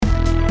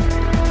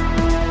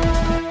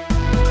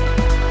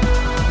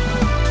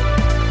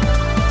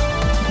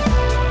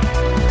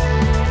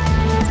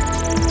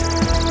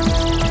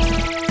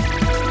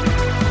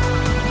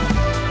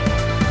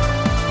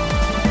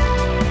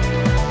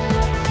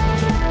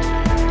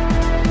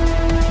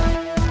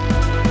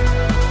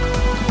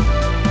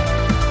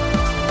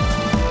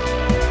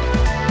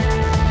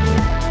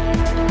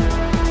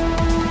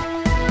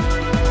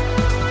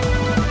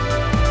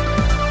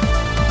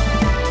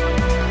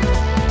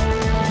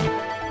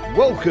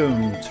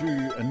Welcome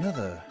to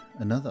another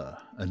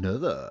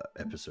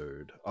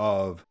episode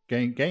of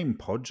Game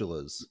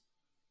Podulars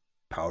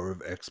Power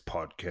of X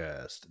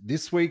podcast.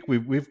 This week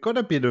we've got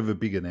a bit of a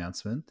big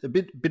announcement, a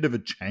bit of a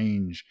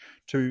change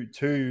to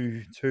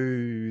the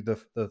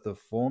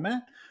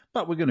format,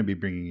 but we're going to be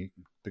bringing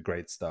the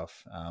great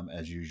stuff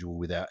as usual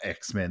with our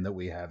X-Men that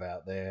we have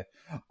out there.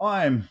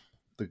 I'm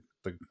the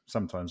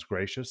sometimes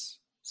gracious,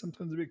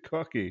 sometimes a bit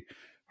cocky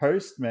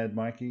host, Mad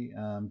Mikey.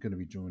 I'm going to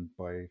be joined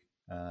by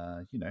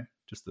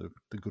just the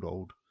good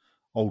old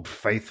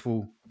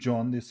faithful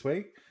John this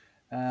week,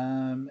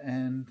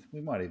 and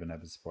we might even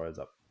have a surprise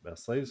up our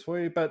sleeves for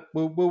you. But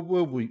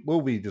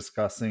we'll be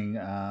discussing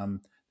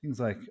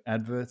things like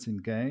adverts in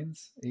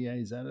games.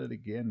 EA's at it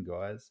again,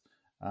 guys.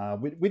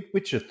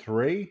 Witcher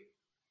 3,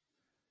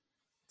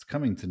 it's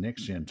coming to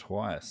next gen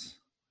twice.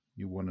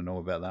 You want to know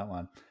about that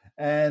one.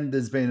 And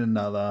there's been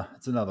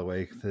it's another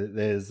week.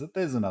 There's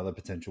another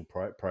potential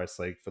price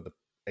leak for the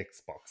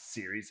Xbox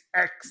Series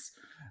X,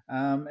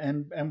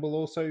 and we'll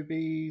also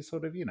be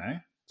sort of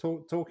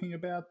talking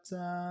about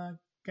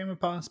Game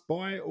Pass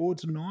buy or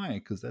deny,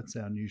 because that's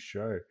our new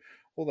show.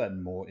 All that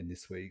and more in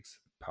this week's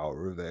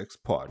Power of X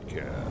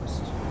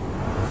podcast.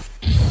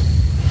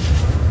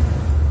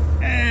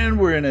 And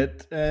we're in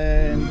it.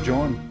 And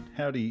John,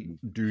 howdy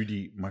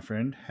doody, my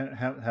friend.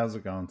 How's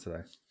it going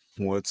today?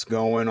 What's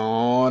going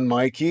on,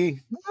 Mikey?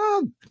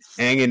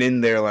 Hanging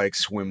in there like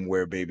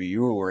swimwear, baby.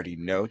 You already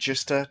know.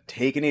 Just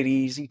taking it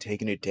easy,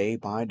 taking it day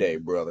by day,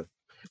 brother.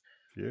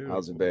 Beautiful.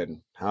 How's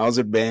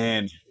it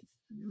been?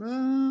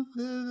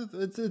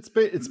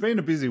 It's been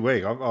a busy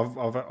week.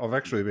 I've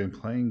actually been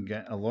playing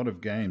a lot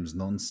of games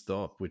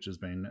non-stop, which has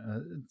been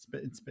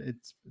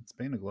it's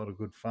been a lot of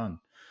good fun.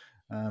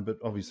 But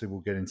obviously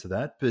we'll get into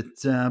that.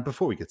 But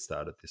before we get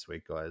started this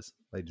week, guys,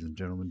 ladies and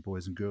gentlemen,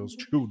 boys and girls,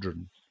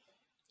 children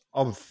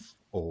of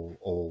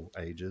all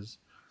ages,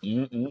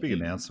 a big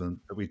announcement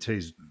that we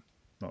teased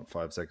not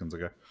 5 seconds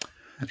ago.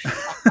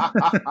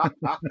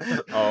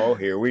 Oh,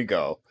 here we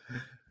go.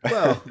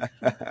 Well,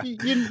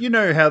 you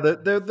know how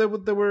there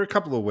were a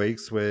couple of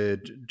weeks where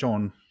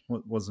John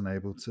wasn't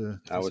able to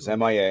I was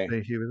MIA.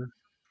 Be here with us.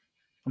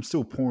 I'm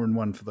still pouring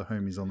one for the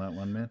homies on that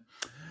one, man.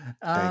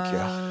 Thank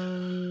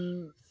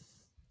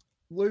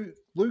you.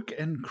 Luke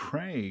and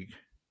Craig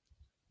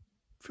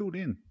filled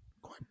in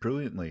quite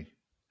brilliantly,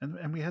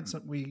 and we had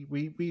some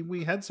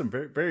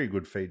very, very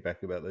good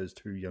feedback about those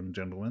two young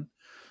gentlemen.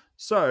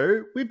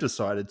 So we've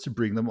decided to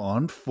bring them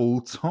on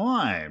full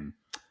time.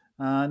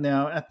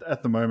 Now,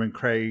 at the moment,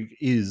 Craig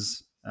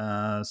is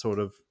sort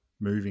of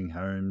moving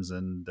homes,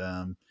 and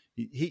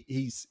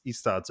he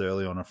starts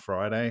early on a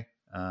Friday,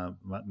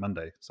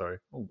 Monday. Sorry,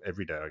 well,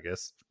 every day, I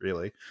guess.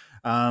 Really.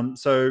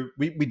 So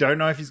we don't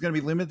know if he's going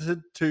to be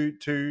limited to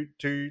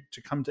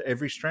come to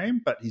every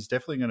stream, but he's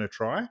definitely going to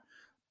try.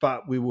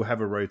 But we will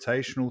have a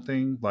rotational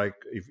thing. Like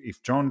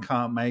if John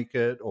can't make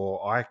it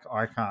or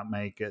I can't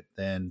make it,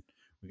 then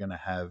we're going to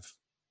have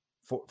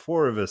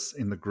four of us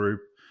in the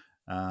group.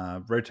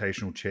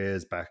 Rotational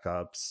chairs,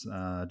 backups,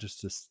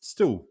 just to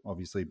still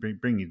obviously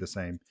bring you the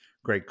same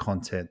great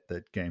content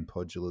that Game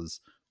Podulars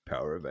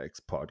Power of X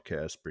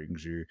podcast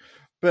brings you.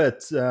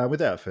 But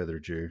without further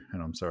ado,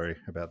 and I'm sorry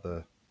about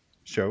the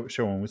show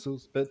on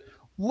whistles, but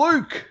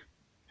Luke,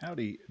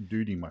 howdy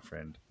doody, my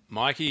friend.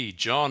 Mikey,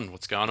 John,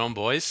 what's going on,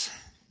 boys?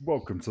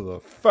 Welcome to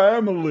the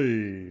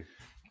family.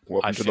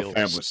 Welcome to the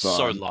family, son.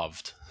 So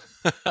loved.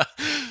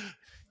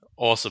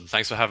 Awesome.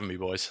 Thanks for having me,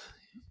 boys.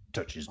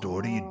 Touch his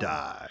door till you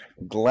die.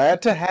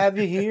 Glad to have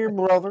you here,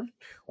 brother.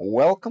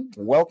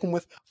 Welcome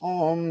with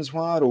arms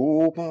wide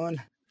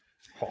open.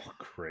 Oh,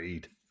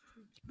 Creed.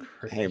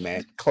 Hey,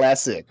 man.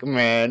 Classic,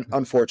 man.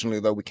 Unfortunately,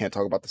 though, we can't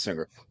talk about the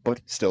singer, but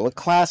still a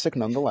classic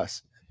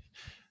nonetheless.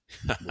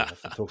 We'll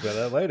have to talk about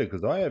that later,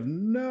 because I have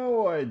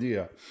no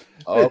idea.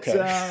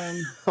 Okay.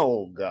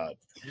 Oh, God.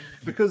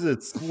 Because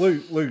it's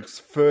Luke's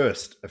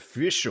first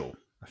official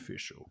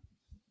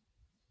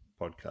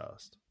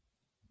podcast.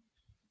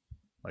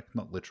 Like,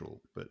 not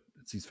literal, but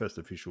it's his first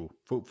official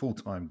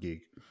full-time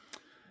gig.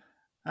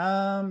 What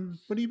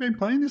have you been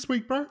playing this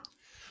week, bro?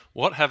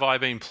 What have I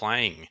been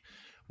playing?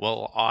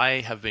 Well,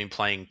 I have been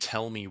playing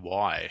Tell Me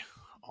Why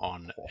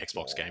on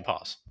Xbox Game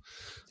Pass.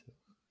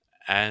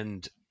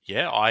 And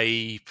yeah,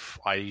 I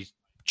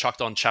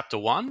chucked on Chapter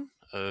 1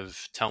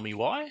 of Tell Me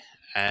Why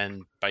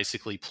and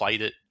basically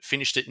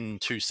finished it in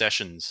 2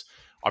 sessions.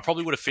 I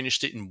probably would have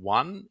finished it in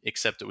 1,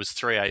 except it was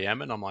 3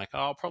 a.m. and I'm like,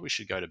 I probably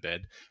should go to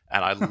bed.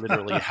 And I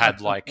literally had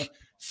like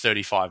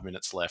 35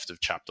 minutes left of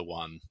Chapter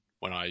 1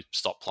 when I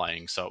stopped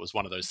playing. So it was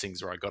one of those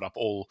things where I got up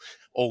all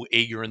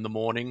eager in the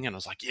morning and I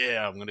was like,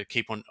 yeah, I'm going to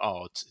keep on.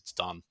 Oh, it's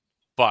done.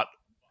 But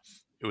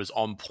it was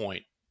on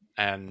point,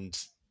 and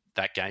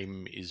that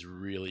game is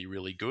really,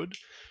 really good.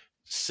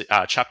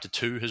 Chapter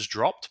 2 has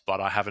dropped, but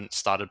I haven't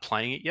started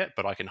playing it yet,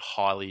 but I can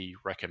highly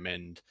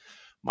recommend.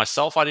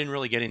 Myself, I didn't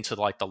really get into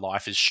like the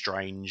Life is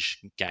Strange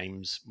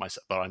games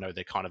myself, but I know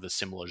they're kind of a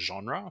similar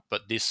genre.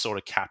 But this sort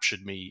of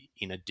captured me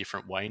in a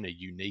different way, in a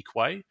unique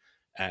way.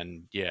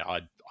 And yeah,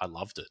 I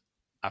loved it.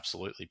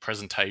 absolutely.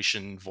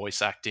 Presentation,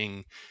 voice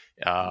acting,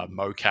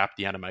 mocap,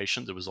 the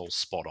animations, it was all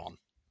spot on.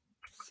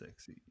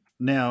 Sexy.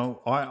 Now,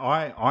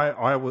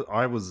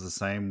 I was the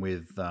same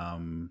with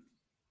the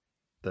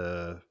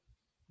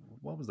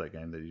what was that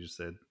game that you just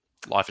said?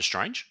 Life is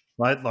Strange.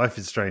 Life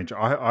is Strange.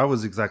 I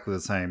was exactly the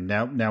same.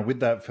 Now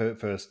with that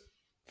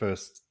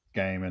first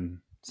game and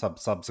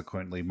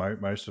subsequently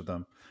most of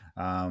them,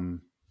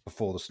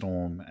 Before the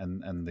Storm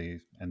and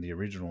the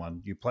original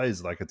one, you play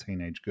as like a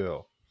teenage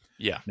girl.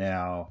 Yeah.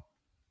 Now,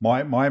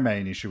 my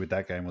main issue with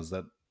that game was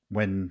that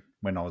when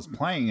I was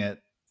playing it,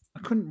 I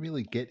couldn't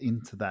really get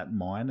into that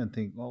mind and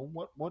think, well,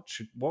 what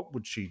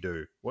would she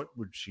do? What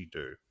would she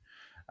do?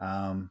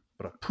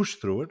 But I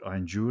pushed through it. I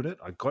endured it.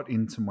 I got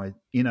into my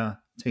inner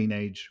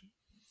teenage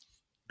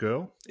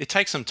girl. It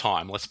takes some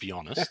time, let's be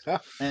honest.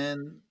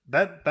 And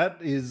that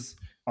is,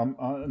 I'm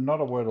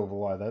not a word of a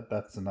lie.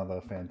 That's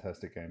another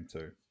fantastic game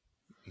too.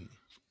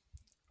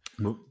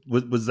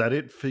 Was that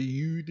it for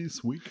you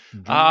this week?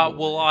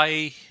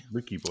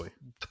 Ricky boy.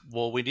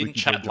 Well, we didn't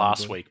chat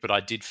last week, but I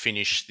did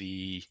finish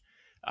the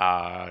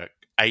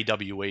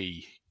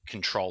AWE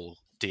Control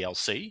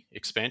DLC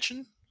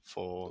expansion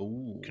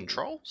for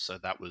Control. So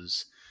that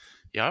was,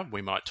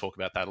 we might talk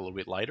about that a little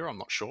bit later. I'm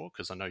not sure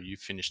because I know you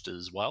finished it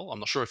as well. I'm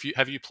not sure if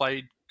you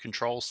played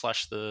Control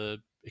 / the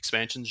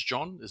expansions,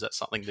 John. Is that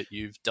something that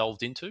you've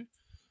delved into?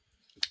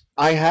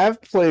 I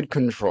have played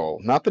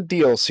Control, not the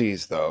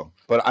DLCs though,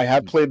 but I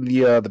have played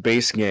the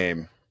base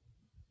game,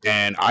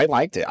 and I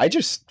liked it. I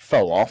just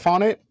fell off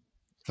on it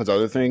because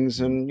other things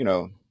and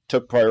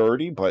took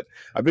priority. But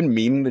I've been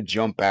meaning to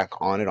jump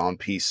back on it on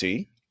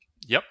PC.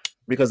 Yep.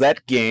 Because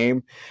that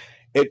game,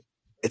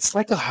 it's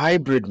like a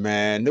hybrid,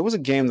 man. There was a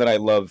game that I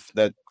love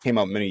that came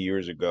out many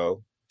years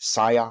ago,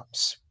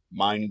 PsyOps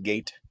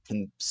Mindgate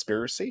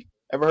Conspiracy.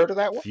 Ever heard of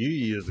that one? A few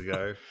years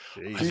ago.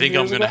 Jeez. I think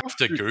I'm going to have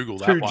to Google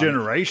that 2 one.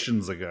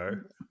 generations ago.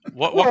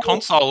 What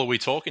console are we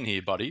talking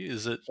here, buddy?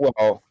 Is it?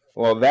 Well,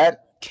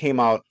 that came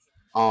out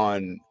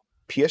on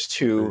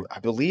PS2.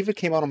 I believe it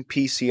came out on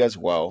PC as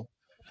well,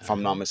 if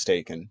I'm not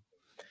mistaken.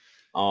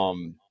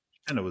 And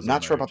it was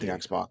not sure about the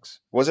Xbox.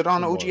 Was it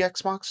on OG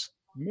Xbox?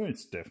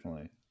 Most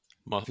definitely.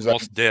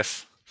 Most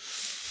def.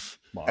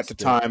 At the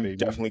time, baby.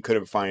 Definitely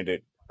couldn't find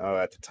it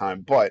at the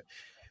time. But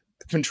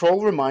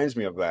Control reminds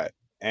me of that,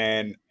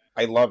 and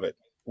I love it.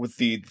 With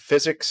the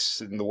physics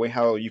and the way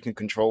how you can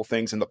control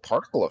things and the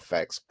particle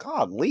effects.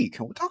 Godly,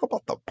 can we talk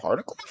about the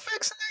particle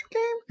effects in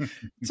that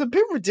game? It's a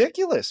bit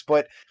ridiculous,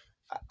 but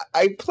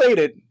I played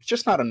it,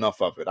 just not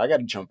enough of it. I got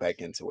to jump back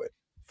into it,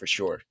 for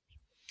sure.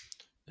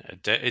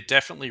 It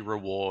definitely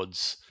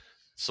rewards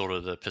sort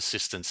of the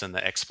persistence and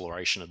the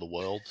exploration of the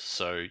world.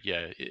 So,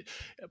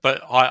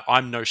 but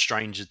I'm no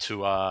stranger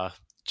to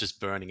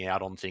just burning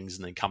out on things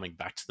and then coming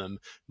back to them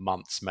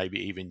months, maybe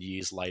even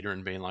years later,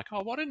 and being like,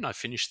 "Oh, why didn't I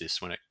finish this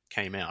when it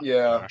came out?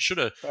 Yeah, I should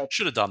have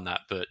done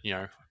that." But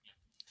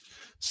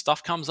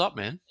stuff comes up,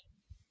 man.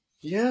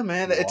 Yeah,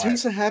 man, it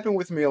tends to happen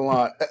with me a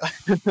lot.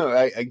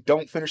 I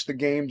don't finish the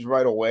games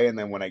right away, and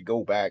then when I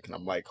go back, and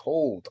I'm like,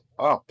 "Hold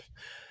up,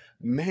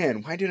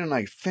 man, why didn't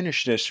I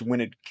finish this when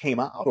it came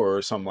out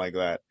or something like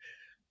that?"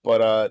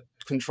 But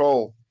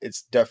Control,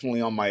 it's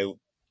definitely on my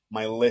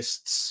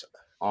lists.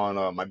 On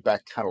my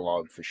back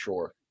catalog for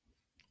sure.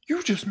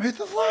 You just made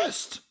the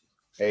list.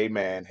 Hey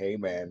man.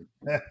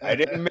 I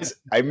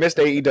missed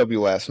AEW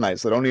last night,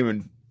 so don't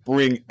even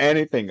bring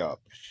anything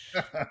up.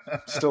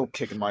 Still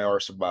kicking my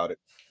arse about it.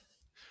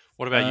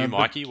 What about you,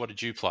 Mikey? What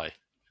did you play?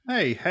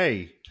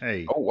 Hey.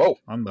 Oh, whoa.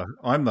 I'm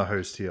the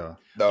host here.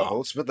 The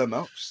host with the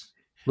most.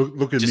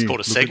 Look at just me. Just called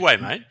a segue,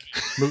 mate.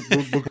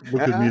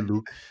 Look at me,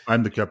 Luke.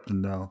 I'm the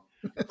captain now.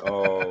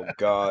 Oh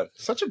God,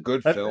 such a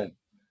good film.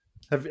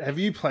 Have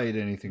you played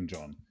anything,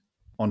 John,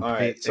 on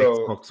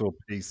Xbox or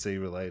PC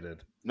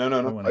related? No.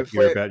 I want to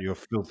hear about your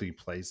filthy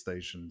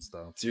PlayStation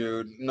stuff,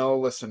 dude. No,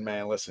 listen,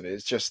 man. Listen,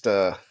 it's just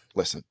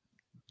listen.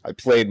 I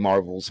played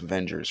Marvel's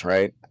Avengers,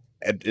 right?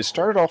 It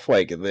started off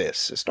like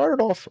this. It started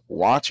off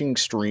watching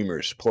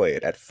streamers play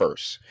it at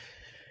first,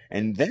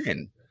 and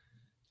then,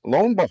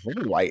 lo and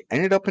behold, I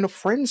ended up in a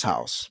friend's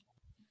house.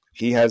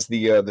 He has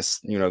the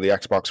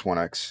Xbox One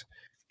X.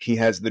 He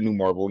has the new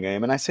Marvel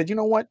game, and I said, you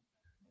know what?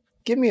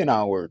 Give me an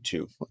hour or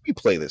two. Let me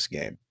play this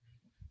game.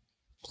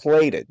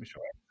 Played it.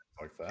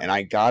 And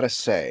I gotta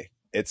say,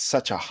 it's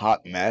such a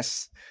hot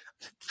mess.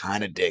 I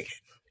kind of dig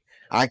it.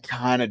 I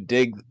kind of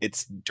dig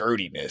its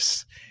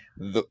dirtiness.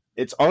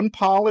 It's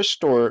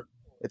unpolished, or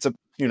it's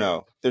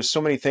there's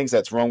so many things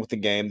that's wrong with the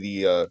game.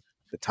 The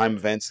time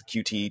events,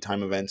 the QTE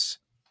time events,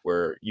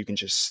 where you can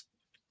just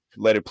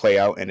let it play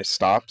out and it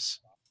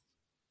stops.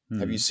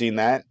 Have you seen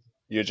that?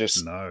 It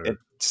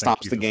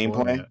stops the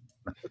gameplay.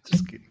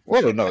 Just kidding.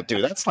 Well, no,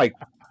 dude, that's like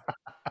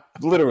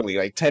literally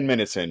like 10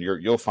 minutes in.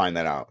 You'll find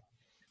that out.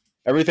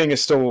 Everything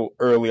is still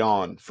early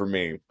on for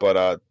me,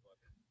 but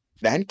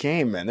that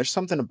game, man, there's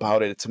something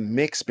about it. It's a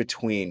mix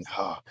between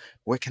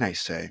what can I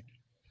say?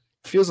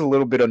 It feels a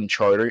little bit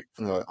Uncharted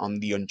on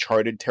the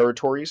Uncharted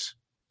territories,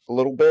 a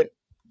little bit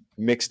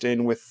mixed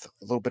in with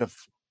a little bit of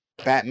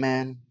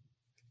Batman.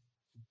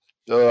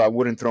 I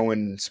wouldn't throw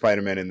in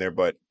Spider-Man in there,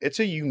 but it's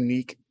a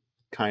unique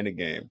kind of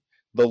game.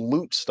 The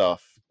loot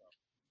stuff,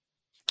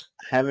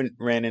 haven't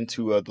ran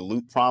into the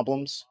loot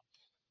problems,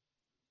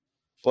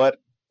 but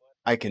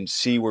I can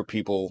see where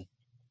people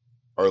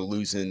are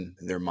losing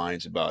their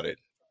minds about it.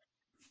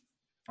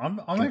 I'm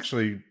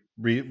actually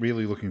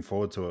really looking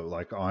forward to it.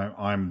 Like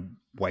I'm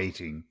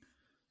waiting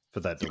for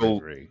that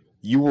delivery.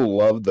 You will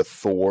love the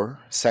Thor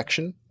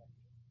section,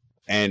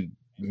 and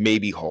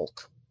maybe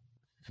Hulk.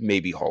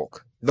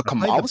 The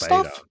Kamala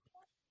stuff.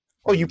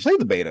 Oh, you played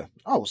the beta.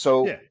 Oh,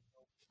 so yeah,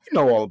 you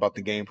know all about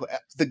the gameplay.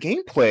 The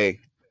gameplay.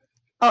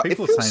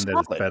 People are saying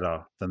that it's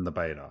better than the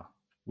beta,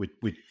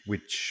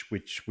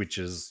 which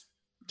is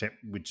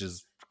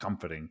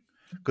comforting,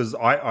 because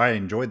I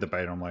enjoyed the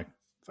beta. I'm like,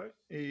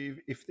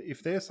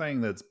 if they're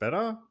saying that it's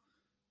better,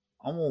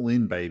 I'm all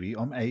in, baby.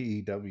 I'm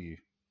AEW.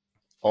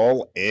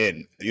 All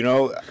in. You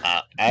know,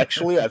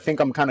 actually, I think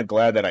I'm kind of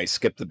glad that I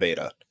skipped the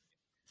beta.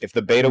 If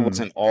the beta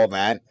wasn't all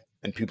that,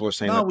 and people are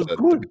saying that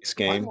the base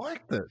game, I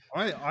liked it.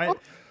 I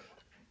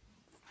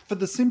for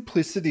the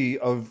simplicity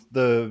of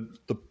the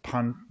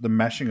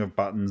mashing of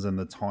buttons and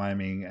the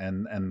timing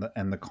and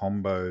the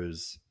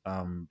combos,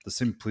 the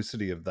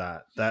simplicity of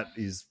that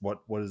is what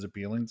is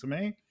appealing to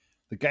me.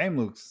 The game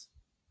looks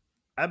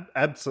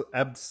absolutely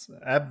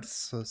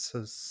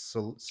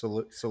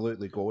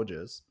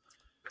gorgeous.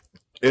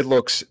 It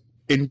looks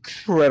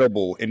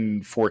incredible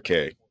in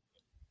 4K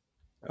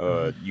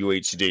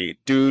UHD,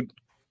 dude.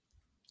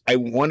 I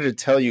wanted to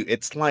tell you,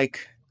 it's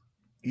like,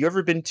 you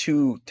ever been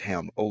to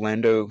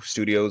Orlando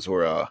Studios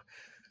or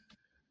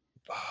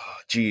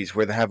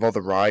where they have all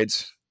the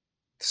rides,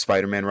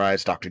 Spider-Man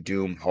rides, Doctor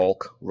Doom,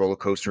 Hulk, roller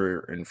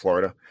coaster in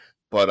Florida,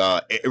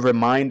 but it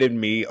reminded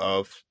me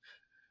of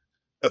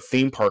a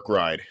theme park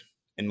ride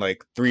in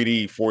like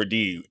 3D,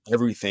 4D,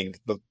 everything,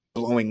 the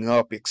blowing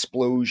up,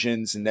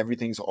 explosions, and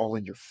everything's all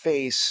in your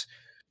face,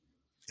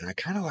 and I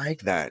kind of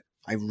like that.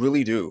 I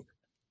really do.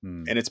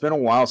 And it's been a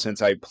while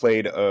since I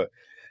played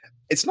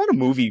it's not a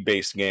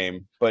movie-based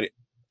game, but it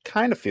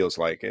kind of feels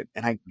like it,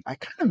 and I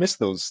kind of miss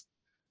those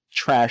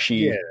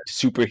trashy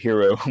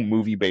superhero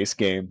movie-based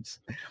games,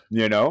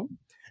 you know?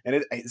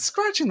 And it's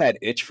scratching that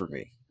itch for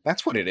me.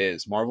 That's what it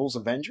is. Marvel's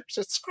Avengers,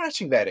 it's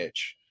scratching that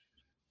itch.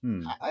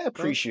 I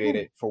appreciate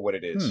it for what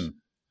it is.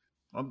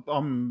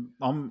 I'm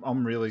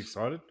really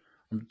excited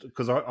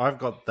because I've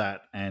got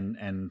that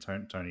and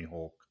Tony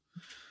Hawk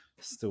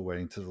still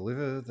waiting to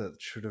deliver.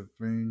 That should have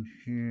been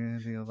here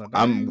the other day.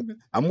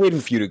 I'm waiting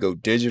for you to go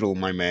digital,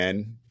 my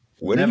man.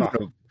 When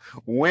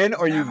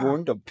are you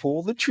going to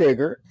pull the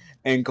trigger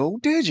and go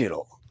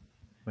digital?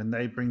 When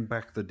they bring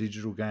back the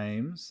digital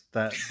games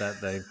that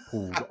they've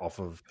pulled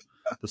off of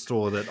the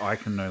store that I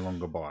can no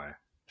longer buy.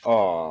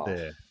 Oh,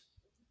 there.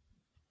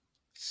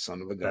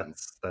 Son of a gun.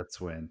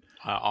 That's when.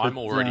 I'm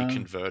already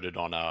converted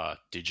on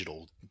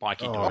digital.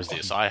 Mikey knows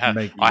this. I have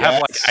like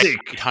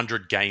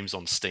 800 games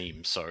on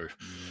Steam, so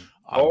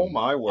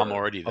my word, I'm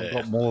already there. I've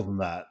got more than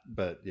that,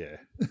 but yeah.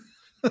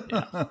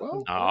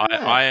 Well,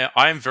 I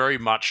am very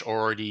much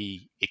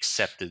already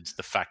accepted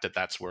the fact that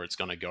that's where it's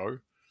going to go.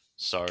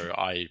 So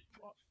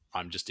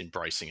I'm just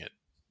embracing it.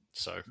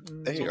 So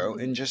there you go,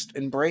 and just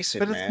embrace it,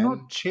 but man. It's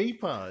not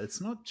cheaper.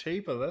 It's not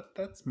cheaper.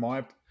 That's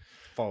my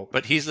fault.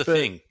 But here's the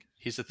thing.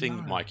 Here's the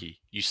thing, Mikey.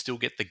 You still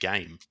get the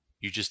game.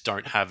 You just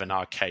don't have an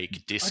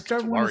arcade disc to worry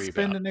about. I don't want to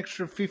spend an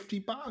extra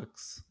 $50.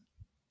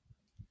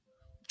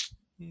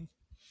 Because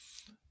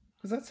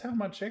that's how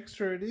much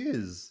extra it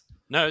is.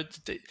 No,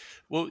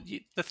 well,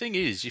 the thing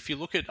is, if you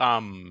look at,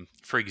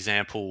 for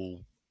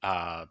example,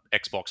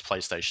 Xbox,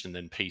 PlayStation, and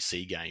then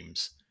PC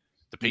games,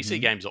 the PC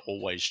games are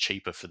always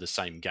cheaper for the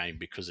same game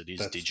because it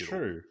is digital.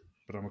 That's true,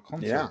 but I'm a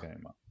console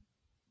gamer.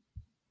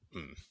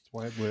 That's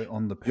why we're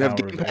on the Power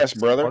Game Pass,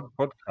 brother.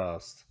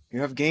 Podcast.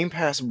 You have Game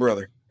Pass,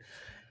 brother.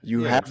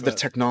 You have the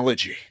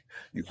technology.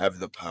 You have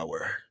the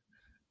power.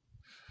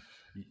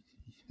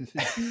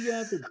 You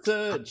have the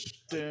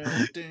touch.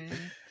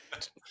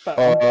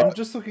 But I'm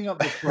just looking up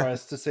the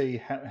price to see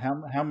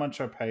how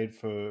much I paid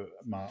for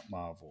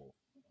Marvel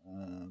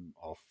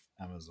off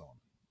Amazon.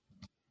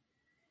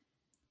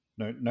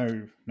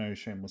 No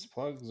shameless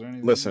plugs or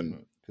anything.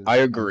 Listen, I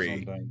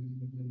agree.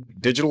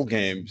 Digital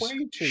games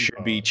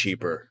should be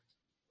cheaper.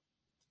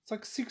 It's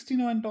like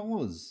 $69.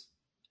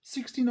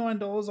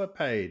 $69 I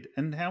paid,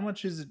 and how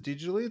much is it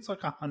digitally? It's like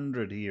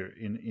 $100 here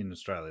in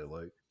Australia,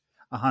 Luke.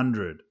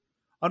 $100.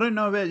 I don't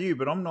know about you,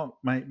 but I'm not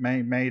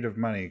made of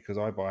money because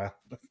I buy a lot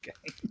of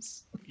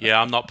games.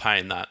 Yeah, I'm not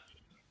paying that.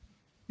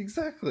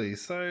 Exactly.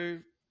 So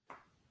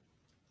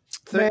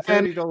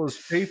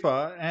 $30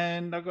 cheaper,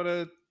 and I got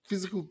a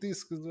physical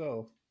disc as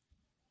well.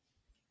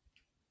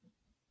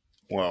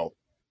 Well,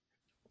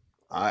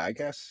 I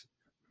guess,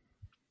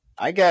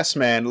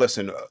 man.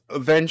 Listen,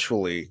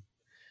 eventually,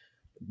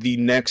 the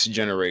next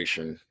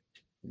generation,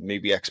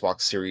 maybe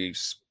Xbox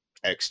Series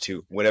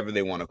X2, whatever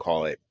they want to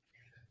call it,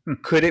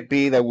 could it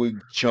be that we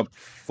jump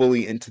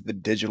fully into the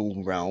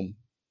digital realm?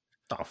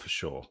 Oh, for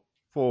sure.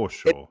 For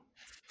sure.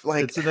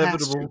 It's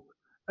inevitable.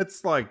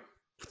 It's like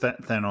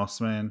Thanos,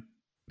 man.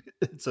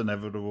 It's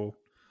inevitable.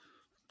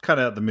 cut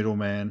out the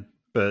middleman.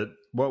 But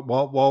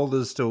while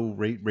there's still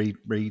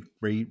retail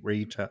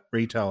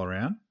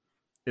around,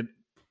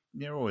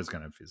 you're always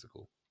going to have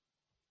physical.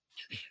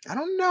 I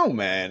don't know,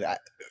 man.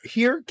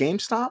 Here,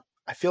 GameStop,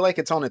 I feel like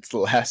it's on its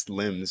last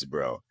limbs,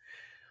 bro.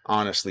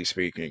 Honestly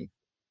speaking.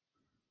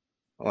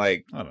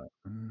 Like, I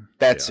don't,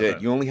 that's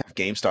it. You only have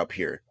GameStop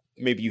here.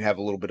 Maybe you have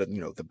a little bit of,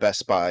 the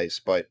Best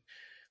Buys,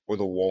 or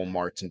the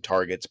Walmarts and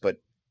Targets. But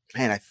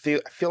man, I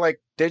feel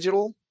like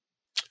digital,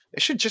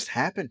 it should just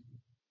happen.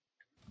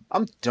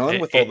 I'm done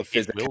with all the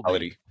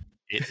physicality.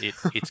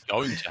 It's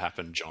going to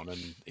happen, John,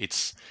 and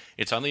it's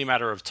only a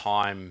matter of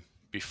time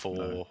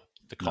before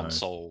the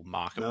console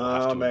market will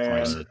have to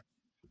embrace it.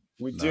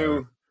 We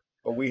do,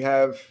 but we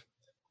have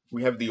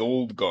the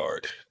old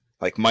guard,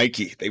 like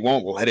Mikey. They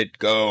won't let it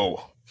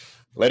go.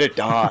 Let it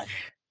die.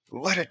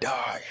 Let it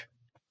die.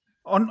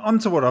 On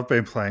to what I've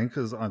been playing,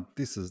 because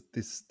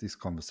this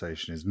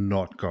conversation is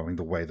not going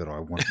the way that I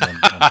want.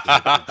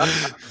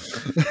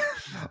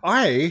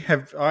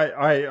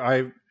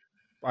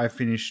 I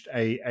finished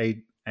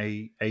a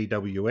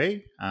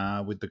AWE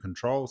with the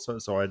Control,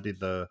 so I did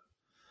the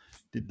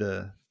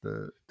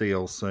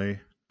DLC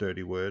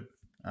Dirty Word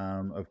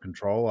of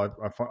Control. I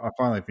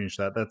finally finished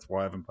that. That's why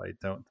I haven't played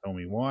Tell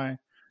Me Why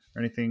or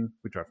anything,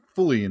 which I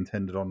fully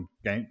intended on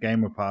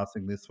Gamer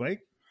Passing this week.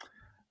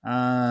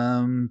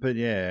 But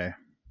yeah,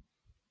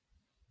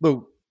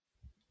 look,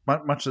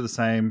 much of the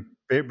same.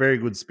 Very, very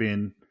good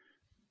spin.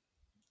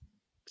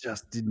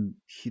 Just didn't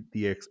hit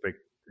the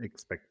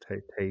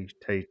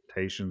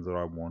expectations that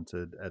I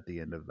wanted at the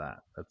end of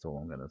that. That's all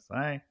I'm going to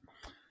say.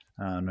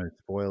 No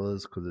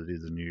spoilers, because it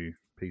is a new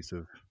piece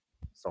of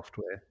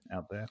software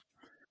out there.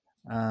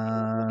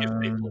 We'll give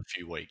people a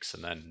few weeks,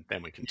 and then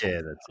we can talk.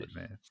 Yeah, that's it,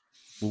 man.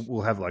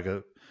 We'll have like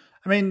a.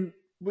 I mean,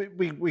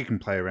 we can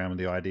play around with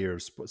the idea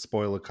of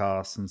spoiler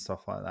casts and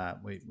stuff like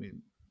that. We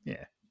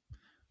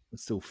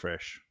it's still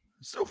fresh.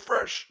 It's still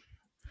fresh.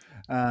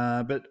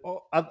 But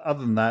other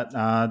than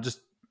that,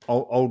 just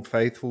old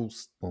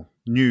faithfuls, well,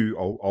 new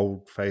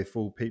old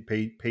faithful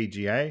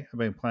PGA. I've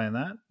been playing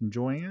that,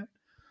 enjoying it,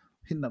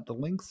 hitting up the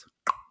links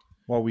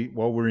while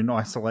we're in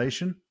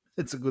isolation.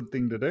 It's a good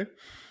thing to do.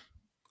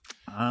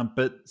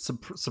 But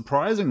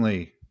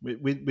surprisingly,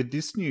 with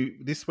this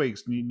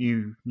week's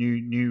new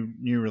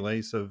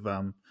release of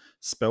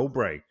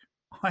Spellbreak,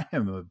 I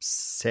am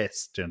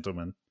obsessed,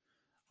 gentlemen.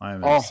 I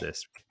am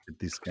obsessed with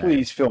this game.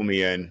 Please fill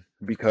me in,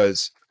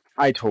 because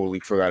I totally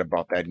forgot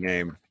about that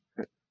game.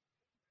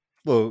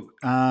 Look,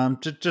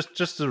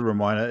 just as a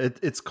reminder,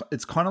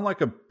 it's kind of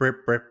like a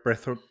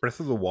Breath of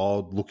the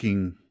Wild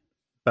looking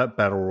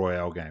battle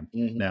royale game.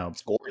 Mm-hmm. Now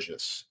it's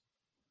gorgeous.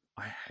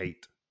 I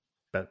hate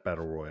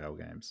battle royale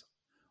games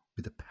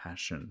with a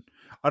passion.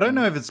 I don't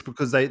know if it's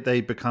because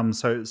they become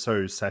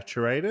so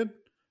saturated,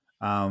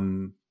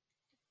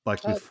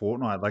 like with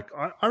Fortnite. Like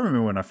I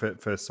remember when I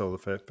first saw the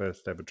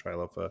first ever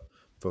trailer for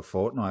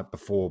Fortnite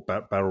before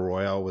battle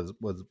royale was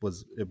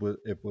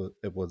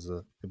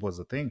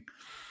a thing.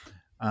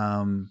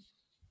 I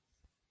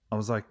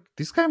was like,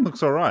 this game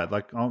looks all right.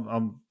 Like,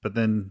 but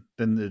then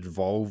it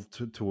evolved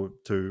to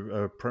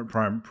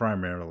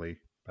primarily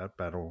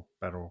battle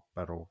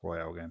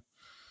royale game.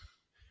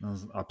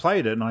 I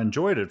played it and I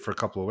enjoyed it for a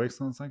couple of weeks,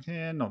 and I was like,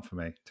 yeah, not for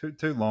me.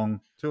 Too long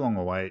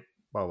a wait.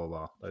 Blah blah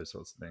blah. Those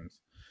sorts of things.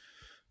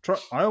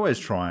 I always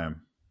try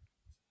them,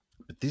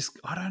 but this,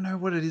 I don't know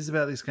what it is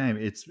about this game.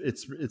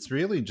 It's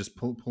really just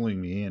pulling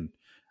me in.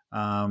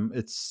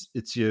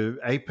 It's your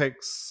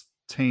Apex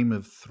team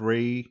of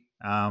 3.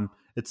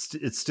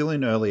 It's still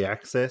in early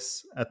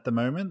access at the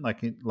moment,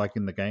 like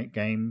in the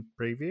game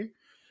preview.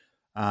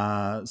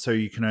 So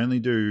you can only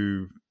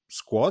do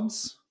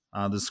squads.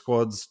 There's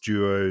squads,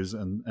 duos,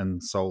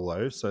 and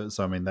solo. So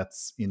I mean,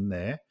 that's in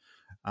there.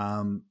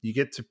 You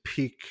get to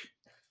pick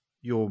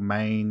your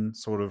main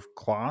sort of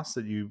class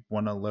that you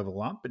want to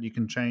level up, but you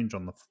can change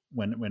on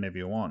whenever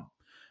you want.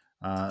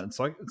 It's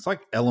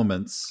like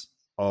elements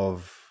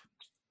of.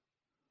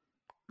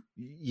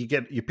 You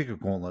pick a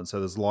gauntlet. So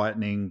there's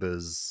lightning,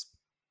 there's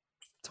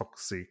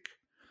toxic,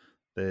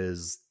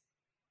 there's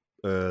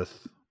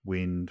earth,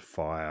 wind,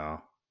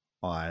 fire,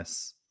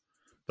 ice,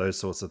 those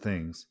sorts of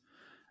things.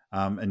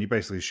 And you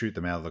basically shoot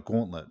them out of the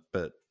gauntlet.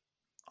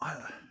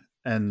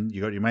 And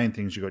you got your main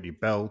things. You got your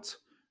belt,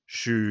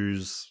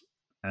 shoes,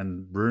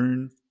 and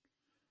rune.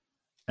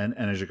 And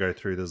as you go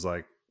through, there's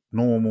like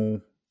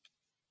normal,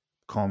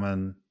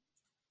 common,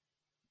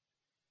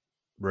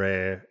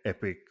 rare,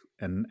 epic,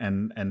 and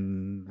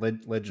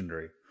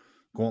legendary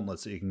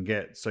gauntlets that you can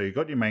get. So you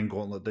got your main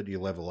gauntlet that you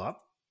level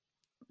up,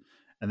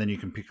 and then you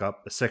can pick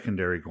up a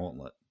secondary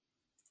gauntlet.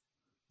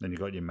 Then you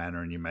got your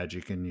mana and your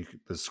magic, and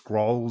the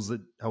scrolls that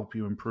help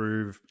you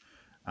improve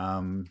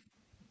your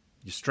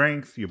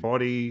strength, your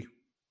body,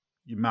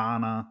 your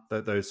mana,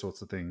 those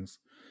sorts of things.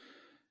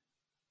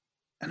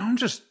 And I'm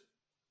just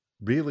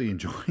really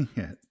enjoying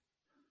it.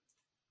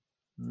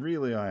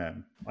 Really, I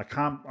am.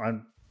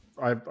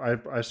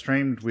 I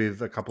streamed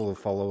with a couple of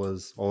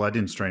followers. Well, I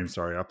didn't stream.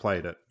 Sorry, I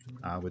played it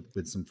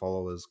with some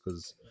followers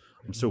because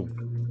I'm still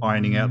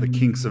ironing out the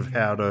kinks of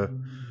how to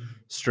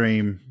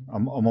stream a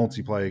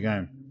multiplayer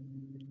game.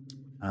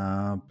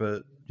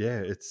 But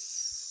yeah,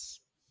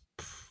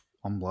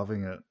 I'm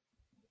loving it.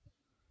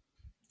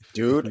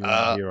 Dude, if we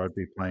weren't here, I'd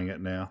be playing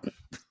it now.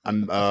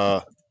 I'm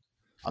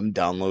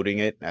downloading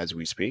it as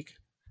we speak.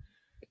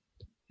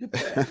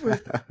 It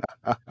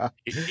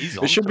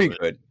should be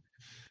good.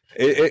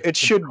 It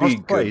should be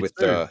good with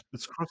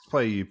it's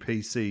crossplay, you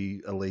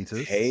PC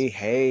elitists.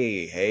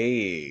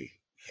 Hey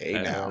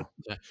now.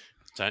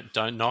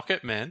 Don't knock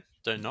it, man.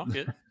 Don't knock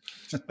it.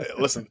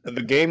 Listen,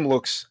 the game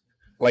looks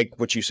like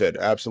what you said,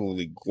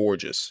 absolutely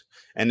gorgeous.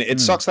 And it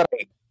sucks that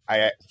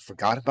I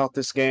forgot about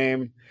this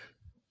game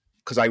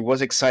because I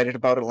was excited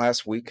about it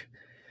last week.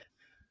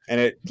 And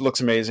it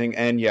looks amazing.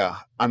 And yeah,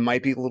 I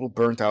might be a little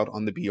burnt out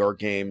on the BR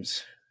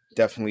games.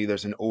 Definitely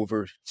there's an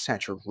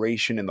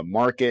oversaturation in the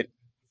market.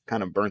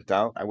 Kind of burnt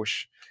out. I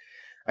wish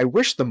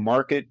the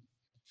market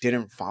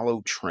didn't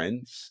follow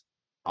trends,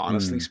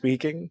 honestly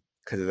speaking,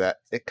 because that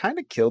it kind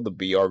of killed the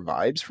BR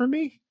vibes for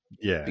me.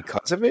 Yeah.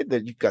 Because of it,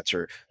 that you got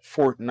your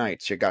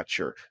Fortnites, you got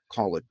your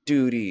Call of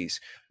Duties,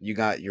 you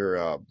got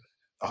your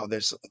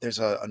there's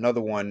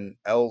another one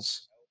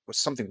else with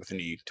something with an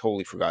E.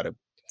 Totally forgot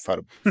about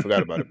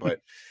it, but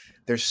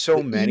there's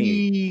so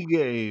many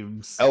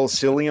games.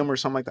 Elysium or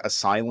something like that,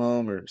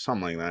 Asylum or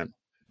something like that.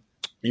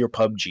 Your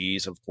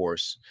PUBGs, of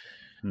course.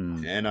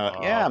 And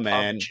yeah,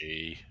 man.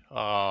 PUBG.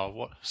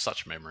 What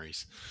such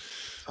memories.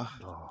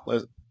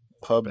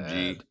 PUBG.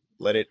 Bad.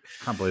 Let it.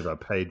 Can't believe I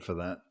paid for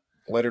that.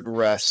 Let it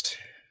rest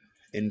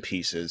in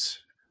pieces.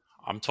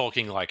 I'm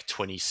talking like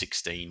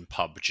 2016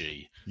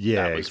 PUBG.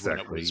 Yeah, that was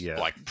exactly. When it was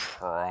like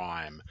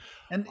prime.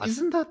 And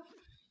isn't that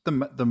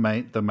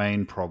the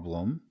main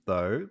problem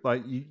though?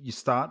 Like you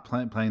start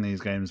playing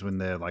these games when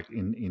they're like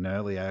in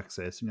early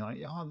access, and you're like,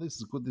 oh, this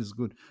is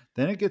good.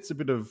 Then it gets a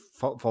bit of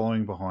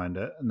following behind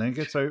it, and then it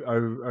gets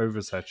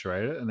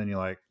oversaturated, and then you're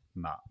like,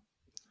 nah.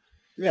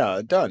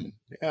 Yeah, done.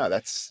 Yeah,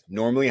 that's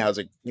normally how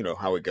it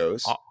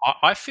goes.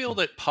 I feel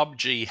that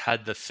PUBG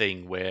had the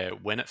thing where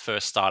when it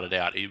first started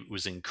out, it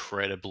was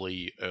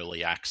incredibly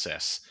early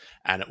access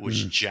and it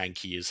was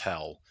janky as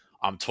hell.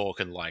 I'm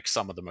talking like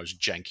some of the most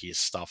jankiest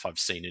stuff I've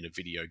seen in a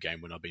video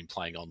game when I've been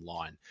playing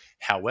online.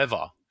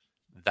 However,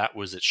 that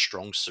was its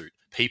strong suit.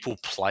 People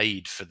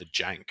played for the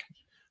jank,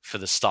 for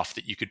the stuff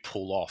that you could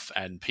pull off,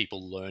 and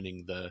people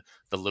learning the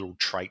little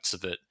traits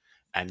of it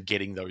and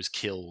getting those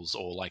kills,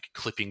 or like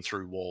clipping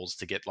through walls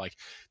to get like,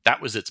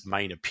 that was its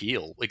main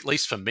appeal, at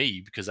least for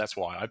me, because that's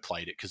why I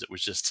played it, because it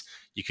was just,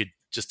 you could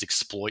just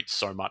exploit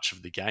so much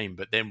of the game.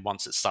 But then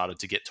once it started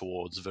to get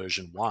towards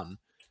version 1,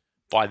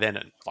 by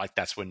then, like,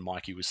 that's when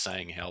Mikey was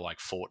saying how like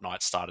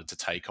Fortnite started to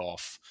take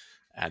off,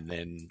 and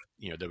then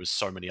there was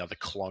so many other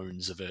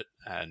clones of it,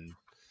 and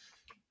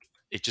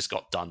it just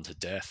got done to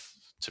death,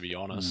 to be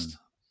honest.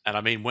 And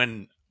I mean,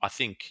 when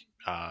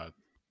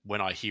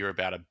I hear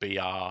about a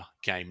BR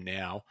game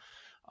now,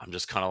 I'm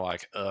just kind of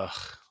like, ugh,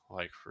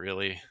 like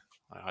really,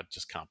 I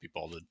just can't be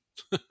bothered.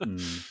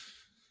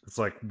 It's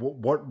like,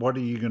 what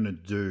are you going to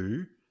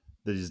do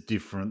that is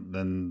different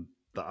than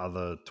the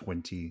other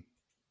 20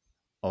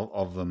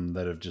 of them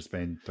that have just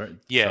been like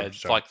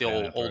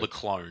all the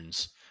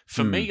clones.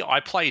 For me, I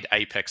played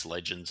Apex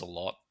Legends a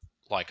lot.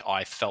 Like,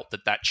 I felt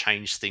that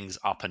changed things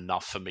up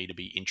enough for me to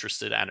be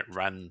interested, and it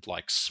ran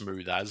like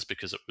smooth as,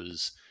 because it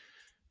was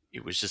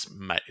just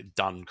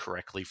done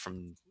correctly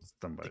from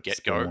the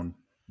get-go.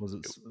 Was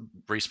it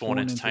Respawn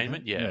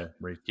Entertainment? Yeah.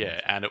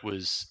 And it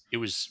was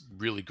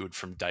really good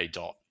from day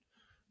dot.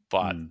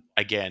 But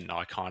again,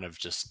 I kind of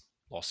just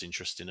lost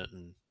interest in it,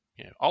 and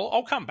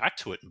I'll come back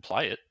to it and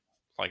play it.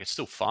 Like, it's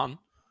still fun,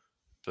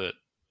 but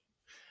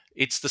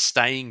it's the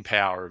staying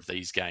power of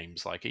these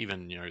games. Like,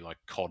 even like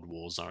COD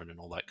Warzone and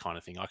all that kind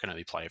of thing, I can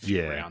only play a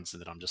few rounds,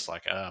 and then I'm just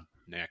like,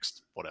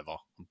 next, whatever,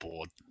 I'm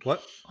bored.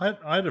 What?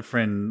 I had a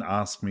friend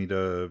ask me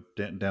to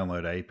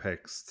download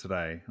Apex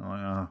today.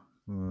 I'm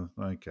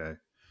like, okay.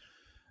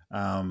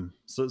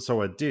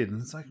 So I did,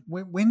 and it's like,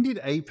 when did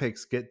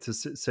Apex get to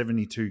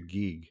 72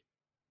 gig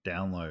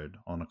download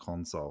on a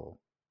console?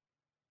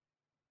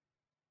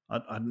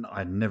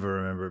 I never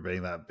remember it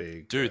being that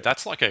big. Dude,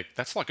 that's like a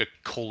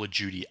Call of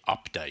Duty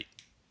update.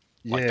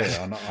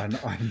 Yeah, I know.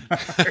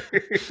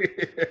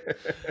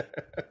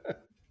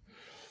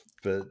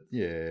 But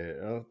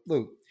yeah,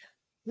 look.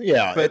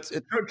 Yeah, but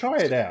try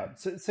it out.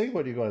 See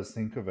what you guys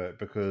think of it,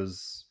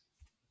 because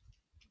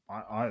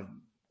I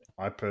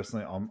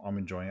personally, I'm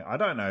enjoying it. I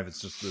don't know if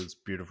it's just this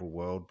beautiful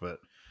world, but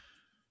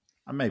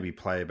I maybe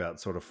play about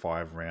sort of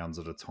 5 rounds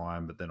at a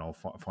time, but then I'll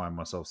find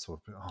myself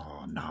sort of,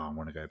 oh no, I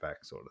want to go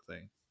back, sort of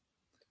thing.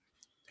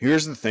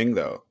 Here's the thing,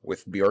 though,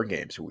 with BR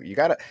games, do you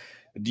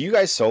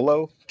guys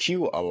solo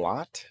queue a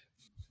lot?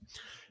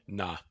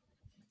 Nah.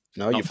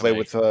 No, you play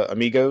with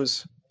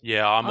amigos?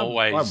 Yeah, I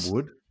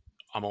would.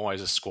 I'm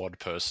always a squad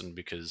person,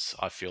 because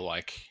I feel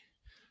like,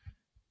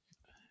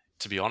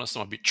 to be honest,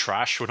 I'm a bit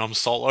trash when I'm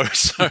solo,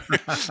 so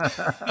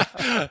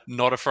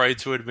not afraid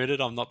to admit it.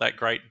 I'm not that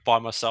great by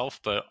myself,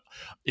 but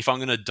if I'm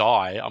going to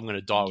die, I'm going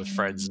to die with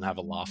friends and have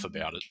a laugh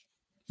about it.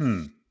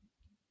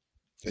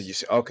 You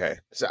see, okay.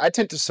 So I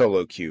tend to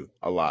solo queue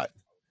a lot.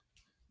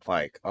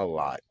 like a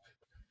lot.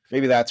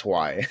 Maybe that's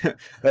why.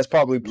 That's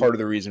probably part of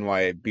the reason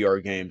why BR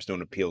games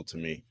don't appeal to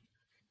me.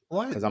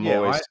 Because I'm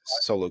always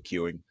solo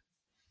queuing,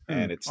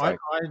 and it's like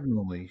I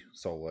normally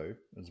solo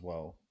as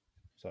well,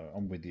 so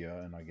I'm with you,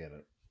 and I get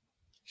it.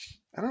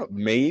 I don't know.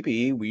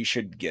 Maybe we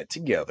should get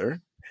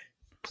together,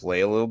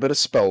 play a little bit of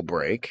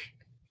Spellbreak.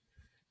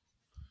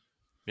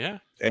 Yeah,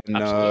 and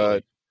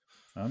absolutely.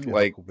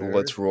 Like,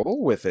 let's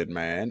roll with it,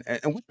 man.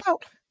 And what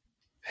about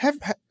have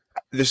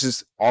this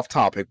is off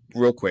topic,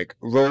 real quick.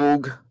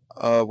 Rogue,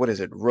 what is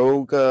it?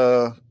 Rogue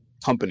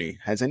Company.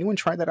 Has anyone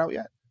tried that out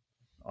yet?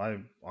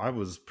 I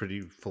was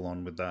pretty full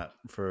on with that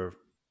for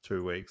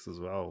 2 weeks as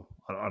well.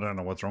 I don't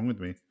know what's wrong with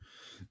me.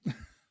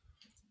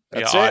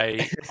 That's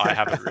it. I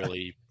haven't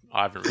really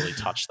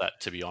touched that,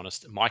 to be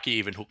honest. Mikey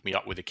even hooked me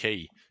up with a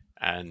key,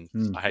 and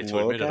I hate to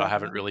admit it, I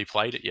haven't really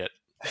played it yet.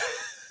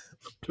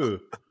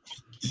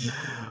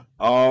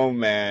 Oh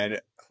man,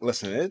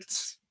 listen,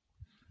 it's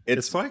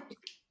like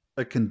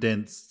a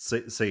condensed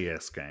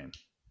CS game,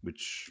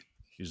 which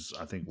is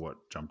I think what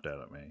jumped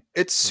out at me.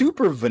 It's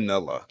super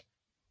vanilla.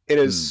 It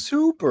is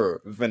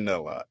super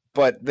vanilla,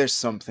 but there's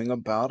something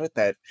about it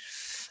that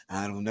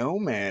I don't know,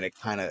 man. It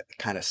kind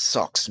of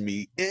sucks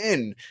me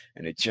in,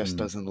 and it just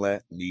doesn't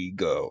let me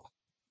go.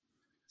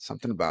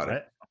 Something about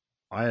it.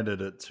 I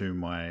added it to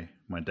my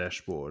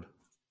dashboard,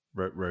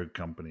 Rogue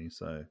Company,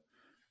 so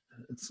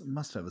it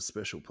must have a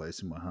special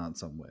place in my heart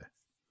somewhere.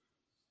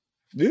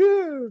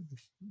 Yeah.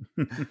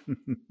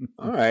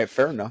 All right,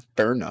 fair enough.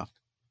 But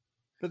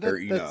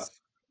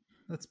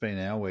that's been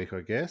our week,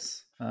 I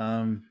guess.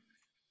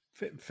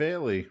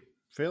 Fairly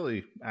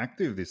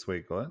active this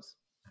week, guys.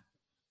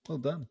 Well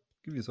done.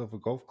 Give yourself a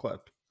golf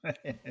clap.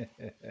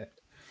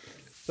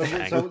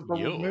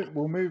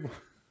 We'll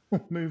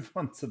move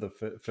on to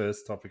the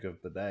first topic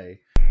of the day.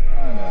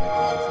 I know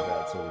it takes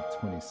about sort of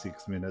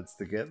 26 minutes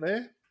to get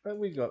there, but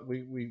we got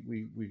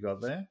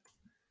there.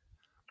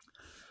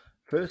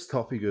 First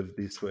topic of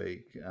this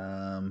week.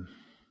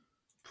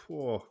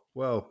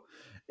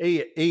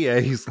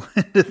 EA's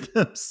landed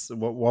them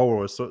while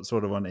we're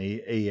sort of on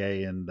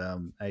EA and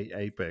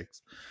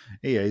Apex.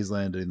 EA's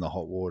landed in the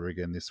hot water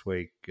again this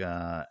week,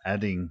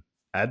 adding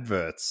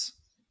adverts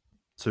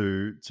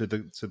to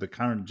the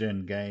current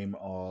gen game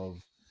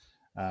of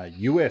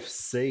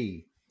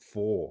UFC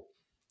 4.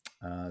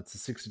 It's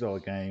a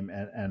 $60 game,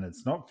 and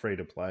it's not free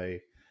to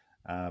play,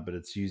 but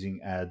it's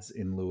using ads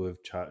in lieu of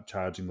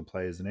charging the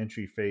players an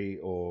entry fee,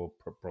 or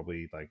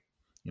probably like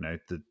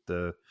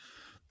the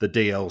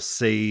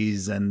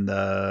DLCs and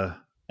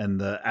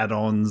the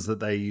add-ons that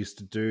they used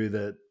to do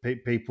that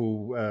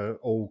people are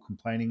all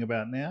complaining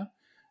about now.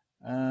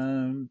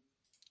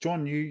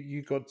 John,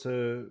 you got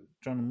to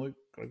John and Luke.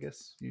 I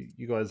guess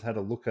you guys had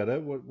a look at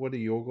it. What are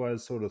your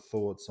guys' sort of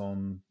thoughts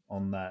on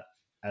that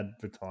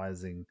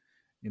advertising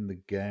in the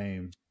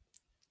game?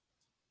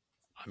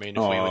 I mean,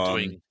 if we were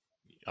doing,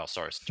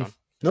 sorry, John.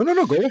 No.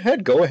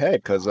 Go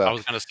ahead. Because I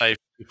was going to say,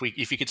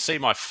 if you could see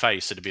my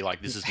face, it'd be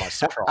like, this is my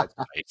surprise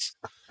face.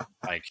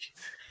 Like,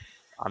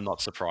 I'm not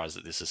surprised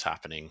that this is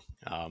happening.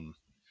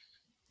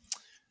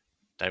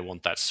 They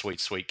want that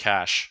sweet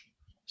cash.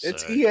 So,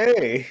 it's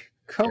EA.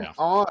 Come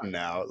on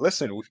now.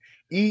 Listen,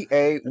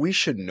 EA, we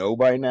should know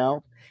by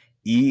now.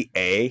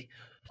 EA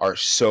are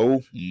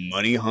so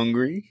money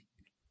hungry,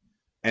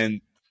 and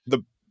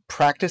the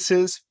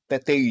practices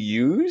that they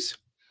use,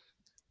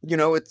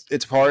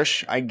 it's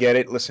harsh. I get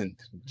it. Listen,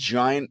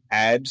 giant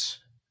ads,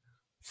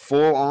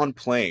 full on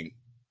playing,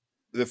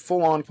 the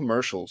full on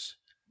commercials.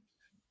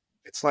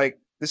 It's like,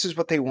 this is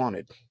what they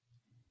wanted.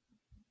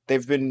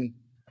 They've been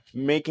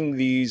making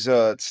these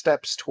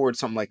steps towards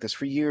something like this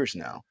for years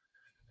now.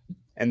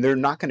 And they're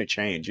not going to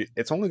change.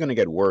 It's only going to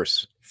get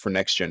worse for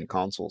next-gen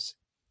consoles.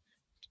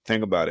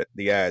 Think about it,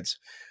 the ads.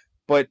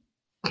 But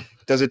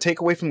does it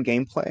take away from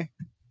gameplay?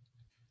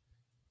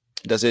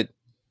 Does it?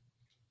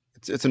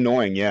 It's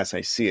annoying, yes,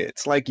 I see it.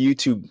 It's like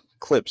YouTube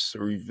clips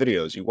or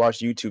videos. You watch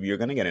YouTube, you're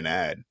going to get an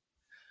ad.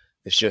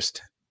 It's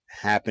just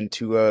happened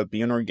to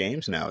be in our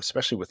games now,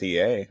 especially with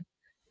EA.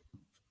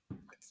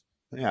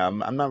 Yeah,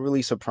 I'm not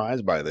really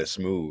surprised by this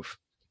move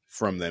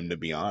from them, to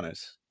be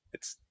honest.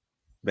 It's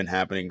been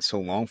happening so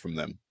long from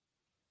them.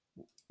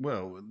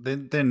 Well,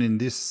 then in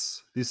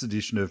this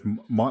edition of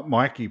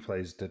Mikey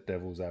plays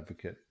Devil's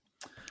Advocate.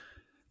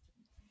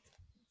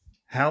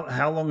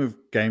 How long have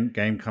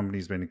game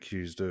companies been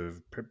accused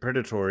of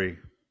predatory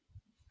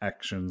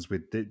actions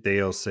with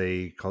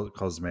DLC,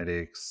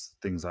 cosmetics,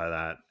 things like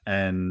that?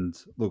 And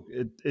look,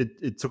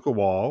 it took a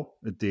while.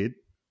 It did.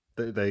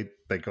 They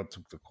got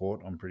took to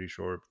court. I'm pretty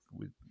sure,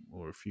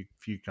 or a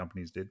few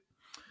companies did.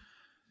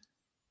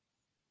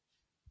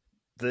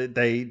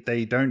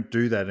 They don't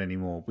do that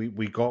anymore.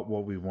 We got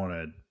what we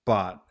wanted,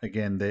 but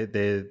again,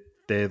 they're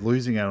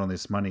losing out on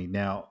this money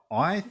now.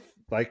 I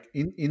like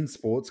in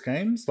sports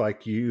games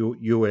like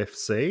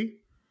UFC.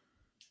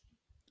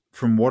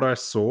 From what I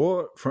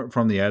saw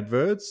from the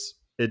adverts,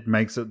 it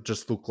makes it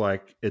just look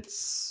like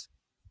it's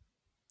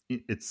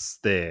it's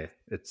there.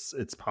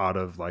 It's part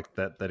of like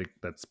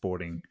that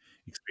sporting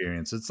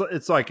experience.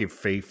 It's like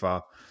if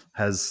FIFA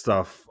has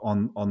stuff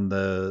on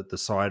the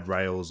side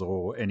rails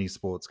or any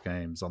sports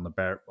games on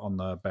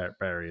the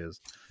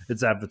barriers.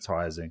 It's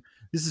advertising.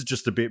 This is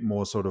just a bit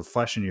more sort of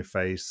flash in your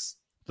face.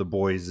 The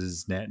Boys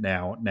is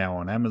now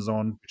on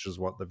Amazon, which is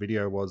what the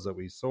video was that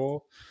we saw,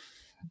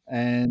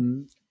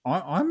 and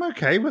I'm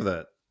okay with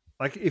it.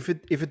 Like if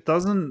it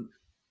doesn't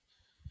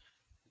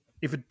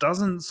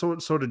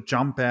sort of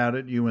jump out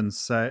at you and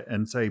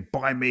say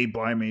buy me,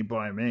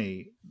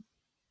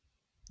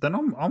 then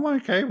I'm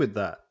okay with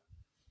that.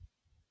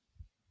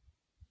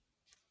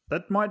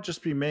 That might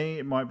just be me.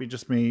 It might be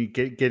just me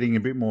getting a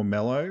bit more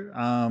mellow.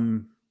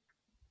 I'm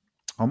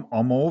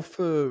all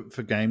for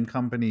game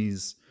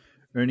companies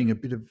earning a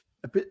bit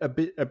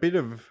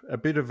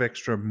of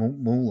extra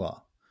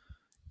moolah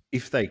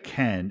if they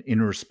can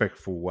in a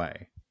respectful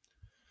way.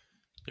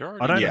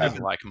 You're already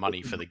getting like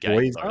money for the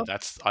game, though.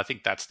 I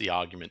think that's the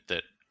argument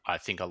that I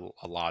think a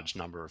large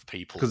number of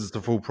people, because it's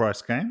a full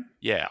price game.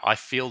 Yeah, I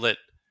feel that,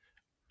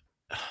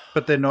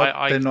 but they're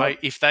not.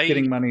 If they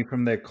getting money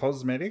from their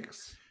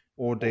cosmetics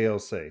or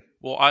DLC.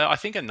 Well, I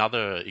think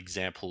another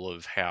example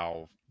of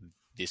how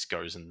this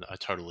goes in a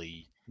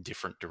totally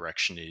different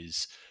direction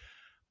is,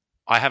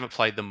 I haven't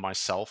played them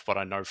myself, but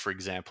I know, for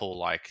example,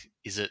 like,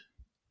 is it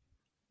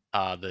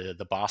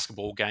the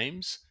basketball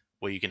games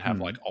where you can have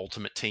like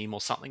Ultimate Team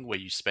or something where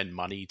you spend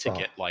money to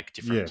get like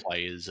different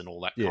players and all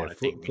that kind of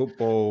thing.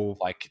 Football,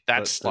 like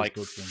that's like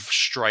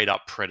straight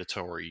up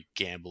predatory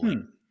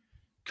gambling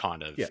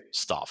kind of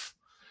stuff.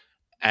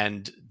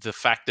 And the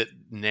fact that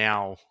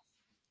now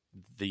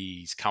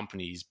these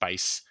companies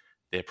base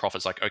their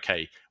profits like,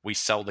 okay, we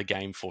sell the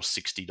game for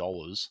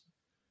 $60,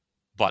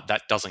 but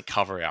that doesn't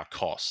cover our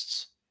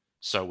costs.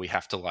 So we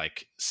have to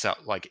like sell,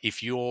 like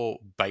if you're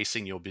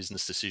basing your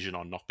business decision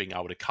on not being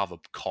able to cover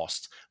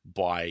cost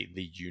by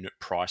the unit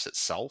price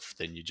itself,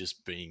 then you're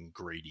just being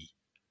greedy,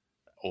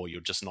 or you're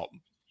just not,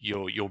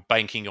 you're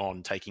banking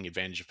on taking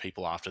advantage of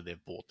people after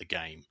they've bought the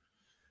game.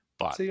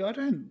 But see, I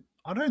don't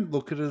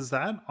look at it as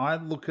that. I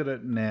look at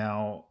it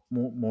now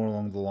more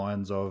along the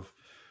lines of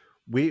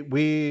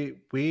we're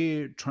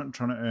trying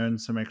to earn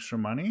some extra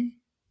money,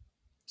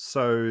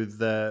 so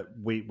that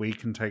we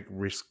can take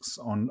risks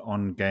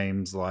on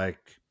games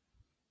like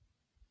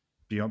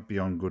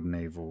Beyond Good and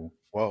Evil.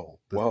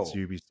 That's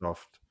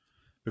Ubisoft,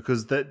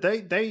 because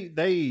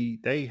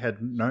they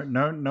had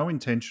no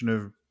intention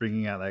of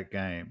bringing out that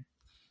game,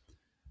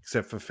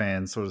 except for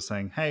fans sort of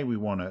saying, "Hey, we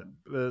want it."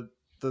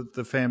 But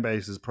the fan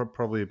base is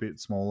probably a bit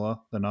smaller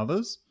than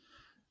others,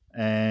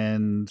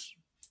 and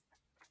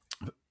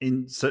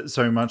in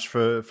so much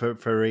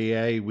for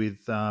EA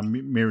with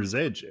Mirror's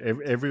Edge,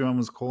 everyone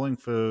was calling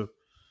for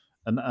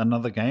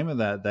another game of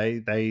that. They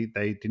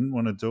didn't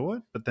want to do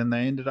it, but then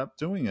they ended up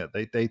doing it.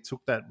 They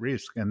took that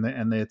risk, and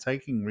they're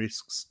taking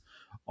risks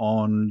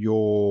on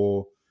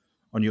your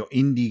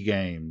indie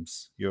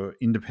games, your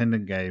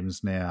independent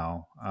games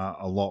now,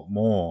 a lot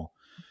more.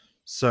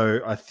 So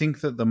I think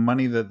that the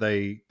money that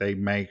they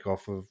make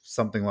off of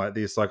something like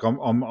this, like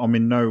I'm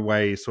in no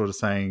way sort of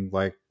saying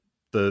like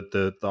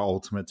the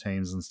Ultimate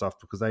Teams and stuff,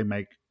 because they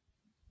make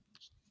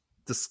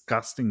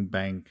disgusting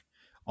bank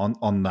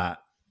on that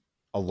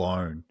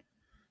alone.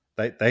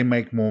 They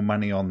make more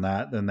money on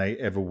that than they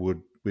ever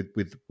would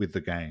with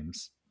the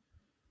games.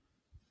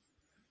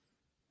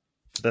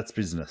 That's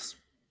business.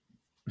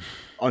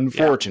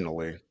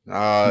 Unfortunately,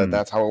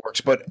 that's how it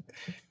works. But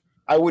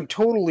I would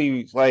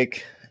totally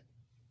like.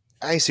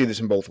 I see this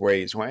in both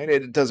ways, right?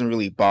 It doesn't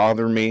really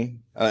bother me.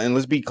 And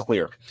let's be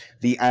clear,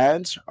 the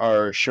ads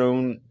are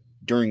shown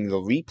during the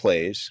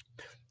replays.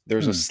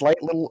 There's a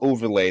slight little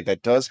overlay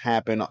that does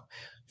happen,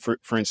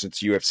 for instance,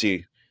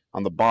 UFC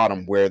on the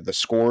bottom where the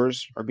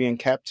scores are being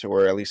kept,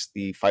 or at least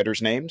the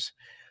fighters' names.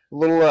 A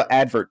little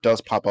advert does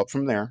pop up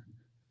from there.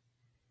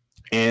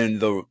 And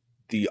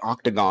the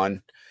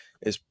octagon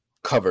is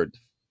covered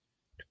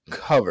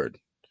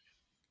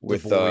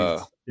with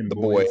the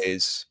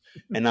boys.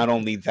 And not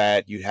only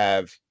that, you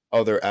have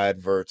other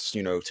adverts,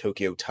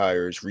 Tokyo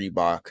Tires,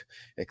 Reebok,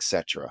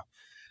 etc.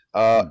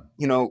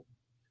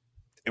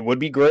 It would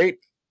be great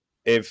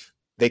if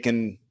they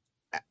can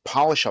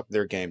polish up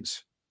their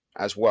games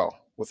as well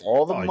with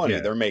all the money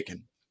they're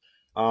making.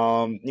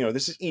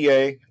 This is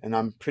EA, and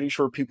I'm pretty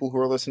sure people who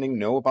are listening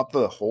know about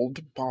the whole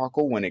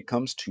debacle when it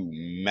comes to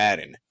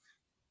Madden.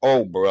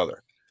 Oh,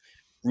 brother.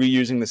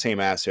 Reusing the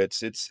same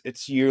assets.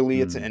 It's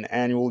yearly. It's an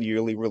annual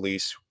yearly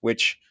release,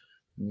 which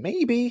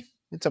maybe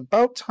it's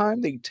about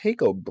time they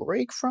take a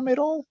break from it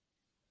all.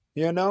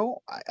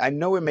 I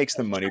know it makes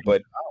them money,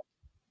 but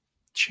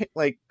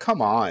like,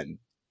 come on.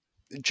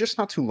 Just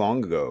not too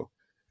long ago,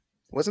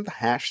 wasn't the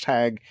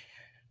hashtag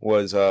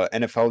was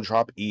NFL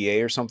drop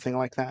EA or something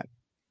like that?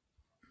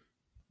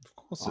 Of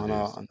course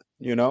it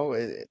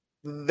is.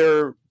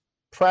 Their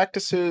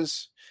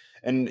practices,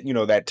 and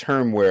that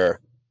term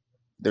where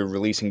they're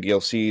releasing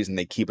DLCs and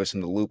they keep us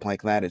in the loop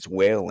like that, it's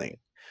whaling.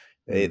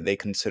 They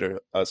consider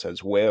us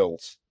as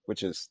whales,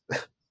 which is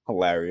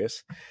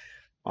hilarious.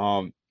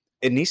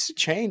 It needs to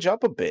change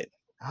up a bit.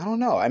 I don't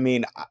know. I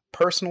mean,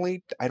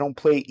 personally, I don't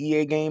play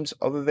EA games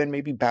other than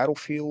maybe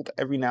Battlefield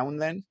every now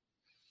and then.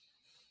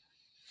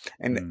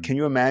 And can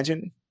you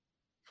imagine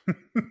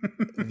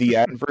the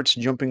adverts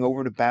jumping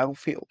over to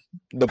Battlefield?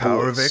 The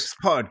Power boys. of X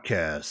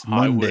podcast,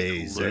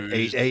 Mondays at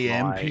 8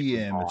 a.m.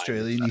 p.m.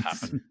 Australian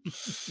Eastern.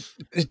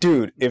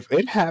 Dude, if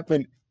it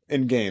happened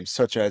in games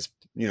such as,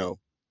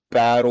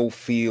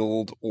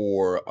 Battlefield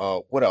or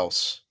what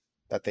else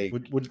that they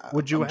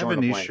would you have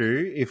an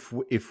issue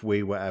if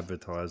we were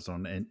advertised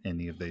on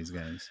any of these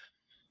games?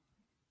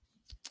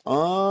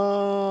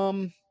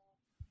 You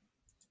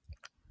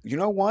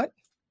know what?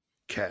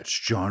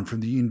 Catch John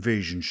from the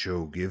Invasion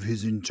Show give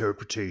his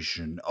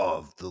interpretation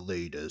of the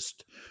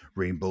latest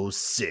Rainbow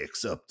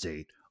Six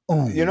update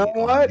only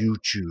on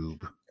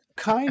YouTube.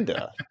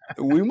 Kinda.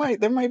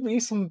 There might be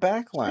some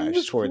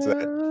backlash towards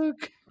that.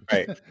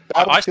 Right.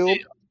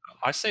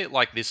 I see it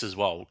like this as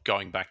well,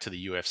 going back to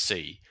the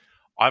UFC.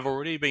 I've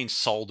already been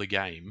sold a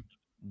game.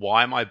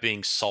 Why am I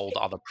being sold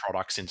other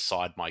products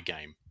inside my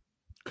game?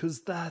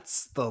 Because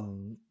that's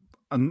the...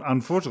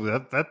 Unfortunately,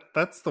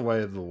 that's the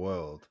way of the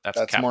world.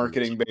 That's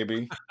marketing,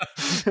 baby.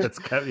 That's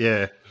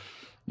yeah.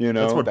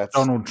 That's what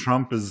Donald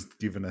Trump has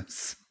given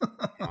us.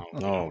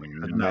 Oh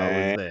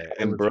man,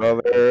 and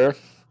brother,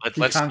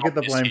 you can't get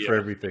the blame for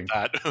everything.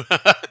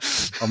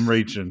 I'm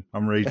reaching.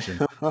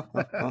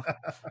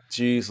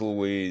 Jeez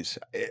Louise.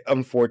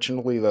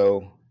 Unfortunately,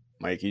 though,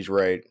 Mikey's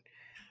right.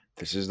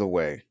 This is the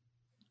way.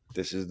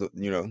 This is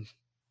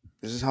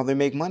this is how they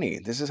make money.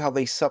 This is how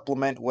they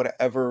supplement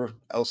whatever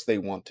else they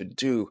want to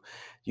do,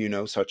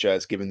 such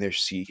as giving their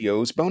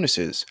CEOs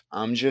bonuses.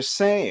 I'm just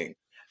saying.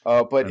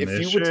 But and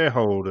if you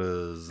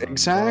shareholders,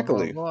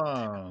 exactly, blah,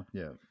 blah, blah.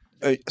 Yeah.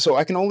 So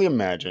I can only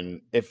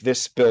imagine if this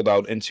spilled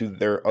out into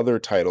their other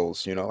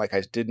titles. Like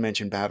I did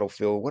mention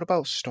Battlefield. What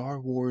about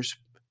Star Wars?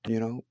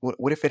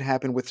 What if it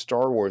happened with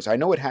Star Wars? I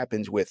know it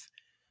happens with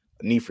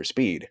Need for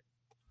Speed.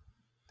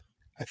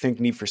 I think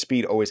Need for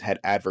Speed always had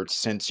adverts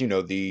since,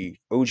 the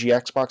OG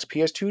Xbox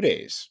PS2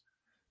 days.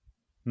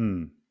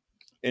 On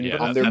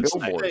their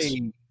billboards.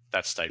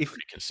 That stayed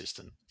pretty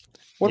consistent.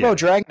 What about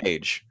Dragon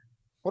Age?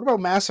 What about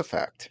Mass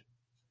Effect?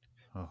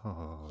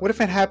 What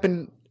if it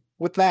happened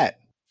with that?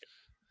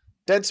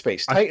 Dead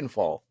Space,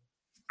 Titanfall.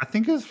 I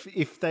think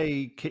if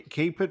they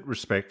keep it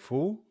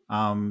respectful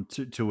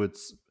to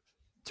its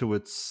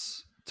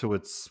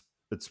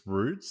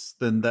roots,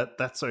 then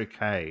that's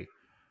okay.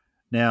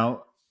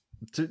 Now,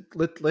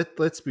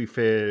 let's be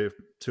fair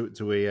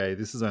to EA.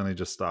 This has only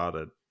just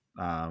started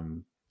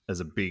as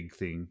a big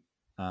thing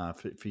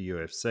for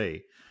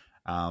UFC.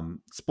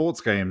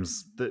 Sports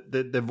games,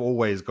 they've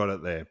always got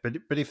it there.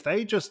 But if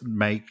they just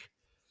make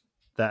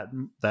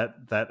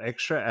that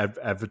extra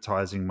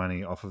advertising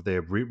money off of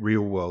their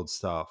real world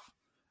stuff,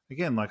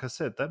 again, like I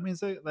said, that means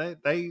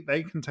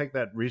they can take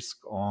that risk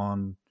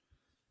on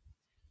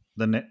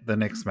the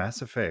next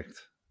Mass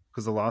Effect,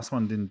 because the last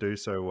one didn't do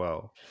so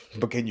well.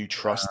 But can you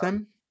trust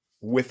them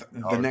with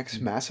the next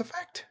Mass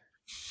Effect?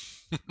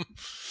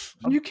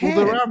 You can.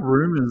 Well, there are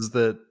rumors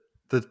that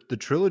the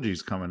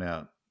trilogy's coming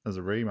out as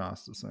a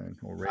remaster soon.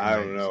 Or remake, I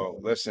don't know.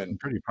 Listen, I'm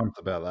pretty pumped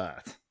about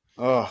that.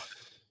 Oh,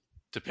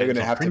 they're going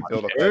to have to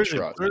build up that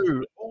trust.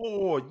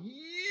 Oh,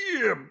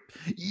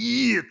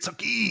 yeah,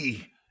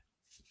 Tucky.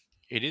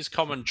 It is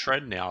common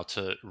trend now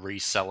to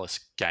resell us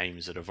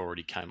games that have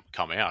already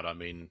come out. I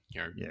mean,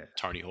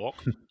 Tony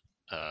Hawk.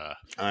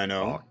 I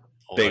know.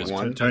 Big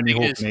one. Tony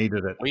Hawk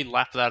needed it. We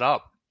lapped that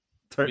up.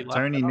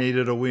 Tony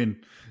needed a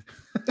win.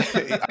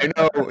 I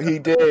know, he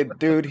did.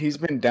 Dude, he's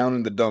been down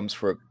in the dumps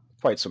for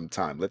quite some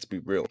time. Let's be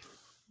real.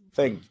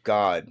 Thank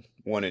God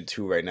 1 and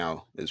 2 right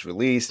now is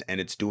released,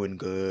 and it's doing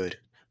good.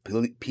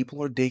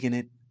 People are digging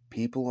it.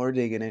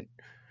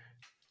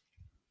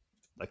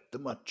 Like the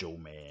Macho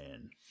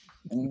Man.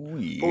 Ooh,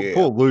 yeah.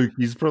 Poor Luke.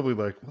 He's probably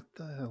like, what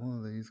the hell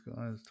are these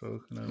guys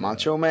talking about?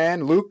 Macho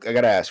Man? Luke, I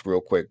got to ask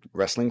real quick.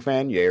 Wrestling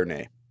fan, yay or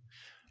nay?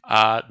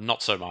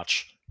 Not so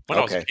much. When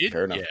I was a kid,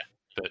 fair enough. Yeah.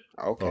 But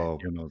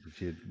when I was a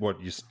kid.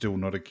 What, you're still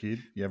not a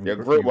kid? You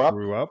haven't grew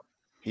up?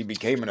 He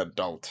became an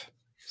adult.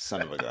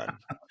 Son of a gun.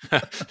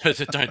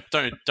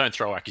 don't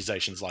throw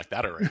accusations like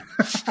that around.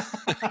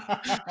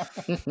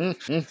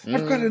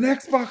 I've got an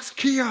Xbox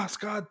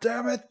kiosk, god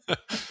damn it.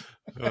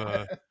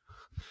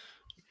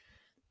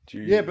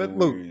 Yeah, but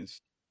look,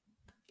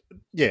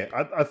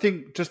 I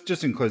think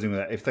just in closing with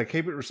that, if they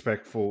keep it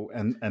respectful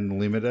and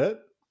limit it,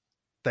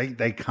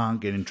 they can't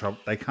get in trouble.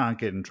 They can't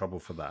get in trouble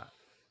for that.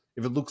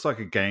 If it looks like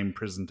a game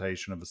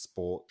presentation of a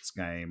sports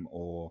game,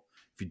 or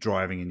if you're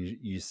driving and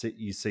you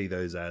see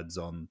those ads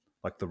on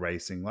like the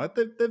racing, like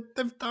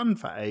they've done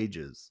for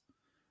ages,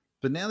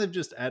 but now they've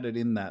just added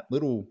in that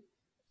little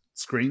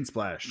screen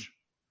splash.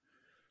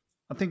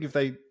 I think if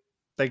they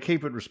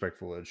keep it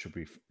respectful, it should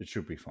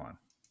be fine.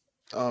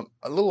 A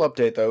little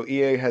update though: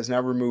 EA has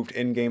now removed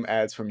in-game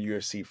ads from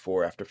UFC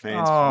 4 after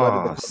fans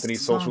flooded the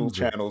company's social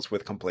channels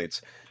with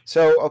complaints.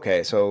 So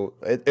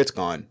it's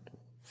gone.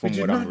 From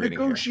what I'm reading,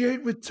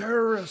 negotiate with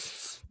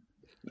terrorists.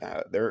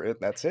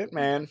 That's it,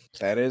 man.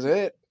 That is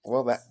it.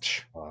 Well,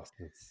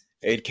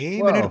 it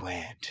came and it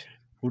went.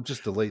 We'll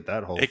just delete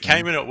that whole It thing.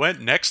 came and it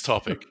went. Next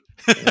topic.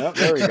 Yep,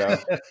 there we go.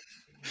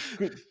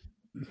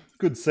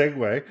 Good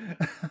segue.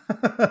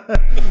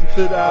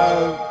 But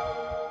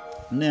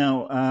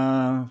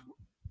now,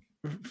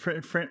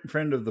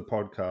 friend of the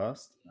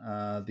podcast,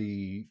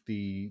 the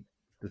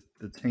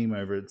team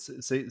over at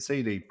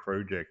CD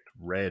Projekt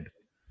Red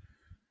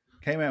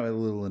came out with a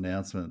little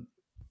announcement,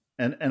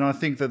 and I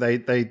think that they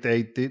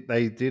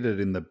did it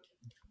in the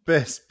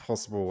best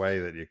possible way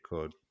that you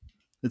could.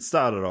 It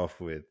started off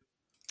with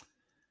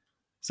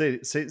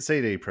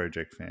CD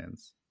Projekt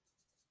fans.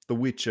 The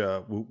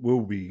Witcher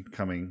will be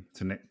coming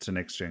to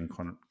next gen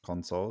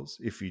consoles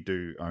if you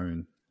do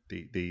own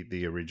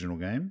the original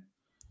game.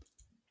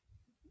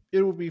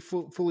 It will be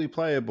fully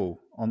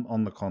playable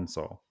on the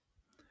console.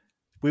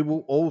 We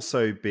will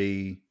also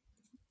be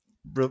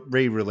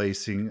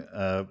re-releasing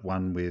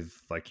one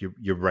with like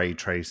your ray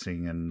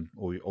tracing and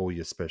all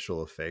your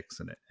special effects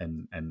and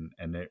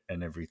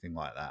everything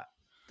like that.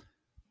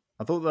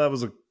 I thought that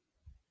was a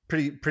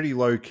pretty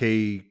low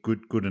key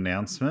good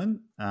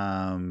announcement.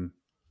 I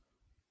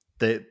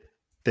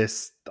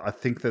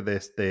think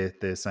that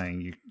they're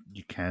saying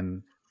you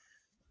can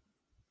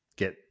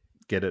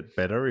get it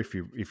better if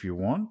you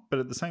want, but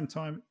at the same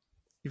time,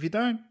 if you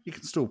don't, you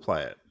can still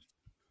play it.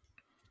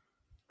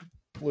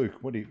 Luke,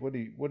 what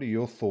are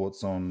your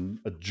thoughts on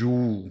a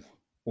dual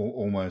or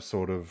almost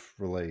sort of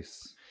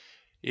release?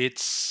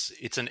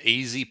 It's an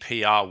easy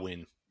PR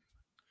win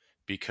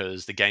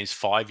because the game's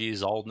 5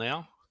 years old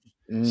now,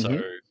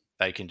 so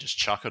they can just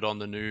chuck it on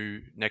the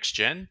new next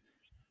gen.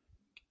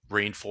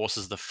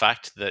 Reinforces the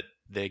fact that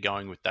they're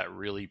going with that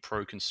really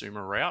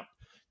pro-consumer route.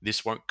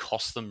 This won't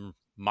cost them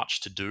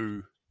much to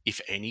do,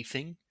 if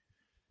anything,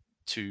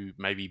 to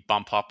maybe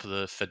bump up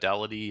the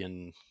fidelity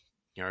and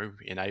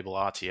enable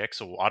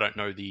RTX, or I don't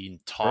know the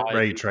entire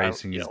ray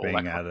tracing is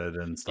being added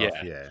and stuff.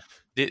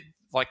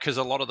 Because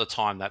a lot of the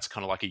time that's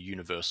kind of like a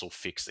universal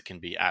fix that can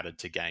be added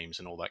to games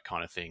and all that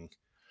kind of thing.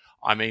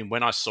 I mean,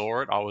 when I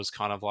saw it, I was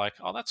kind of like,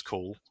 oh, that's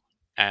cool,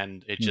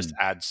 and it just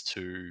adds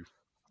to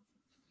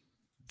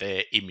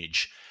their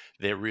image.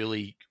 They're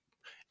really,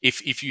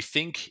 if you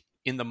think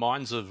in the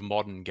minds of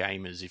modern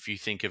gamers, if you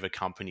think of a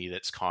company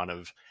that's kind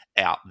of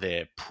out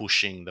there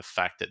pushing the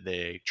fact that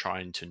they're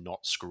trying to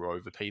not screw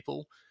over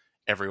people,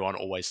 everyone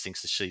always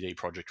thinks the CD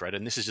Projekt Red,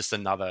 and this is just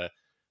another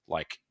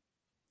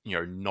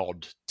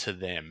nod to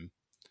them.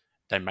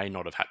 They may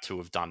not have had to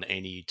have done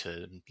any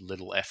to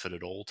little effort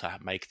at all to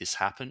make this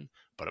happen,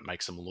 but it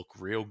makes them look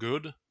real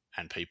good,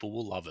 and people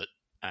will love it,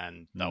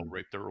 and they'll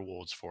reap the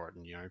rewards for it.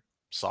 And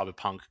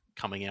Cyberpunk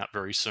coming out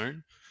very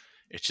soon.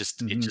 It's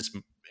just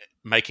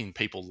making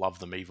people love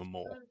them even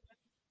more.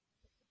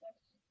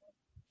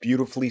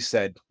 Beautifully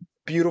said.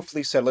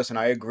 Beautifully said. Listen,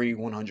 I agree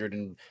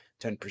 110%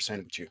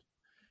 with you.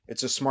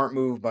 It's a smart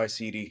move by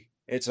CD.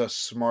 It's a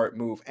smart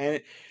move.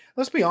 And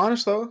let's be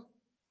honest, though,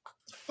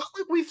 it felt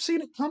like we've seen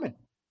it coming.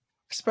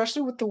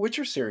 Especially with the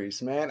Witcher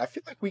series, man. I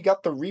feel like we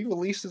got the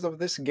re-releases of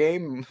this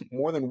game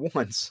more than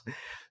once.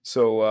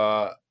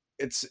 So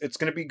it's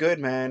going to be good,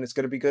 man. It's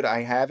going to be good.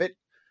 I have it.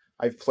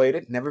 I've played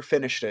it. Never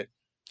finished it.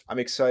 I'm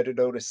excited,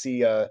 though, to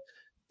see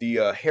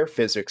the hair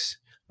physics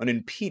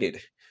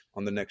unimpeded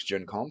on the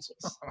next-gen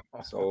consoles.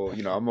 So,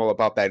 I'm all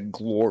about that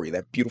glory,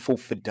 that beautiful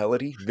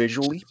fidelity,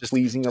 visually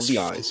pleasing of the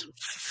eyes.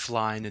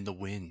 Flying in the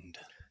wind.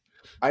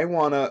 I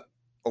want to...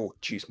 Oh,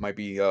 geez, might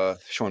be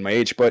showing my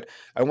age, but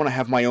I want to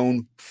have my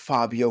own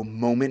Fabio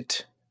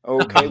moment,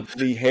 okay? With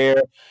the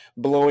hair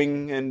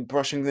blowing and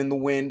brushing in the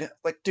wind.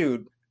 Like,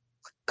 dude,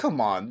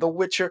 come on, The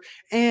Witcher.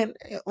 And,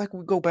 like,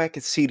 we go back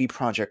at CD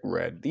Projekt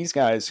Red. These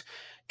guys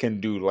can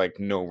do, like,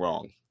 no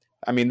wrong.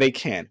 I mean, they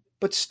can,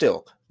 but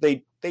still,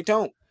 they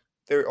don't.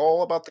 They're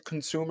all about the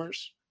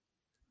consumers.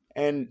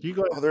 And you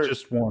guys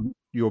just want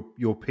your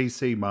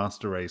PC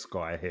Master Race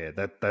guy hair.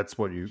 That's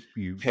what you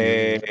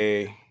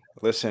Hey,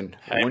 listen,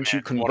 once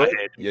you convert,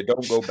 you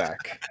don't go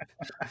back.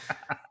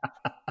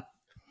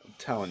 I'm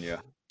telling you,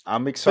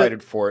 I'm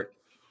excited for it.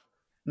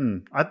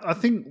 I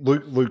think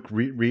Luke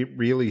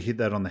really hit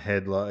that on the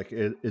head. Like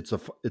it's a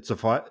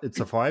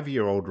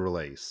 5-year-old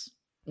release.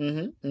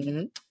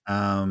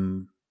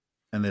 And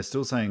they're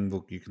still saying,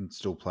 look, you can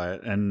still play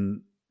it,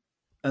 and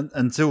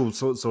until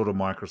sort of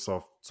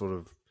Microsoft sort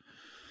of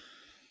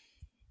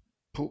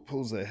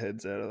pulls their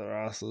heads out of their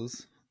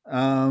asses.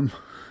 And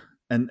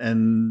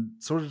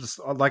sort of just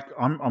like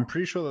I'm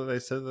pretty sure that they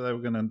said that they were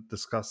going to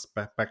discuss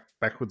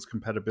backwards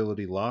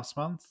compatibility last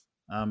month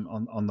on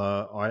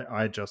the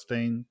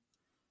iJustine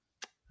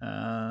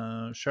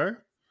show,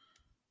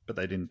 but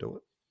they didn't do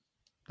it.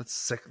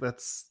 That's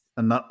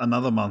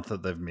another month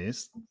that they've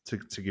missed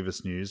to give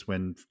us news.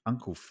 When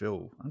Uncle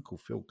Phil,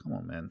 come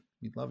on, man,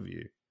 we love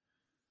you,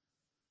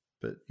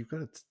 but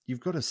you've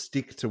got to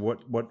stick to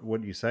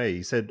what you say.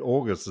 He said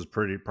August is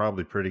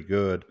probably pretty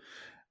good,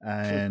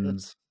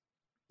 and.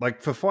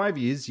 Like for 5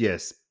 years,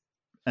 yes,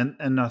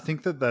 and I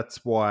think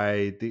that's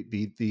why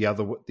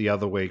the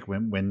other week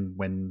when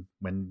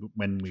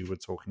we were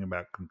talking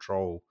about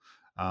Control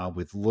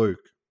with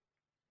Luke,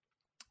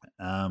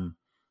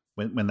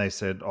 when they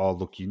said, "Oh,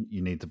 look, you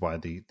need to buy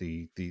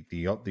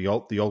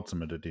the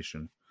ultimate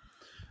edition."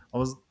 I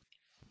was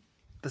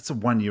that's a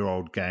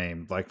 1-year-old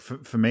game. Like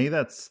for me,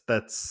 that's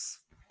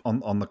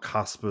on the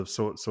cusp of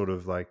sort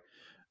of like,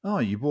 oh,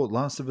 you bought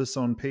Last of Us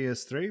on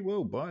PS3,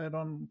 well, buy it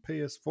on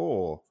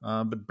PS4,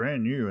 but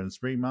brand new and it's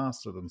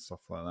remastered and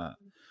stuff like that.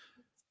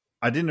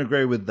 I didn't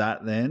agree with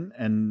that then,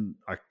 and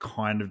I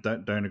kind of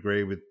don't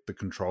agree with the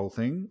control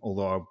thing.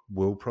 Although I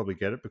will probably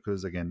get it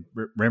because again,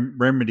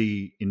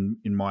 Remedy in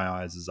my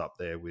eyes is up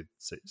there with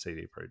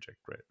CD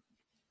Projekt Red.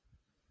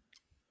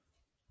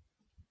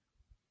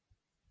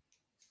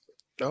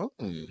 Oh,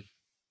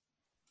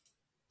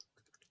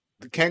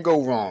 can't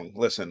go wrong.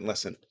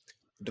 Listen.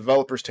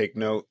 Developers take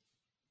note.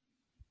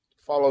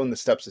 Following the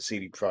steps of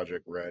CD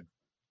Projekt Red.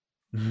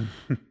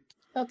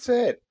 That's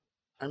it.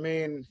 I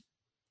mean,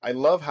 I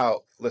love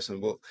how.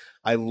 Listen, well,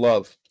 I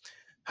love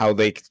how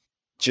they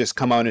just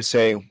come out and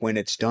say, "When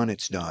it's done,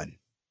 it's done."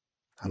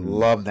 I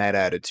love that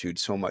attitude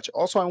so much.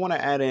 Also, I want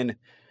to add in.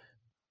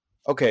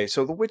 Okay,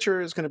 so The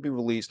Witcher is going to be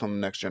released on the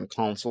next gen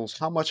consoles.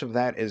 How much of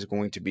that is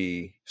going to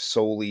be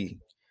solely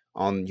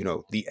on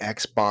the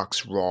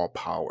Xbox raw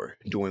power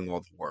doing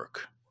all the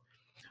work?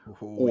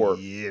 Or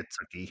yeah,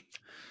 Tucky.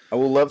 I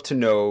would love to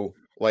know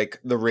like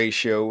the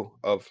ratio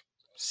of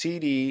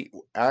CD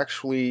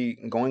actually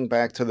going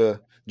back to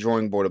the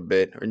drawing board a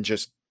bit and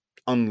just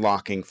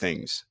unlocking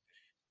things,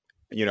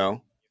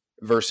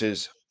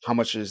 versus how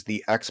much is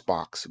the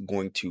Xbox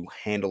going to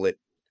handle it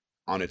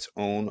on its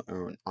own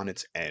or on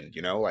its end,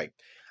 like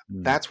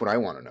that's what I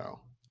want to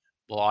know.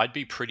 Well, I'd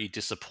be pretty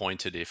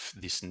disappointed if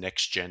this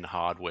next gen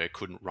hardware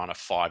couldn't run a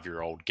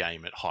 5-year-old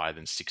game at higher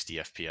than 60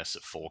 FPS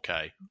at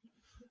 4K.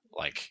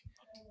 Like,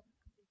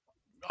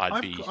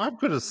 I've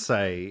got to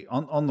say,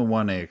 on the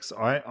One X,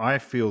 I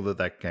feel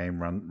that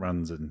game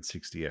runs in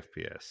 60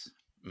 FPS.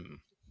 Mm.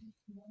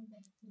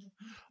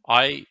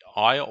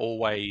 I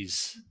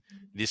always,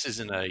 this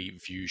isn't a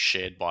view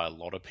shared by a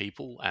lot of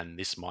people, and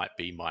this might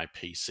be my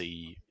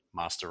PC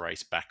Master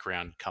Race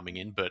background coming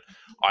in, but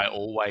I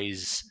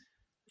always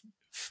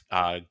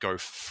go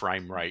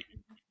frame rate.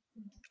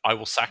 I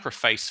will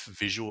sacrifice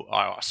visual.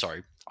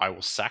 I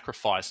will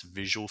sacrifice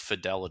visual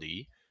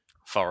fidelity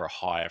for a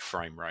higher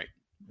frame rate,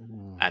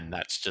 and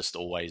that's just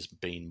always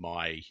been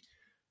my.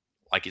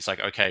 Like, it's like,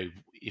 okay,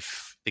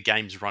 if the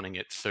game's running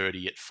at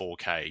 30 at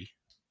 4K,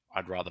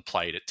 I'd rather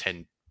play it at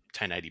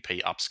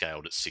 1080p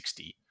upscaled at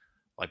 60,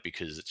 like,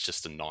 because it's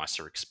just a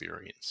nicer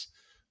experience.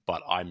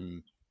 But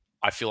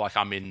I feel like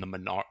I'm in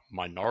the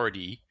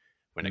minority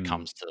when it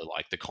comes to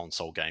like the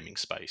console gaming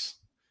space,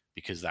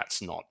 because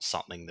that's not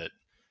something that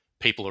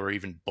people are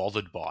even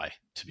bothered by,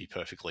 to be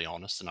perfectly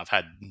honest. And I've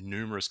had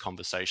numerous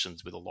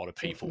conversations with a lot of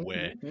people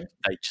where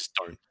they just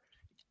don't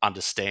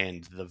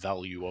understand the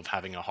value of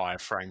having a higher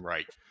frame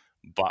rate,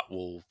 but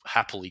will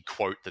happily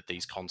quote that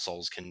these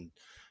consoles can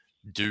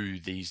do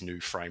these new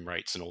frame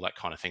rates and all that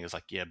kind of thing. It's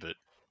like, yeah, but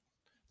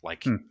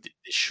like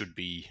this should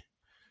be,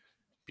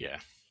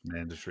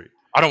 mandatory.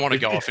 I don't want to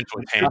go off into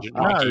a tangent,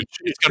 Mikey.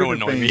 It's going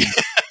to annoy me.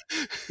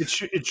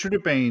 It should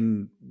have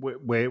been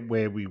where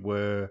we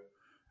were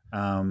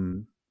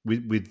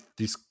with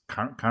this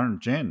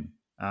current gen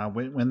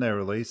when they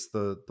released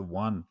the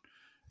one.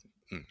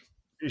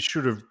 It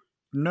should have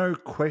no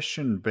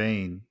question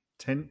been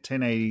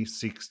 1080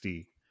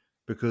 60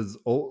 because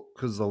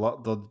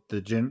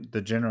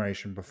the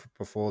generation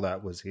before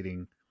that was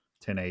hitting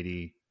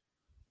 1080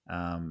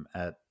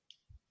 at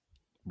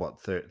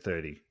what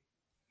 30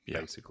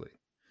 basically.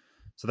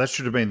 So that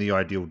should have been the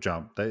ideal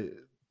jump.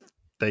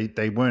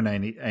 They weren't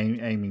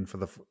aiming for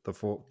the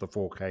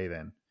 4K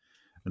then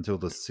until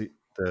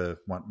the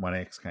One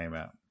X came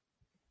out.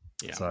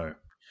 Yeah. So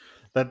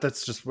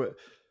that's just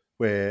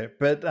where.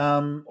 But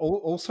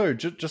also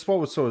just while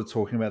we're sort of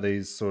talking about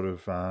these sort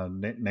of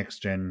next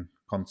gen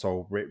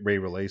console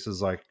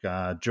re-releases, like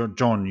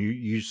John,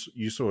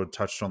 you sort of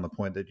touched on the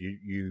point that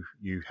you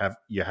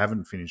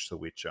haven't finished The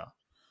Witcher.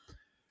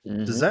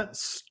 Does that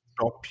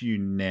stop you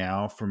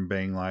now from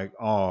being like,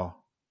 oh,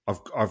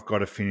 I've got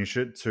to finish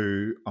it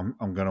to I'm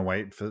going to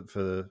wait for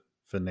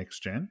next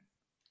gen?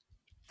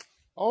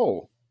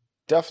 Oh,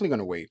 definitely going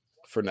to wait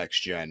for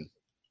next gen.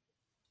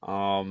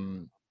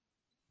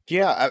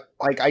 Yeah,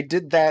 I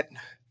did that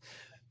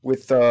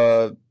with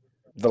The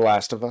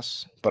Last of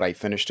Us, but I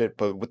finished it.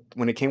 But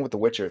when it came with The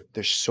Witcher,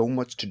 there's so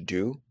much to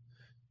do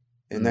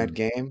in that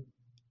game,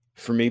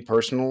 for me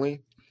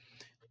personally,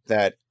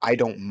 that I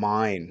don't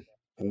mind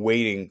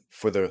waiting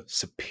for the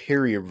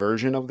superior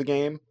version of the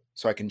game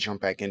so I can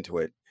jump back into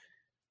it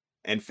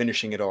and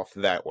finishing it off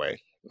that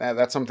way.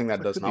 That's something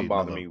that does not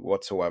bother me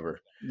whatsoever.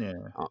 Yeah.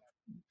 5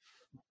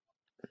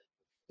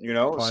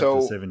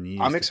 to 7 years.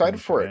 I'm excited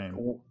for it.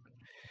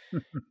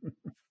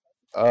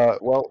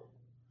 Well,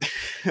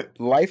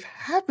 life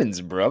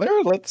happens, brother.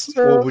 Let's.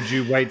 Or would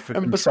you wait for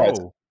Control? Besides,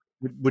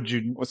 would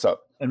you? What's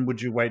up? And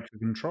would you wait for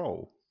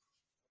Control?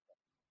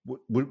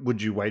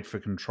 Would you wait for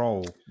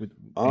Control and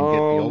get the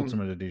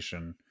Ultimate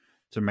Edition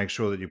to make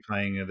sure that you're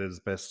playing it as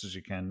best as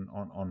you can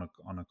on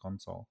a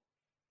console?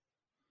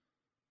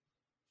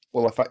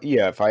 Well,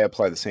 if I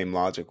apply the same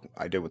logic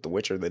I did with The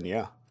Witcher, then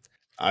yeah,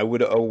 I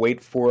would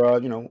wait for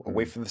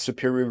wait for the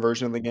superior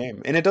version of the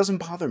game, and it doesn't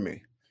bother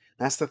me.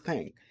 That's the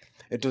thing;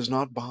 it does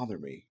not bother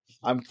me.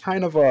 I'm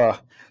kind of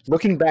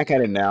looking back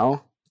at it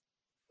now.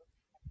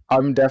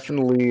 I'm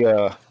definitely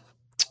a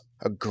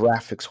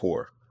graphics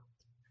whore,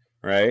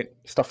 right?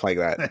 Stuff like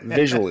that.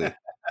 Visually,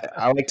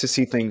 I like to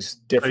see things So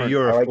different.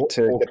 you're I a like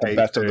to get the 4K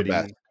best of the 30.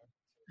 best.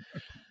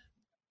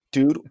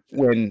 Dude,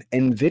 when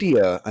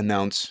Nvidia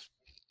announced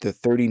the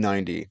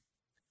 3090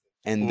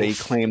 and they Oof.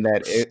 claim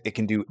that it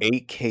can do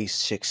 8K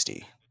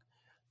 60,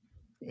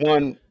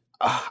 one,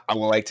 I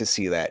would like to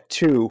see that.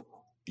 Two,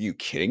 you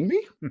kidding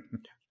me?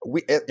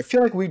 I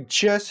feel like we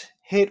just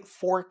hit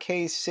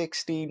 4K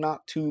 60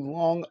 not too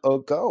long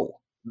ago.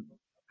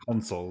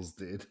 Consoles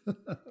did,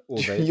 or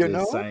You they're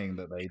know? saying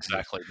that they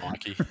Exactly,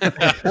 Mikey.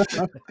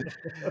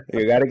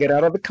 You got to get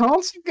out of the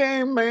console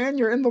game, man.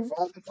 You're in the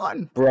wrong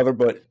one, brother.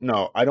 But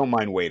no, I don't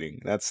mind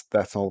waiting. That's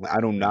all. I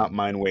do not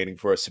mind waiting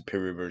for a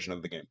superior version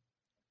of the game.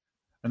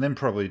 and then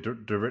probably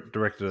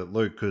directed at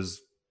Luke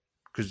because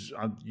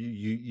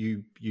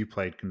you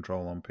played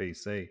Control on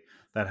PC.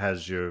 That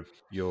has your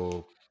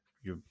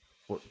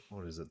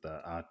what is it,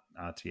 the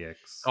RTX?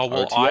 Oh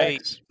well,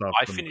 RTX. stuff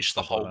I and finished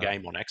the stuff whole like that.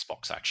 game on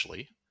Xbox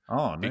actually.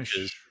 Oh no,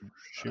 because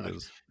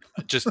shivers.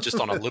 just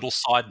on a little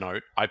side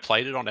note, I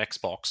played it on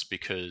Xbox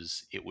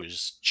because it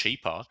was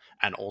cheaper,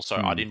 and also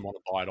I didn't want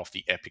to buy it off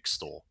the Epic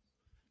Store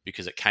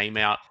because it came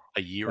out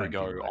a year Don't be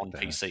ago like on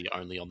that. PC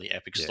only on the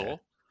Epic Yeah. Store.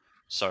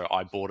 So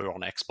I bought it on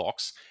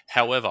Xbox.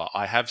 However,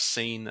 I have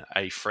seen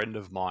a friend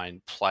of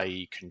mine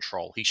play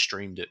Control. He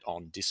streamed it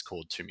on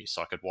Discord to me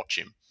so I could watch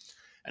him.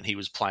 And he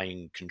was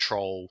playing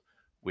Control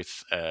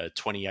with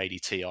 2080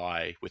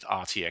 Ti with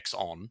RTX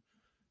on.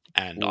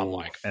 And I'm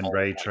like, and oh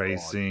ray my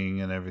tracing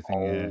God. and everything.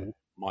 Oh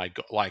my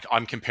God. Like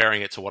I'm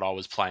comparing it to what I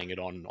was playing it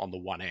on the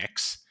One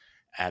X.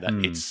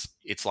 And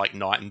it's like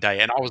night and day.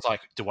 And I was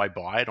like, do I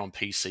buy it on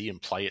PC and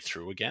play it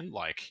through again?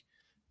 Like,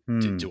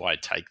 do I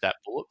take that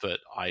bullet? But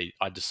I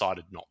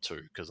decided not to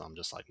because I'm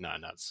just like, no,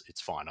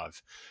 it's fine.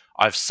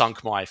 I've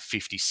sunk my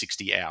 50,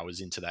 60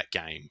 hours into that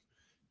game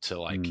to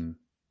like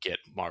get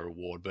my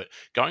reward. But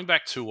going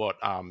back to what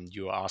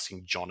you were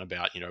asking John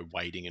about,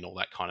 waiting and all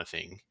that kind of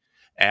thing.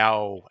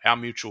 Our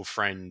mutual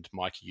friend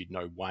Mikey, you'd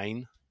know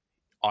Wayne.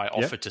 I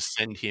offered to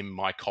send him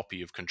my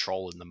copy of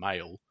Control in the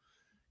mail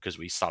because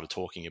we started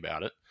talking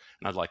about it,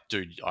 and I'd like,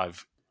 dude,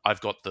 I've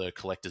got the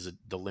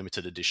the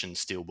limited edition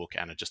steelbook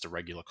and just a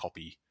regular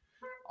copy.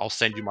 I'll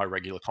send you my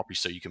regular copy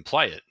so you can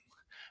play it.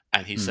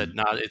 And he said,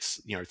 no,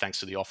 it's, thanks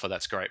for the offer.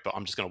 That's great. But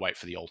I'm just going to wait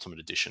for the ultimate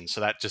edition.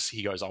 So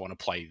he goes, I want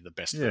to play the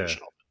best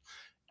version of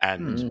it.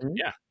 And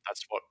yeah,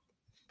 that's what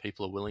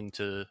people are willing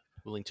to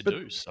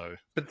do. So,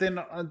 but then,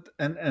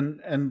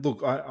 and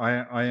look,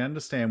 I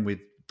understand with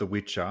The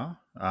Witcher,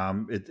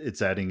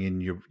 it's adding in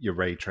your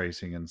ray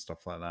tracing and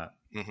stuff like that.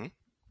 Mm-hmm.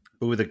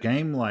 But with a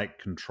game like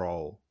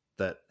Control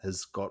that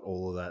has got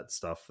all of that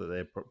stuff that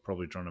they're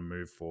probably trying to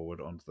move forward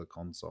onto the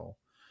console,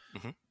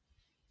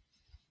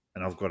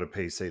 and I've got a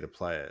PC to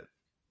play it.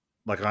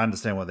 Like, I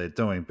understand what they're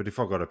doing, but if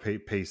I've got a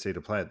PC to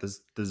play it,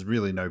 there's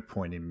really no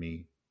point in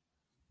me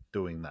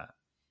doing that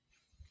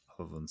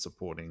other than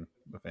supporting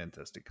the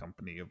fantastic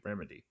company of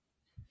Remedy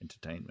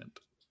Entertainment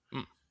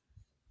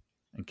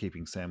and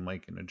keeping Sam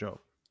Lake in a job.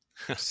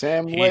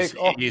 Sam Lake,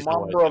 he's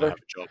my brother. Have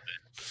a job,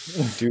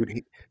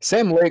 dude.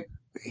 Sam Lake,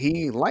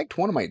 he liked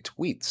one of my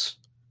tweets.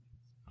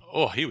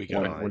 Oh, here we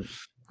go.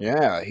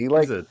 Yeah, he's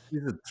a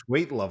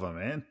tweet lover,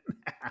 man.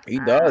 He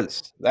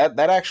does. That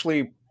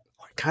actually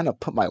kind of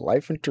put my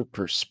life into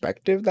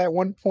perspective at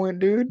one point,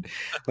 dude.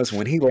 Listen,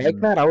 when he liked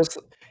that,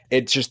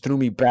 it just threw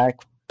me back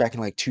in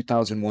like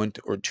 2001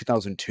 or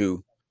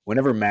 2002,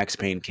 whenever Max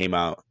Payne came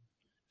out.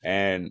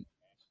 And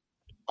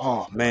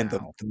oh man,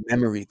 the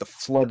memory, the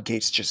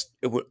floodgates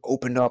it would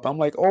open up. I'm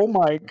like, oh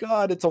my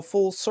God, it's a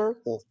full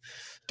circle.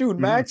 Dude,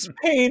 Max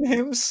Payne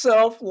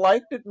himself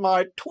liked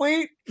my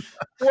tweet.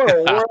 What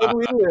a world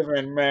we live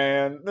in,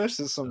 man. This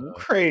is some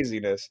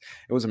craziness.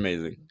 It was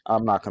amazing.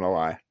 I'm not going to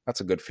lie. That's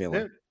a good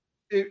feeling.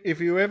 If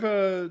you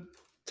ever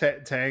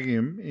tag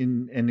him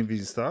in any of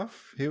his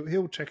stuff,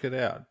 he'll check it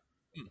out.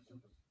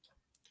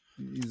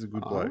 He's a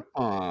good bloke.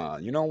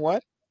 You know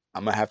what?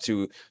 I'm going to have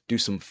to do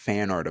some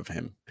fan art of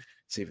him.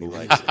 See if he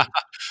likes it.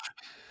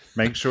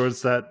 Make sure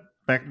it's that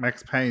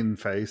Max Payne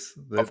face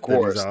of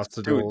course. That he's asked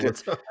to do all the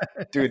time.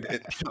 Dude,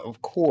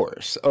 of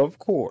course.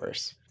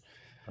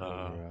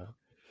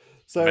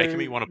 So making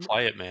me want to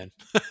play it, man.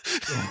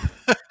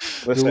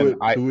 Listen,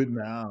 do it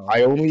now.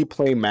 I only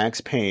play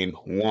Max Payne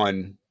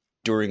 1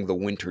 during the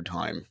winter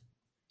time.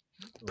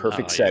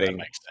 Perfect setting. That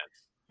makes sense.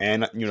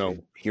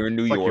 And here in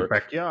New York, your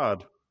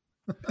backyard.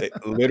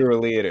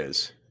 Literally, it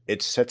is.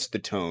 It sets the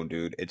tone,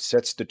 dude. It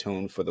sets the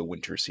tone for the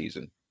winter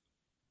season.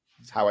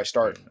 That's how I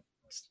start.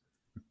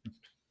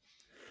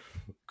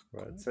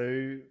 Right.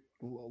 So,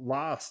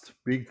 last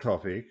big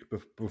topic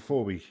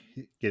before we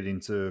get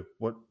into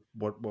what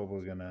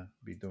we're gonna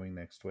be doing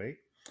next week.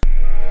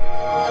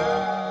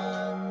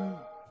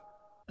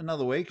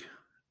 Another week,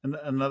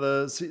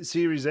 another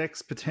Series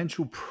X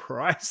potential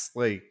price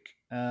leak.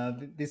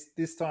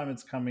 This time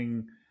it's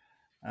coming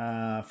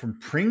from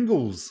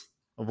Pringles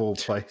of all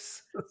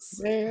places.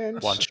 Man,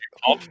 One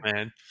off,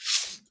 man.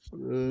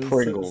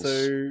 Pringles.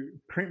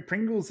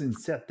 Pringles in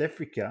South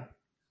Africa.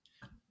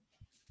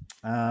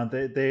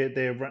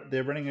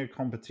 They're running a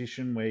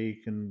competition where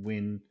you can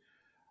win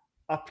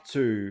up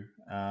to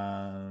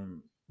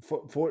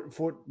for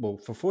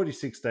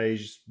 46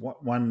 days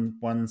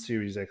one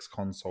Series X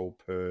console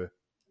per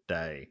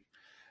day.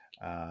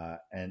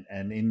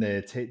 And in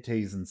their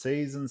T's and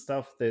C's and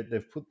stuff,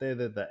 they've put there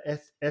that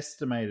the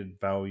estimated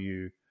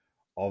value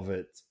of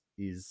it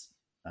is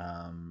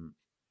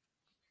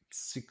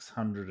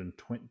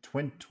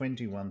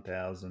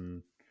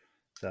 621,000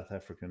 South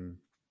African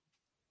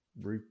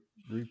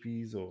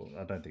rupees, or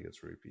I don't think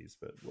it's rupees,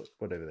 but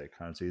whatever their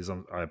currency is.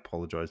 I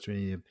apologize to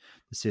any of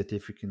the South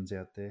Africans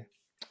out there.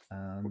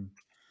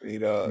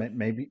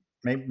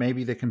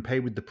 Maybe they can pay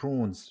with the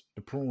prawns.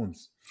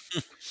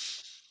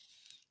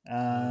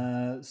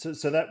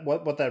 So that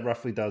what that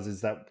roughly does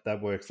is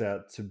that works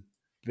out to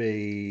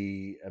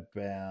be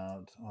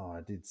about. Oh,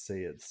 I did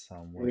see it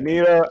somewhere. We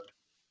need a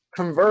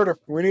converter.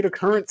 We need a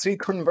currency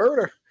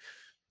converter.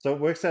 So it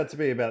works out to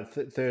be about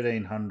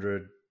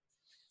 1,300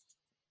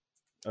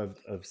 of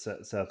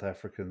South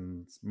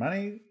Africans'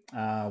 money,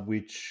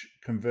 which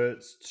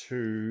converts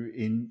to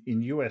in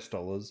US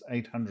dollars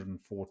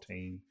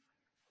 $814.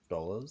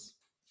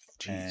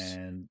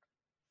 And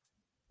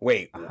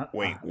wait,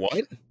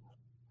 what?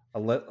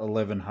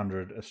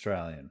 1,100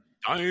 Australian.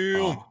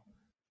 Oh,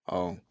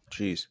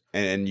 geez.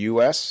 And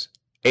US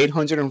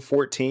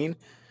 814.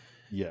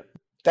 Yeah,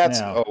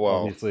 that's now,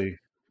 obviously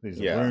these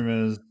are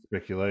rumors,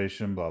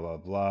 speculation, blah blah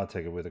blah.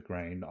 Take it with a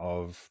grain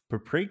of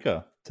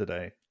paprika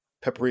today.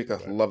 Paprika,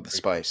 love the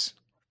spice.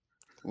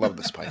 Love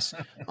the spice.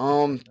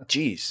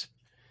 Geez.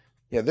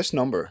 Yeah, this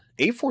number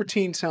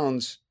 814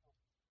 sounds.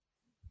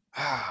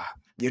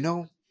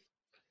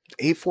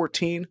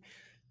 814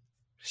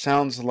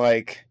 sounds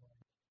like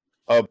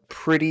a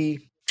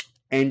pretty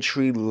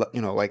entry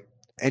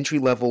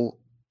level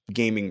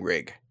gaming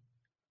rig.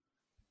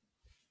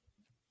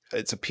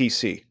 It's a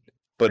PC,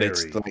 but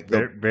it's like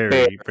the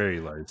very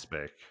low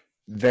spec.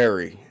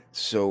 Very.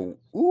 So,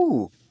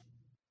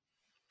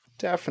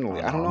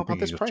 definitely. I don't know about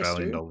this price,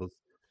 dude.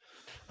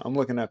 I'm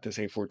looking at this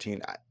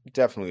 814.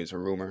 Definitely is a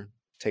rumor.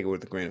 Take it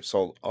with a grain of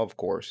salt, of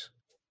course.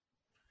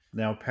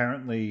 Now,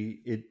 apparently,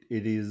 it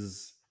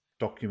is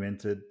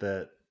documented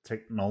that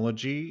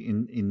technology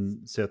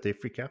in South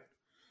Africa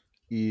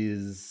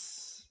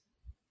is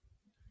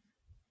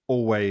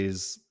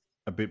always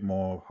a bit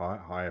more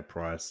higher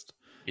priced.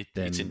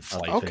 It's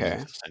inflated.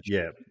 Okay.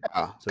 Yeah.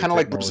 So kind of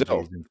like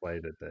Brazil. Is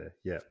inflated there.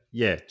 Yeah.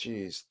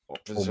 Jeez.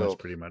 Brazil, almost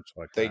pretty much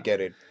like they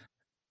get it.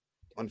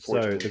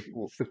 Unfortunately.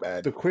 So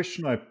the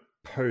question I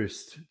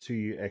posed to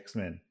you,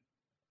 X-Men,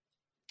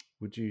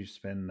 would you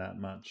spend that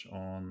much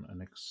on a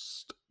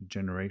next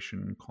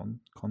generation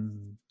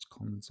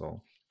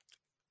console?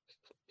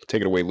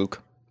 Take it away,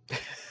 Luke.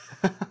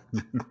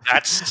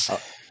 That's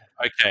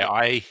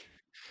okay.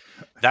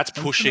 That's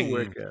pushing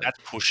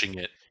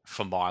it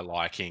for my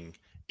liking,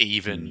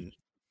 even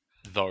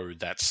though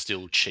that's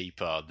still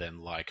cheaper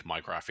than like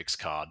my graphics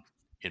card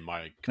in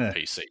my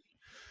PC.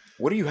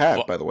 What do you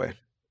have, by the way?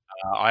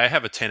 I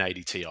have a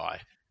 1080 Ti.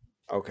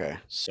 Okay.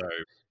 So,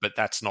 but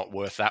that's not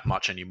worth that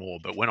much anymore.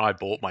 But when I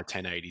bought my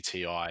 1080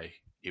 Ti,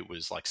 it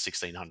was like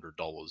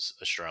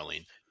 $1,600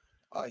 Australian.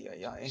 Oh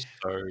yeah.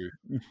 So,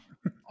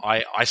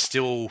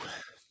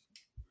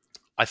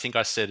 I think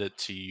I said it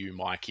to you,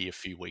 Mikey, a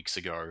few weeks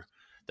ago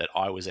that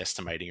I was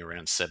estimating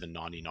around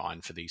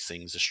 $799 for these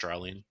things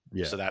Australian.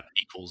 Yeah. So that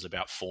equals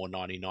about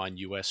 $499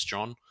 US,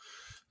 John.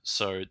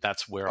 So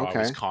that's where I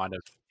was kind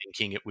of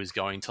thinking it was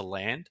going to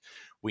land.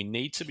 We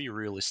need to be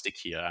realistic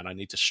here, and I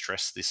need to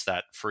stress this,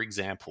 that, for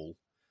example,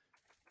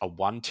 a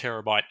 1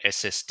 terabyte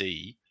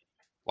SSD,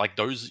 like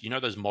those,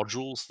 those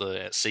modules,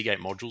 the Seagate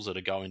modules that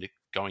are going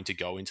to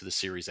go into the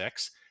Series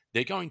X,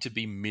 they're going to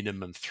be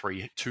minimum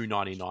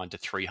 $299 to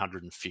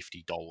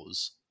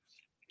 $350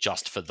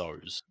 just for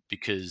those,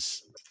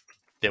 because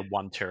they're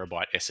 1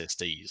 terabyte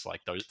SSDs. Like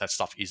that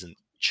stuff isn't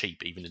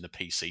cheap even in the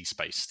PC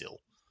space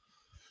still.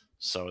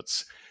 So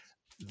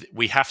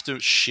we have to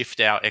shift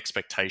our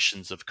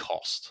expectations of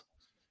cost,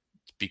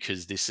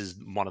 because this is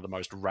one of the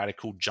most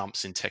radical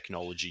jumps in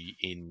technology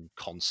in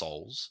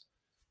consoles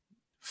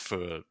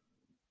for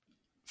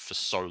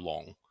so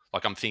long.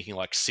 Like I'm thinking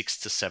like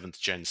 6th to 7th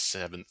gen,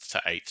 7th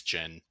to 8th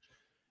gen,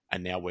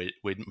 and now we're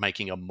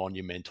making a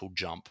monumental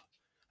jump,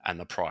 and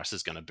the price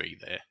is going to be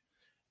there.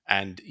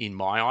 And in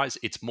my eyes,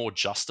 it's more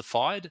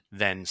justified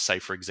than, say,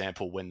 for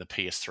example, when the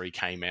PS3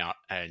 came out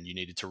and you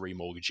needed to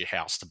remortgage your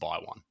house to buy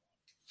one.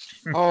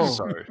 Oh,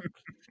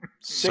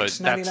 so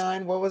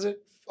 $699. What was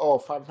it? Oh,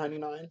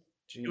 $599.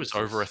 It was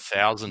over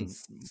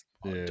 $1,000.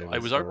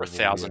 It was over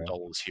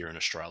 $1,000 here in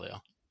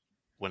Australia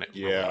when it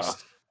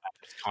released.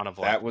 It's kind of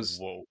like, that was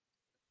whoa,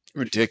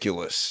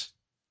 ridiculous.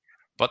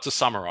 But to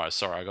summarize,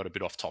 sorry, I got a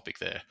bit off topic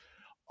there.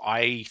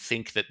 I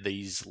think that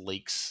these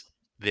leaks,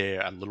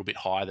 they're a little bit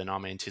higher than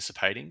I'm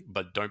anticipating,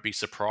 but don't be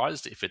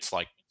surprised if it's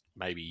like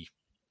maybe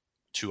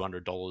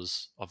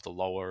 $200 of the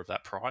lower of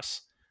that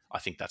price. I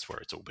think that's where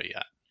it's all be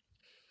at.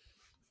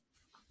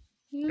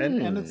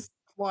 And it's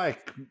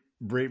like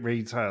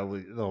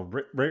retail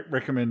or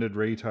recommended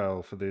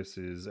retail for this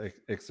is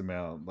X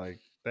amount. Like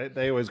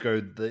they always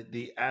go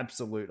the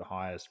absolute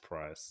highest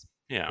price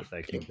Yeah, that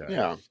they can go.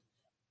 Yeah.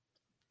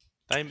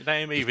 They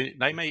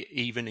may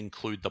even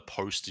include the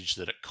postage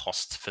that it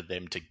costs for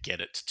them to get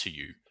it to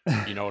you.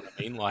 You know what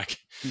I mean? Like,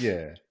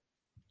 yeah.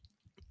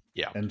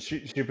 And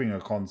shipping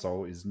a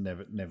console is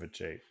never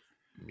cheap.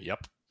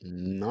 Yep.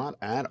 Not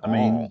at all. I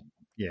mean,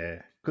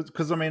 yeah,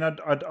 because I mean,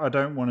 I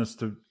don't want us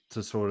to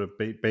sort of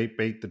beat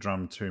the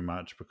drum too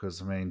much,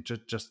 because I mean,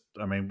 just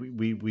I mean,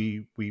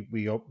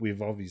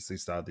 we've obviously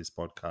started this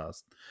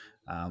podcast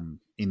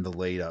in the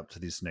lead up to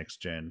this next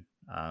gen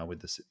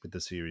with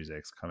the Series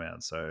X come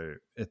out, so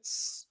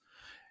it's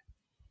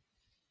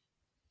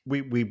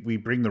we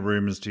bring the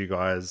rumors to you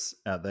guys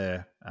out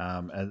there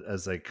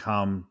as they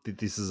come.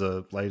 This is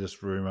a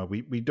latest rumor.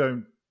 We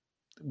don't,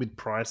 with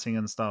pricing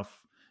and stuff.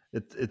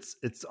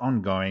 It's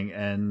ongoing,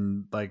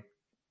 and like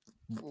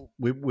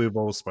we've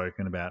all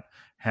spoken about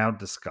how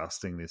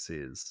disgusting this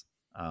is.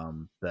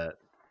 That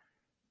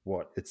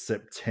it's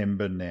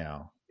September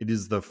now. It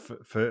is the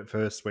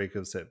first week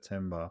of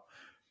September.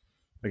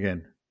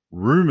 Again,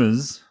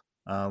 rumors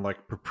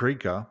like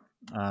Paprika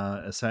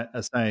are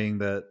saying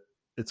that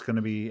it's going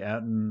to be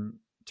out in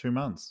 2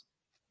 months.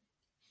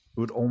 It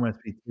would almost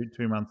be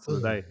 2 months to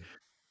the day.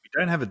 We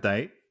don't have a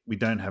date. We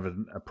don't have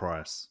a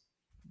price.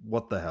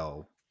 What the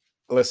hell?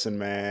 Listen,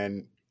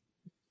 man.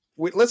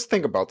 Let's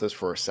think about this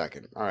for a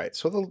second. All right,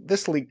 so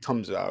this leak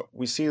comes out.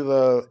 We see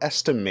the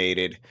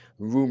estimated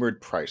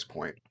rumored price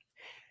point.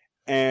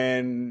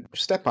 And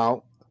step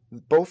out,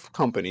 both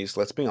companies,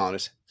 let's be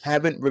honest,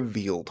 haven't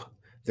revealed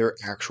their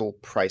actual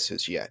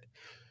prices yet.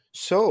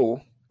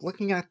 So,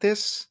 looking at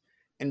this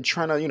and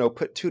trying to,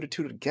 put two to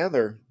two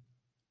together,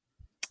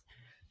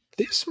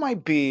 this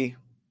might be,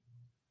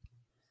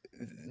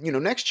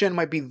 next gen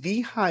might be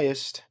the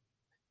highest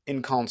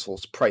in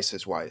consoles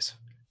prices wise.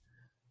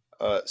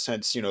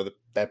 Since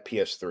that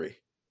PS3,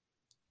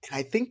 and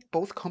I think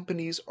both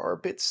companies are a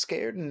bit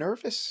scared and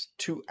nervous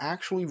to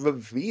actually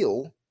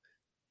reveal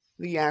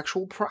the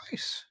actual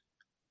price.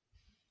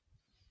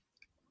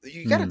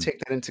 You got to take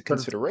that into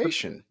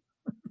consideration.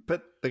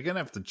 But they're gonna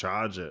have to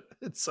charge it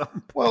at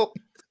some point. Well,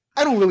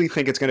 I don't really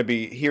think it's going to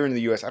be here in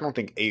the U.S. I don't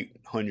think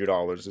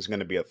 $800 is going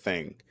to be a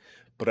thing,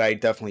 but I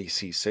definitely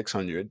see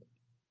 600.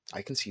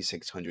 I can see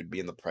 600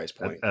 being the price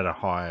point at a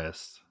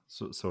highest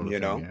sort of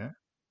thing. Yeah.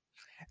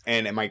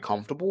 And am I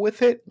comfortable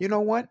with it? You know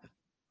what?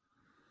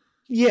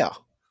 Yeah.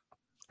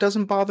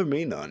 Doesn't bother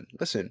me none.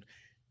 Listen,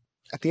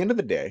 at the end of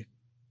the day,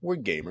 we're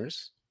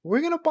gamers. We're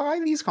going to buy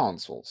these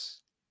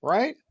consoles,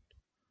 right?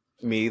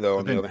 Me, though,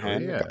 on the other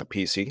hand, I got the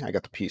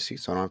PC,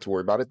 so I don't have to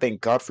worry about it.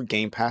 Thank God for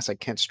Game Pass. I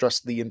can't stress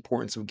the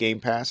importance of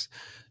Game Pass.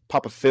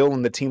 Papa Phil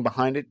and the team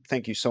behind it,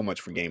 thank you so much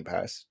for Game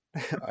Pass.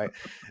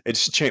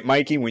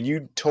 Mikey, when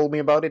you told me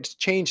about it, it's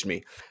changed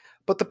me.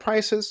 But the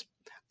prices,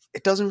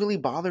 it doesn't really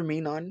bother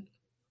me none.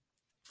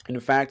 In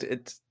fact,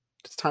 it's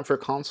time for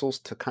consoles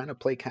to kind of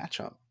play catch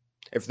up.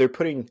 If they're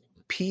putting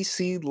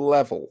PC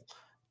level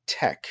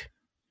tech,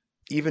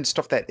 even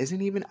stuff that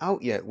isn't even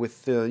out yet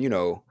with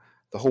the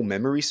the whole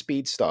memory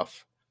speed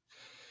stuff,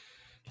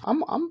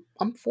 I'm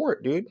for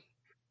it, dude.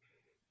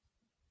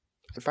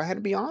 If I had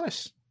to be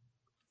honest,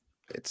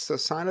 it's a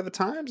sign of the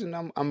times,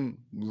 and I'm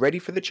ready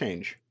for the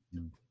change.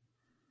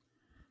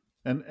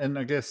 And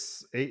I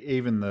guess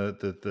even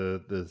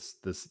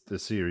the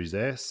Series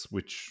S,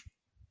 which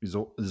is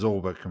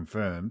all but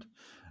confirmed,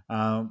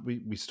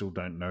 we still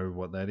don't know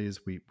what that is.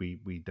 We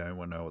don't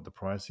want to know what the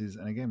price is.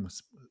 And again, we're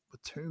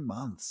 2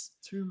 months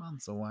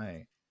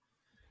away.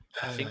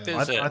 I think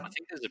there's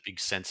a big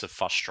sense of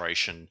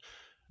frustration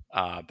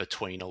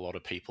between a lot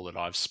of people that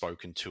I've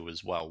spoken to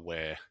as well,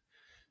 where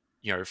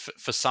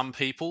for some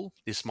people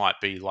this might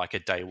be like a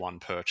day one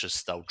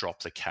purchase. They'll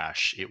drop the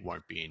cash. It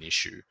won't be an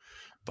issue.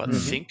 But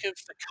think of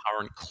the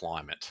current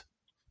climate.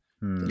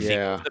 Think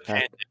of the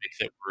pandemic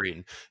that we're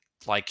in.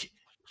 Like,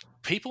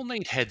 people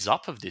need heads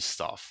up of this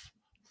stuff.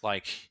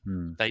 Like,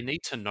 they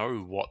need to know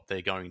what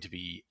they're going to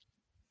be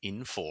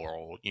in for,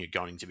 or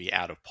going to be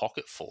out of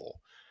pocket for.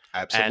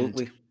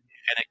 Absolutely.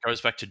 And it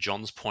goes back to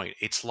John's point.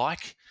 It's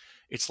like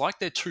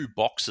they're two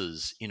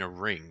boxers in a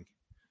ring,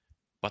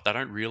 but they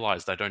don't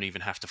realize they don't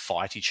even have to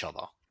fight each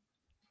other.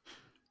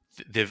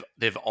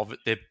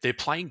 They're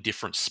playing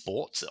different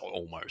sports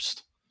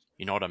almost.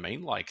 You know what I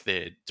mean? Like,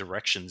 their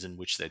directions in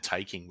which they're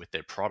taking with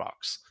their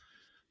products.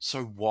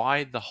 So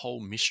why the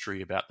whole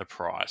mystery about the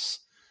price?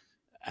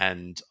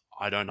 And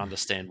I don't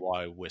understand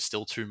why we're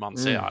still 2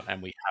 months out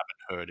and we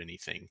haven't heard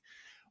anything.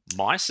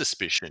 My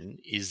suspicion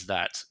is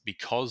that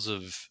because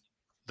of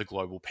the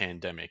global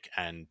pandemic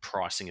and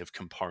pricing of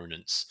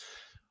components,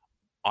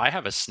 I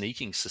have a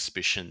sneaking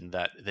suspicion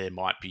that there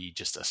might be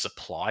just a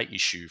supply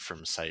issue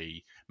from,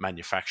 say,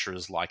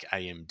 manufacturers like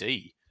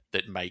AMD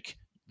that make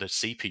the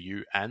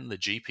CPU and the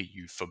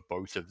GPU for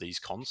both of these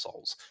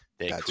consoles.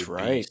 There That's could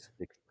right.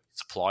 be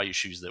supply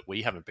issues that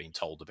we haven't been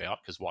told about,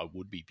 because why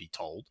would we be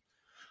told?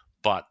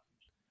 But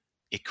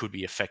it could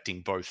be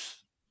affecting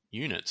both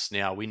units.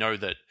 Now, we know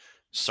that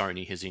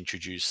Sony has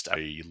introduced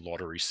a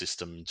lottery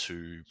system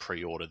to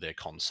pre-order their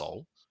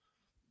console.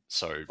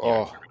 So,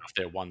 Oh,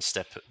 they're one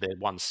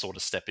sort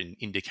of step in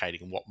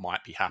indicating what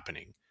might be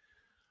happening.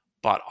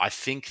 But I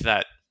think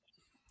that,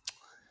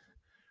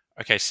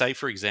 okay, say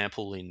for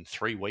example, in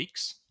 3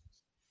 weeks,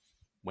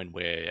 when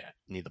we're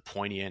near the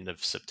pointy end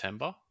of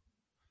September,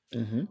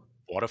 mhm.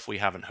 what if we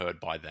haven't heard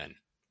by then?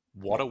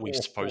 What are we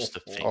supposed to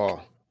think?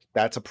 Oh,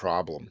 that's a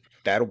problem.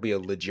 That'll be a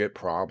legit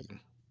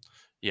problem.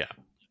 Yeah.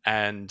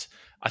 And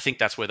I think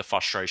that's where the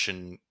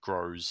frustration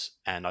grows.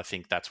 And I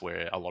think that's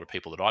where a lot of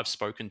people that I've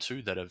spoken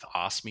to that have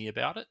asked me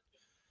about it,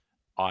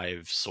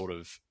 I've sort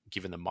of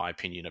given them my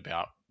opinion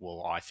about,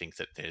 well, I think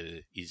that there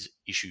is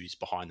issues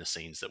behind the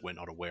scenes that we're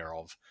not aware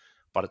of.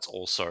 But it's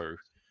also,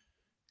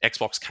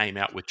 Xbox came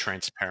out with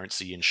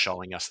transparency in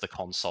showing us the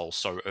console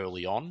so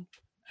early on,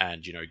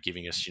 and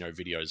giving us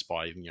videos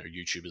by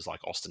YouTubers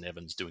like Austin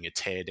Evans doing a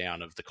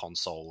teardown of the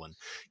console and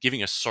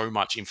giving us so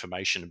much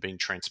information and being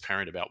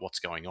transparent about what's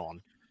going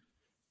on.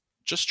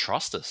 Just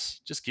trust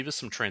us. Just give us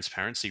some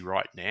transparency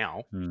right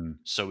now,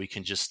 so we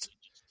can just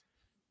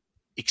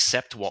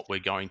accept what we're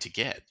going to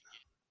get.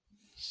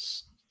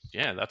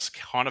 Yeah, that's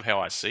kind of how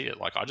I see it.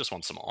 Like, I just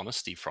want some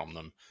honesty from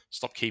them.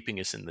 Stop keeping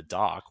us in the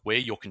dark. We're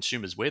your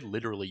consumers. We're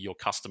literally your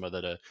customer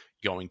that are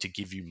going to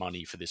give you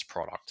money for this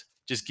product.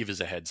 Just give us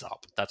a heads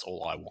up. That's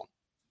all I want.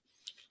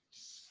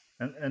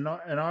 And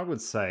I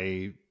would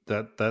say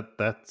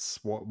that's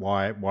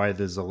why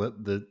there's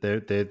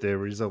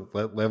there is a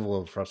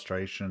level of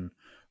frustration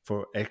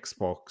for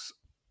Xbox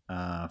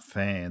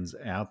fans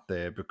out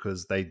there,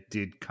 because they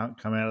did come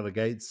out of the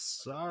gates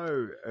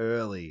so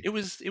early. It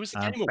was the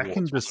Game back Awards,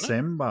 in wasn't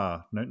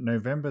December,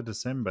 November,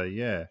 December.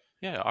 Yeah.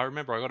 Yeah, I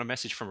remember I got a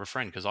message from a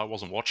friend because I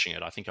wasn't watching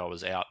it. I think I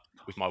was out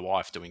with my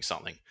wife doing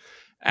something,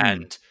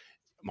 and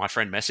my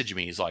friend messaged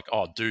me. He's like,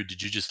 "Oh, dude,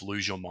 did you just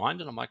lose your mind?"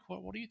 And I'm like,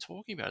 "What are you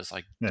talking about?" It's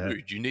like,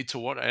 "Dude, you need to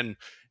what?" And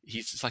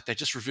it's like, "They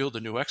just revealed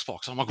the new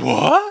Xbox." I'm like,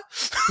 "What?"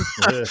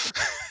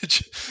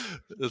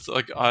 It's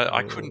like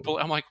I couldn't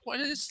believe. I'm like, "What?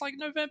 It's like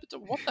November.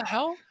 What the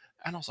hell?"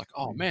 And I was like,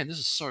 "Oh man, this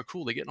is so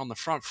cool. They're getting on the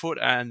front foot."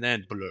 And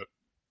then,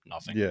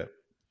 nothing. Yeah.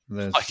 And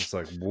then it's just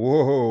like,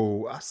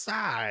 whoa,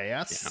 Asai.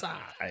 Yeah.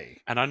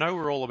 And I know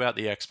we're all about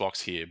the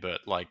Xbox here,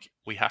 but like,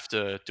 we have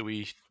to. Do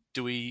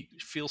we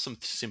feel some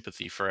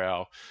sympathy for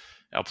our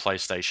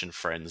PlayStation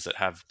friends that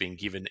have been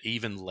given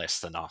even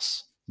less than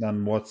us?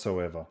 None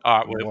whatsoever. All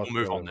right, we'll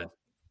move on then.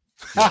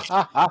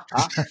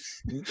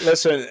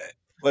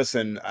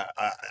 Listen.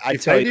 I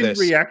if tell they you didn't this,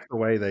 react the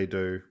way they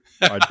do,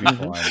 I'd be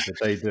fine. But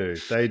they do.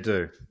 They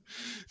do.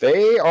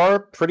 They are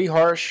pretty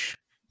harsh.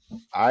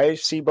 I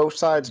see both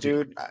sides,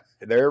 dude.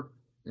 They're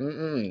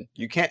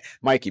you can't,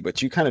 Mikey,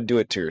 but you kind of do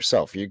it to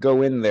yourself. You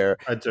go in there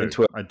I do.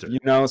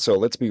 So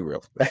let's be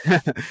real.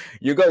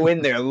 You go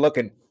in there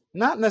looking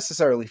not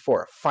necessarily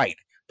for a fight,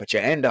 but you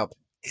end up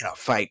in a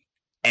fight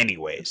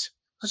anyways.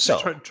 So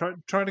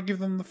try to give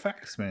them the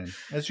facts, man.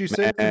 As you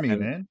said to me,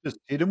 man, just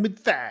hit them with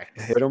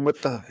facts. Hit them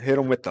with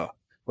the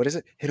what is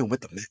it? Hit them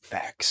with the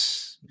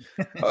facts.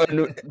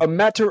 A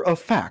matter of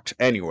fact,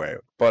 anyway.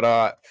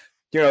 But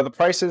the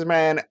prices,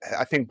 man.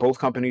 I think both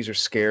companies are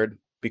scared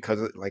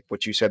because, like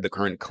what you said, the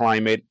current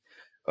climate.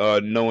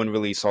 No one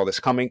really saw this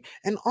coming,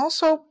 and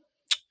also,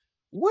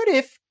 what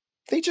if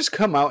they just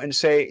come out and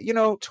say,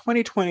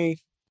 2020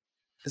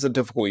 is a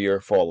difficult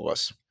year for all of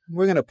us.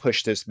 We're going to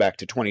push this back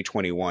to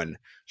 2021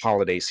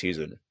 holiday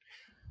season.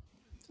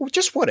 Well,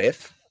 just what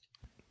if?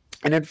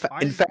 And in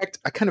fact,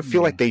 I kind of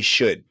feel like they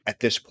should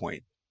at this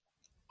point.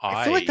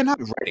 I feel like they're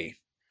not ready.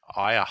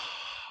 I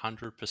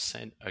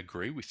 100%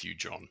 agree with you,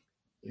 John.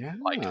 Yeah,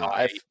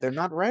 they're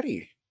not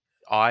ready.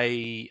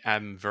 I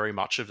am very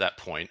much of that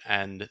point,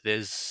 and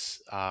there's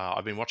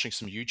I've been watching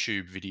some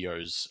YouTube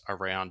videos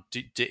around.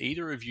 Do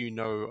either of you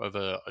know of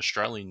a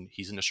Australian?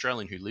 He's an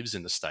Australian who lives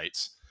in the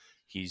States.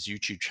 His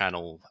YouTube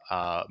channel,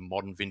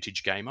 Modern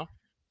Vintage Gamer.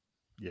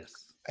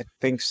 Yes, I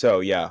think so.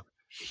 Yeah,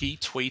 he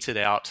tweeted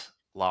out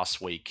last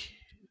week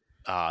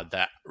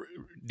that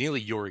nearly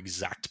your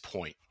exact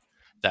point,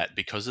 that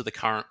because of the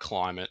current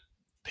climate,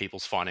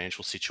 people's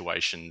financial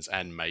situations,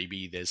 and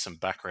maybe there's some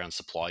background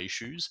supply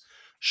issues,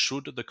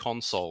 should the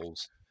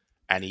consoles,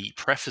 and he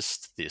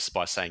prefaced this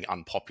by saying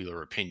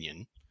unpopular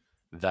opinion,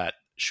 that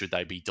should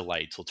they be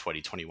delayed till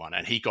 2021?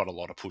 And he got a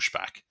lot of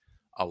pushback.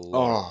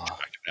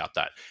 About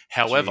that.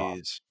 However,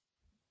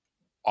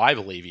 I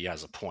believe he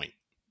has a point.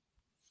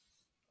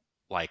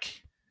 But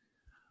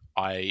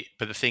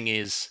the thing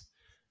is,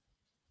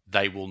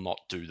 they will not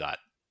do that.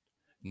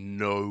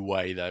 No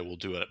way they will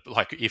do it.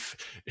 Like, if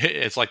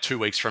it's like 2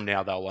 weeks from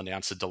now, they'll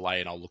announce a delay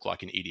and I'll look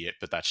like an idiot,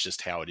 but that's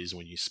just how it is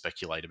when you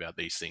speculate about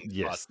these things.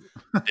 Yes.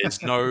 But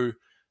there's no,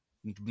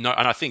 and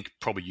I think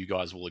probably you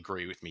guys will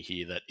agree with me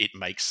here that it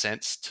makes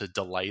sense to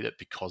delay it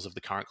because of the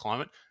current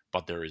climate,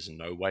 but there is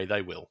no way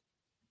they will.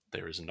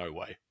 There is no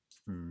way.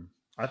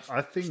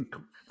 I think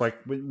like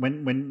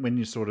when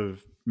you sort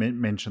of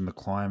mention the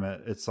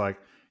climate, it's like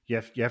you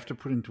have to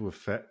put into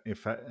effect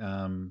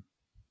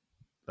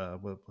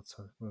what's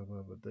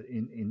the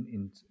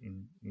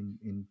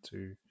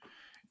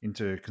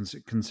into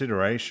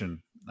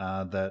consideration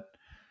that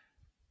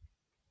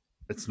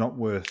it's not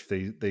worth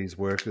these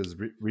workers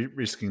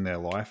risking their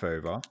life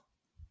over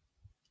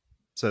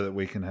so that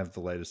we can have the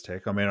latest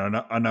tech. I mean,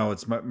 I know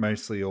it's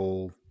mostly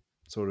all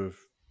sort of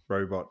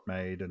robot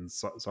made and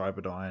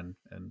Cyberdyne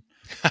and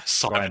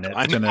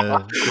Skynet's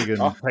gonna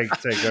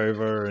take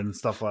over and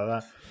stuff like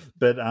that.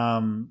 But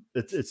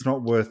it's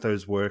not worth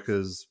those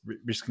workers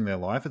risking their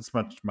life. It's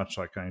much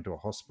like going to a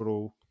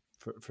hospital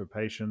for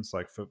patients.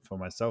 Like for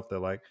myself, they're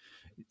like,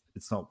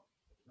 it's not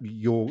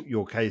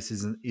your case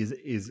isn't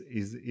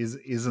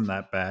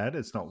that bad.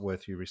 It's not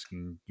worth you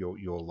risking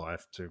your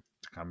life to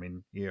come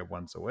in here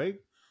once a week,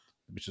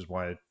 which is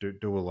why I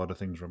do a lot of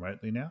things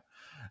remotely now.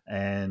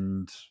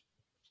 And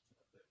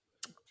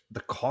the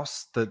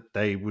cost that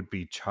they would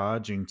be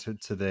charging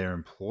to their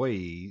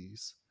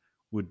employees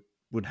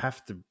would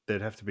have to,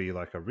 there'd have to be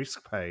like a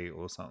risk pay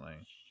or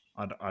something.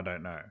 I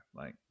don't know.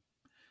 Like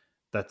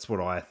that's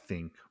what I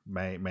think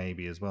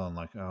maybe as well. And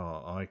like,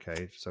 oh,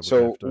 okay, so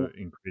we have to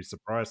increase the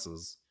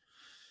prices.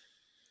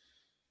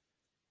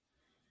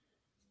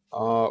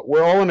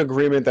 We're all in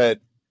agreement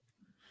that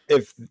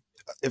if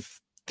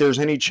there's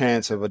any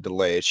chance of a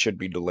delay, it should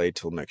be delayed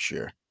till next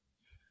year.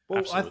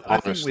 Well, I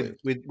think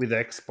with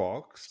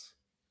Xbox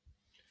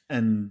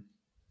and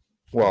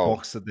the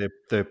box that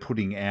they're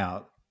putting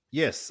out,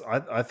 yes,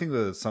 I think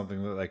that it's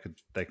something that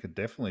they could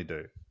definitely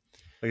do.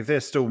 Like if they're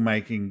still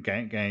making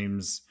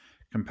games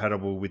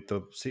compatible with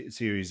the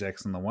Series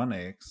X and the One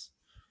X,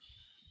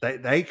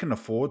 they can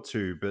afford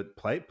to, but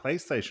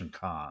PlayStation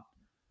can't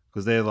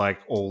because they're like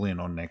all in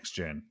on next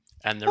gen,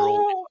 and they're all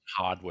in on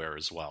hardware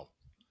as well.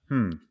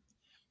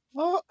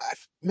 Well,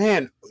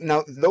 man,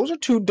 now those are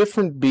two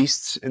different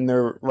beasts in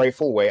their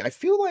rightful way. I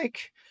feel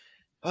like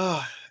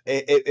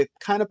it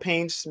kind of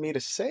pains me to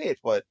say it,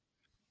 but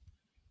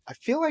I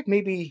feel like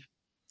maybe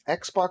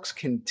Xbox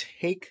can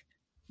take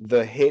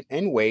the hit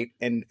and wait,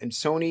 and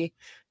Sony,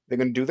 they're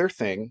going to do their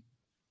thing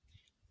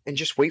and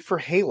just wait for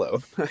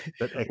Halo. But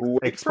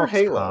Xbox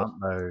can't,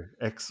 though.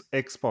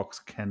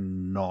 Xbox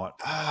cannot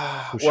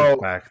push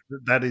it back.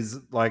 That is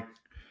like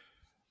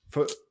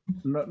for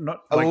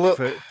not like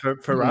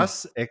for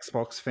us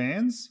Xbox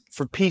fans.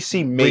 For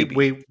PC,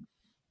 maybe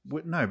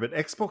no, but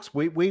Xbox,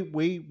 we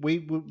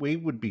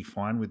would be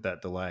fine with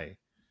that delay.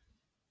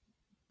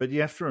 But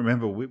you have to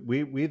remember,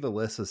 we're the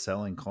lesser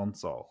selling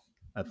console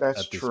at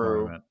this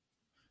moment.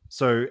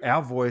 So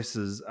our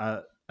voices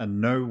are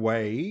no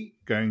way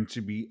going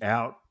to be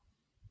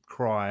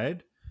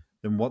outcried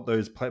than what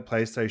those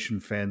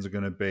PlayStation fans are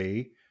going to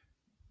be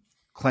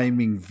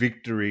claiming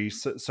victory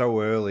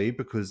so early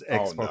because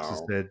Xbox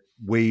has said,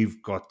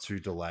 we've got to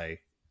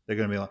delay. They're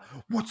going to be like,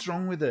 what's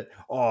wrong with it?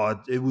 Oh,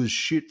 it was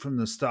shit from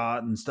the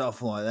start and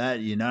stuff like that.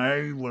 You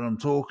know what I'm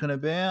talking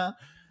about?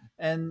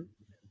 And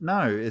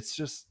no, it's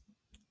just,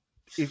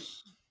 if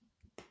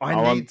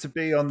I need to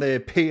be on their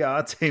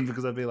PR team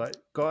because I'd be like,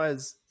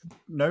 guys,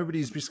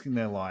 nobody's risking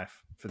their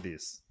life for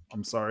this.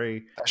 I'm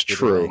sorry. That's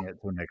true. It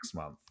till next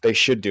month. They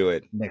should do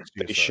it. Next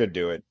year. They should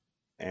do it.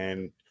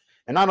 And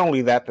not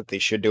only that they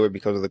should do it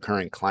because of the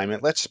current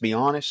climate. Let's be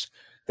honest.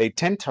 They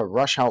tend to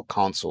rush out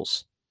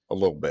consoles a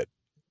little bit.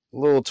 A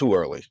little too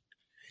early.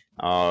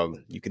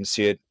 You can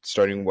see it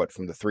starting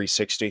from the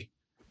 360,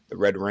 the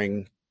Red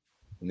Ring,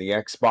 and the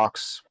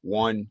Xbox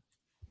One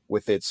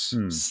with its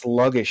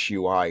sluggish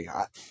UI.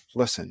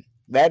 Listen,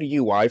 that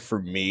UI for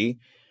me.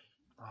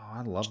 Oh,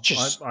 I love.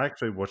 I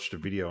actually watched a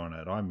video on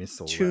it. I missed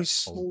all too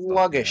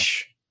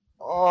sluggish.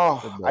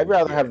 Oh, I'd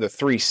rather have the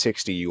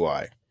 360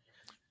 UI.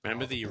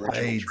 Remember the original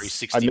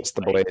 360? I missed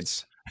the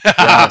blades.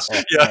 Yes.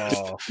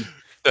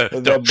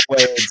 The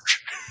blades.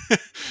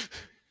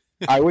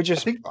 I would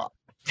just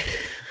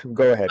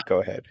go ahead.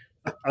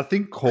 I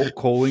think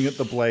calling it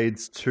the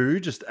Blades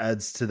 2 just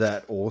adds to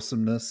that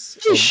awesomeness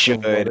of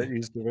what it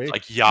used to be.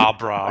 Like, yeah,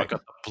 bro, I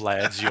got the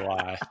Blades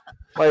UI.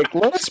 Like,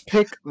 let us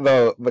pick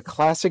the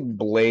classic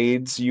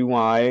Blades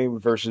UI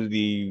versus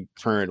the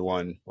current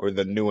one or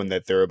the new one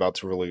that they're about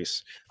to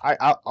release.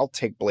 I'll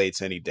take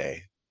Blades any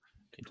day.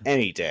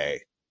 Any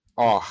day.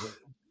 Oh,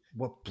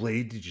 what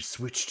blade did you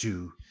switch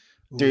to?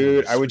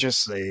 Dude, I would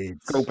just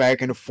go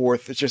back and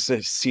forth just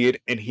to see it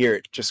and hear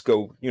it. Just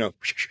go, Yep.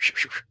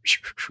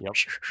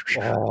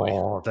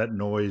 Oh, that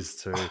noise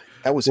too.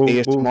 That was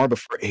ASMR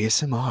before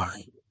ASMR.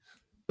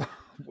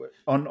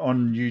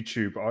 On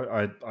YouTube,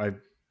 I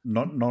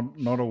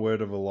not a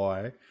word of a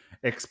lie.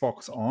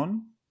 Xbox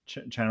On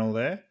channel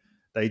there,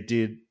 they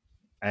did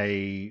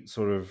a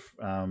sort of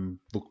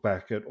look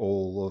back at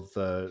all of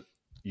the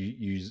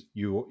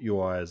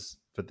UIs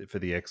for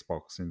the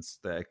Xbox since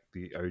the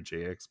OG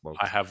Xbox.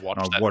 I have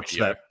watched watched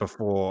that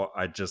before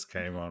I just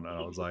came on, and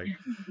I was like,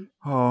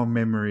 oh,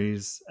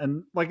 memories.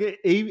 And like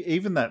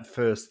even that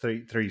first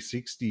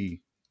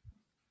 360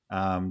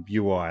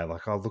 UI,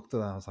 like I looked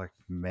at that, I was like,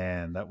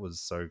 man, that was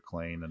so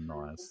clean and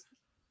nice.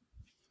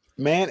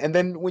 man. And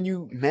then when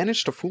you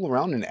manage to fool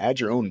around and add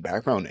your own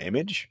background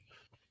image,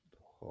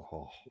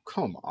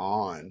 come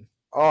on.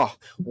 Oh,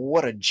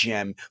 what a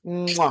gem.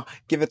 Mwah.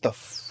 Give it the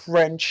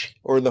French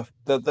or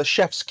the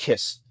chef's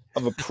kiss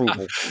of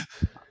approval.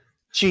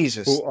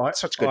 Jesus,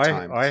 such good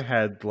times. I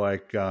had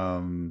like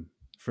from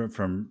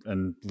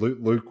and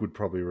Luke would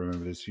probably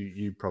remember this.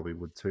 You probably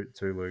would too,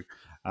 Luke.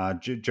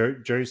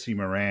 Josie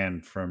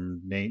Moran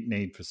from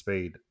Need for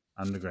Speed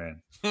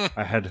Underground.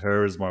 I had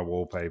her as my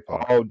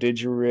wallpaper. Oh,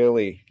 did you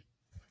really?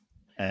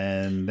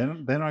 And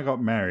then I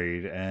got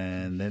married,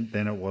 and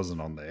then it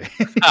wasn't on there.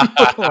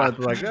 I was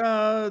like,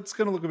 it's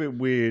going to look a bit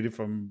weird if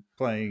I'm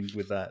playing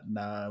with that.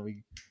 Nah,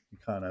 we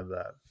can't have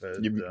that.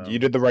 But, you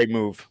did the right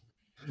move.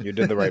 You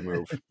did the right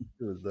move. It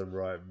was the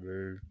right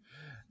move.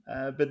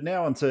 But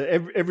now on to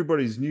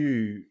everybody's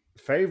new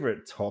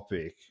favorite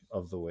topic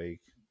of the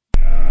week.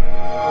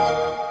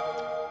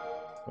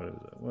 What is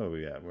it? Where are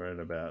we at? We're at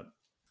about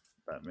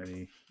that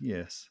many.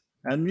 Yes.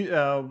 And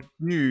our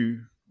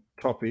new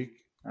topic,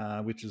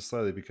 which is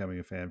slowly becoming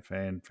a fan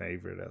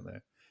favorite out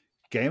there.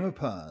 Gamer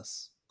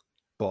Pass,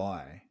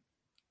 buy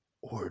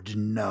or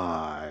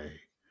deny.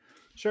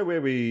 Show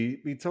where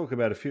we talk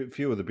about a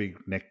few of the big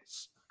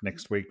next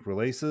week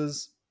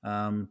releases.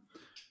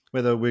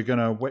 Whether we're going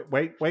to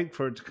wait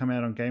for it to come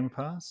out on Gamer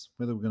Pass,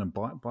 whether we're going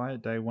to buy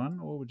it day one,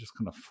 or we're just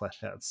going to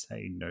flat out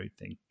say no,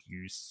 thank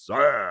you,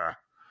 sir.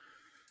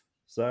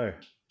 So,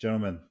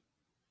 gentlemen,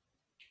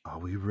 are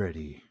we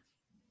ready?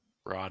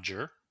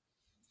 Roger.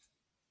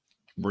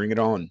 Bring it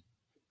on.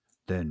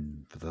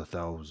 Then for the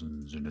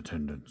thousands in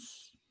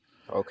attendance.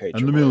 Okay,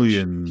 and the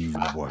millions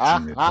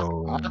watching at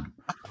home.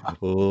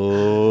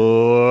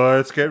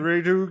 Let's get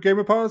ready to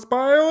Gamer Pass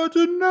buy or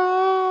deny.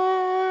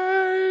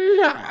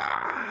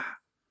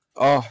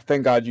 Oh,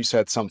 thank God you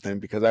said something,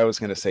 because I was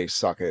going to say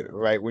suck it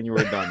right when you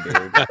were done, dude.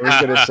 I was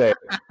going to say it.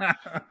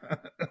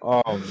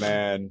 Oh,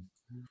 man.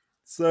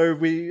 So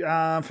we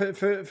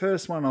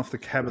first one off the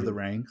cab of the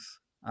ranks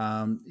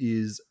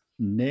is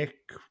Necromunda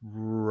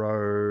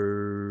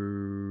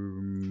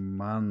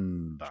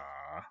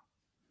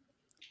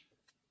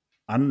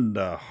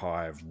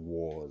Underhive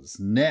Wars.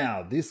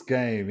 Now, this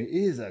game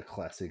is a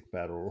classic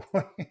battle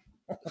royale.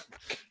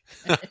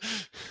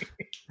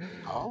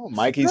 Oh,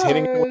 Mikey's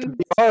hitting it with the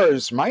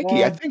BRs.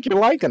 Mikey, I think you're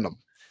liking them.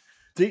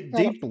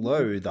 Deep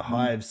below the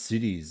hive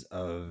cities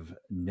of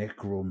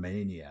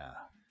Necromania,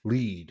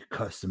 lead,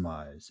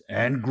 customize,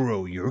 and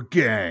grow your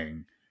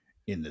gang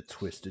in the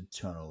twisted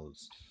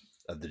tunnels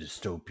of the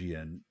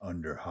dystopian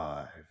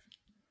Underhive.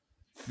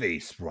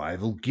 Face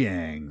rival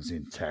gangs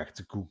in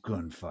tactical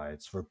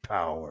gunfights for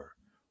power,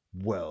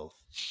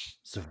 wealth,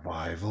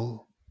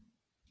 survival,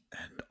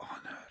 and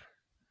honor.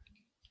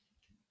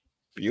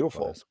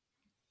 Beautiful.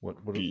 What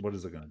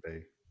is it going to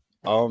be?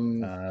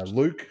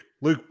 Luke,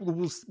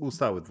 we'll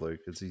start with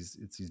Luke. It's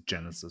his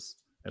Genesis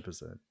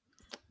episode.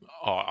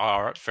 Oh,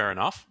 all right, fair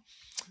enough.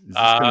 Is this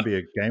going to be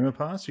a Gamer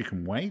Pass? You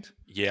can wait.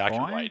 Yeah, I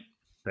can wait.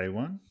 Day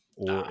one,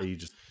 or are you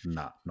just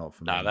not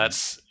for me? No,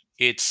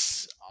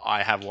 it's.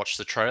 I have watched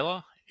the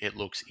trailer. It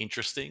looks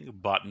interesting,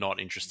 but not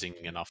interesting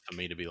enough for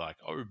me to be like,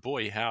 oh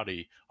boy,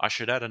 howdy! I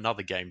should add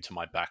another game to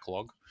my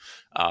backlog.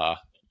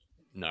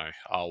 No,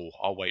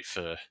 I'll wait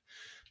for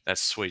that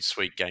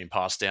sweet Game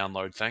Pass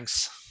download.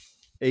 Thanks.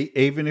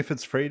 Even if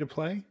it's free to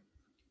play,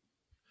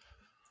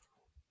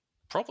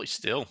 probably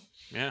still,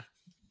 yeah.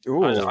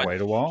 Ooh,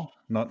 wait a while,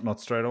 not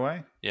straight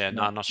away. Yeah,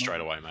 not straight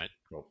away, mate.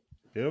 Cool.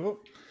 Beautiful.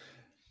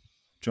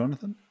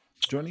 Jonathan,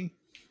 Johnny.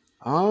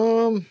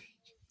 Johnny.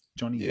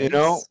 You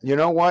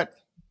know what?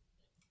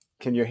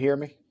 Can you hear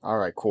me? All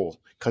right, cool.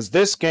 Because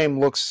this game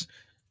looks.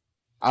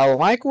 I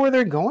like where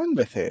they're going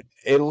with it.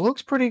 It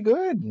looks pretty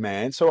good,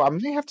 man. So I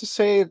may have to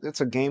say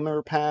it's a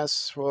Gamer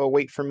Pass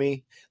wait for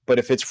me. But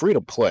if it's free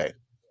to play,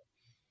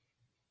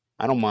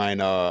 I don't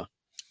mind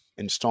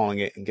installing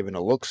it and giving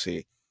a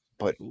look-see.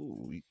 But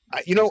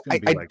I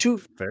do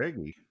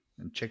Fergie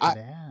and check it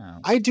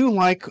out. I do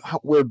like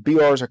where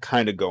BRs are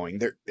kind of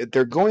going.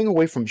 They're going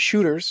away from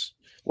shooters.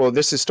 Well,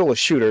 this is still a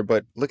shooter,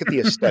 but look at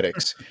the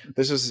aesthetics.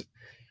 It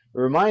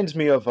reminds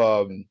me of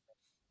a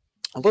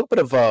little bit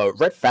of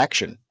Red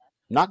Faction.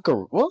 Not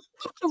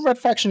Red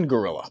Faction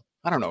Guerrilla.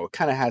 I don't know. It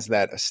kind of has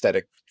that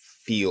aesthetic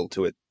feel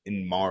to it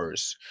in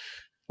Mars.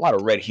 A lot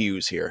of red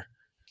hues here,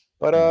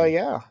 but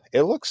yeah,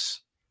 it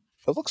looks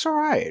all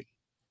right.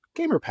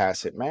 Gamer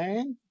Pass it,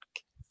 man.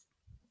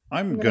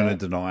 I'm gonna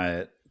deny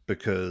it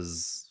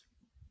because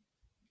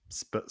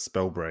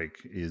Spellbreak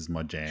is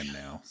my jam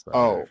now.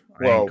 So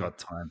I ain't got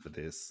time for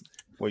this.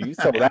 Well, you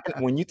throw that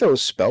when you throw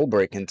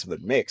Spellbreak into the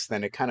mix,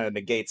 then it kind of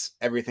negates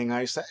everything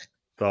I say.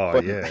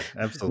 Oh, yeah,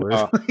 absolutely.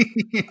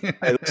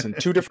 Hey, listen,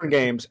 2 different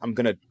games. I'm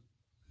going to,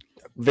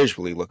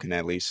 visually looking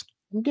at least,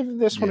 I'm giving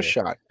this one a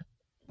shot.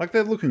 Like,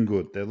 they're looking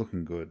good.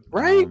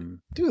 Right?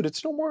 Dude,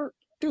 it's no more...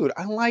 Dude,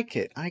 I like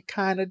it. I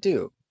kind of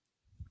do.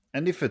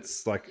 And if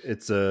it's like,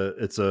 it's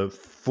a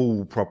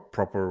full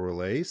proper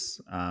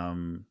release,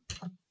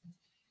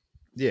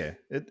 yeah,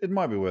 it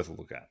might be worth a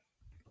look at.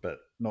 But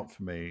not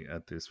for me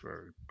at this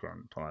very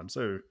current time.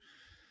 So,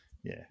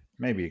 yeah,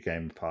 maybe a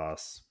Game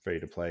Pass free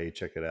to play.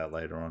 Check it out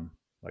later on,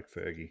 like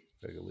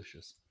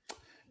Fergalicious.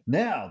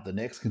 Now, the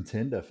next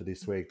contender for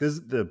this week.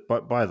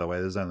 By the way,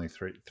 there's only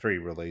three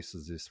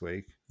releases this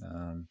week.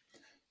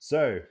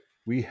 So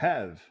we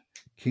have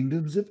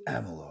Kingdoms of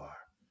Amalur: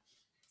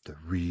 The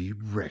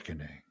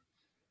Re-Reckoning.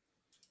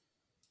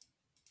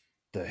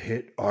 The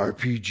hit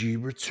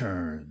RPG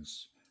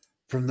returns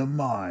from the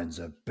minds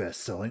of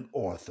best-selling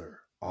author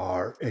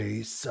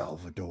R.A.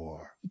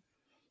 Salvador,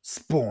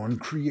 Spawn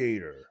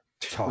creator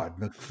Todd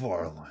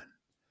McFarlane,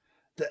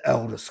 The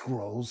Elder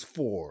Scrolls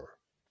IV: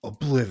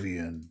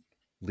 Oblivion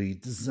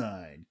lead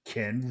design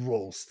Ken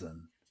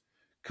Rolston,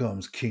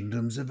 comes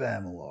Kingdoms of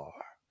Amalur: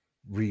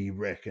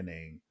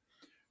 Re-Reckoning,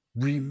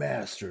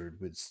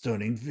 remastered with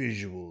stunning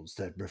visuals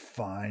that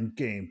refine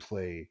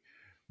gameplay.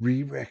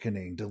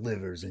 Re-Reckoning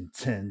delivers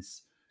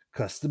intense,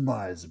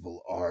 customizable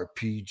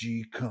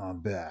RPG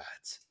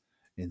combat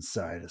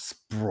inside a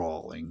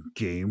sprawling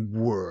game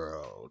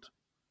world.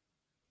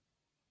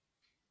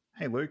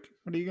 Hey, Luke,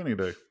 what are you going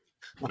to do?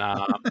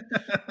 Nah.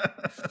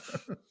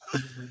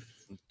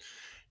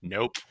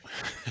 Nope.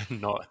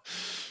 Not.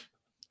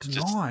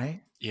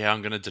 Deny? Yeah,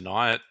 I'm going to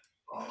deny it.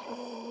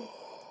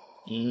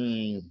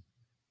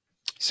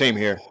 Same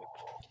here.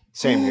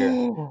 Same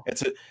here.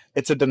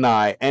 It's a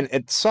deny, and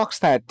it sucks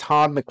that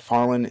Todd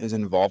McFarlane is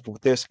involved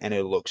with this, and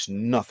it looks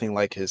nothing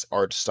like his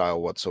art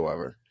style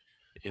whatsoever.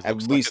 It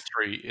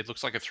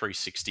looks like a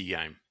 360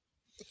 game.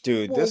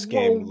 Dude, this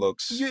game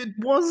looks. It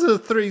was a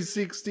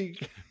 360,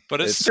 but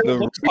it still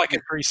looks like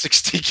a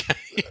 360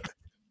 game.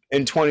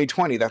 In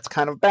 2020, that's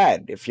kind of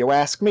bad, if you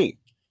ask me.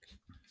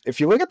 If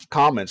you look at the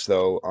comments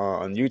though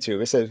on YouTube,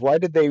 it says, "Why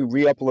did they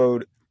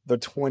re-upload the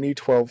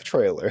 2012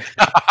 trailer?"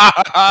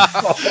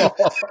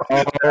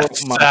 Oh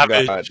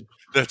my God.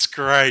 That's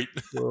great.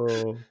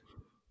 Well,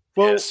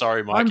 yeah,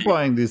 sorry, Mikey. I'm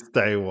playing this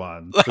day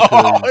one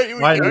because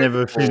I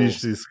never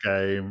finished this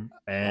game,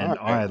 and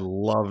I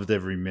loved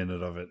every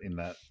minute of it in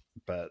that.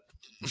 But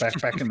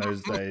back in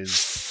those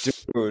days,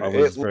 dude, I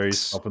was very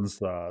stop and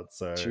start.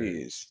 So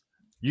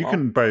you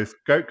can both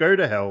go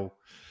to hell.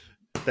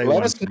 Day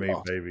one for me,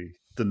 baby.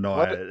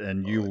 Deny it,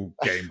 and you'll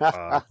Game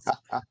Pass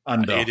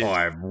under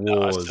Hive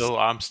Wars.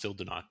 I'm still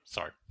denying.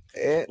 Sorry.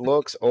 It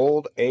looks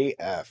old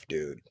AF,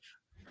 dude.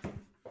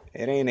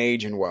 It ain't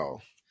aging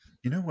well.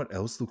 You know what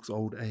else looks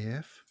old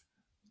AF?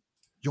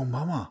 Your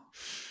mama.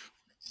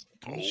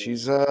 Oh.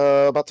 She's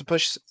about to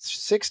push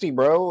 60,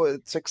 bro.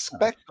 It's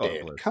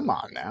expected. Come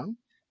on now.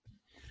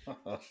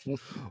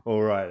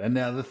 All right, and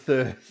now the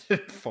third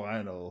and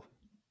final.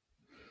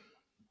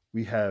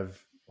 We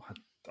have. I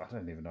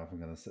don't even know if I'm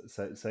going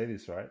to say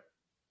this right.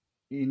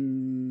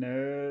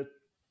 Inertial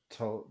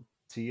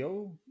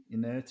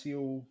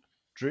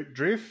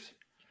drift.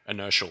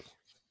 Inertial.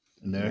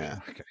 Yeah.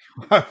 Okay,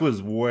 I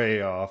was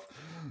way off.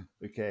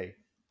 Okay,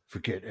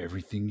 forget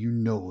everything you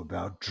know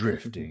about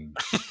drifting.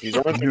 These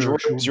aren't the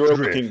droids you're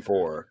looking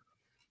for.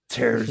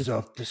 Tears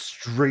up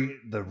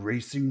the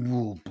racing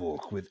rule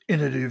book with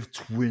innovative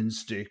twin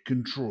stick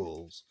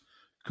controls,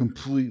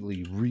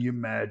 completely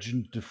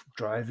reimagined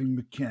driving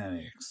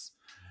mechanics,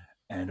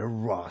 and a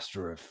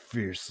roster of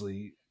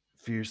fiercely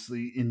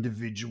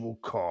individual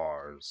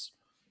cars.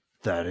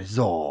 That is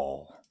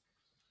all.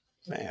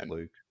 Man,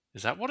 Luke.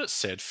 Is that what it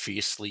said?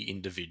 Fiercely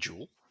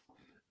individual?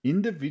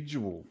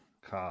 Individual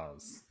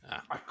cars.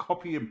 I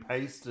copy and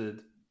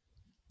pasted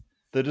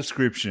the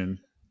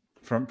description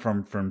from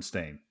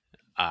Steam.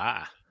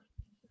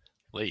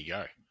 There you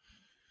go.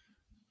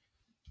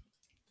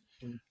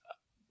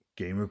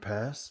 Gamer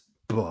Pass,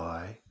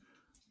 buy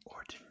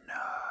or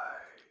deny.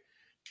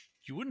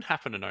 You wouldn't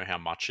happen to know how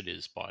much it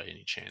is by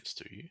any chance,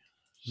 do you?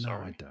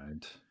 Sorry. No,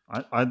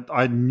 I don't.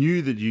 I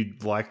knew that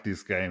you'd like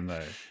this game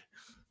though.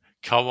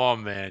 Come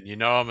on, man! You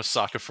know I'm a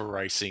sucker for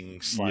racing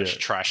 /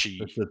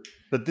 trashy.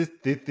 But this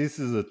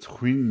is a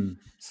twin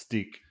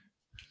stick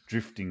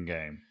drifting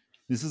game.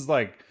 This is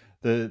like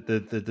the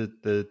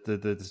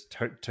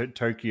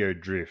Tokyo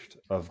Drift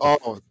of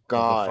the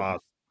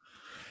Fast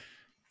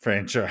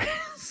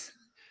franchise.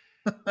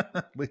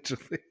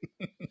 Literally,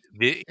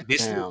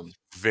 this is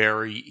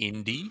very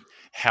indie.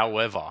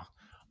 However,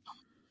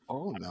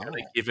 I'm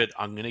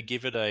gonna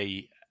give it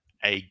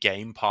a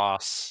Game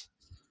Pass.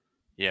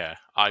 Yeah,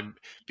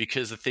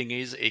 because the thing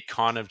is, it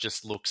kind of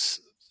just looks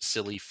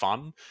silly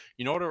fun.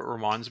 You know what it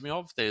reminds me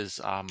of? There's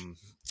Horizon.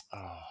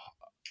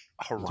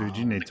 Dude,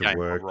 you need to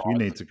work. Horizon. You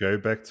need to go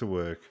back to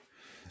work.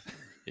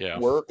 Yeah,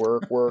 work.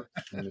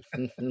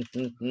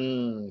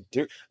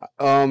 Dude,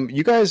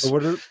 you guys. So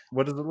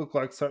what does it look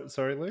like?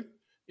 Sorry, Luke.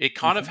 It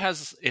kind of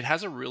has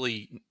a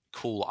really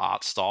cool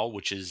art style,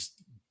 which is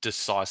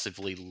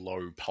decisively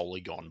low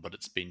polygon, but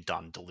it's been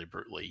done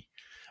deliberately.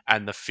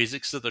 And the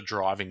physics of the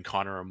driving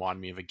kind of remind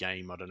me of a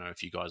game, I don't know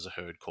if you guys have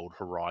heard, called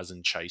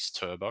Horizon Chase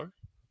Turbo.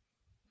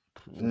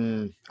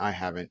 I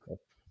haven't.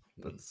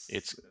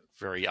 It's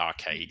very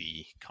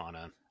arcadey kind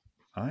of.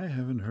 I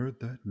haven't heard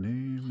that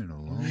name in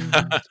a long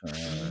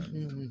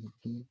time.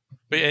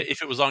 But yeah,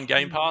 if it was on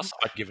Game Pass,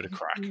 I'd give it a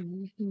crack.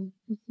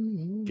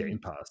 Game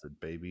Pass it,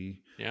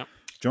 baby. Yeah.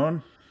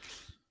 John?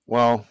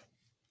 Well,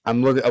 I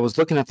was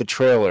looking at the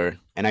trailer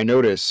and I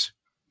noticed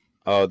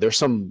there's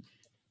some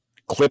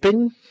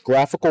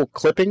graphical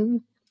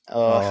clipping,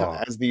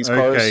 as these okay,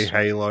 cars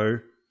Halo.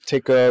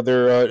 take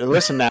their.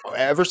 Listen now,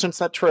 ever since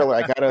that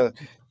trailer,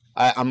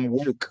 I'm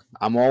woke.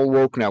 I'm all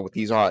woke now with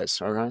these eyes.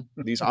 Okay,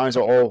 these eyes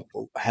are all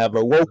have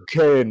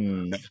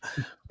awoken.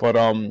 But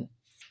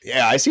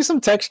yeah, I see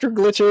some texture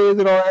glitches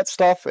and all that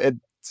stuff. It's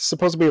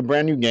supposed to be a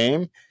brand new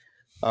game.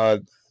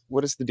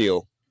 What is the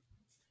deal?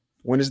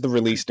 When is the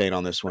release date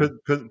on this one?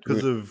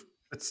 Because of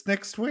it's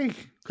next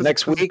week.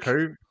 Next week?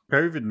 Of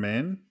COVID,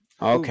 man.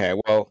 Okay,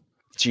 well,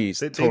 geez,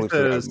 totally these are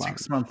forgot about it.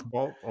 6-month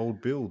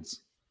old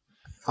builds.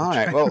 All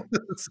right, well,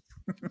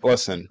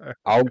 listen,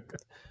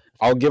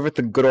 I'll give it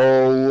the good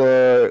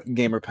old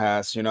gamer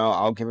pass. You know,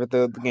 I'll give it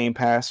the Game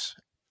Pass.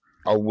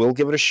 I will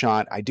give it a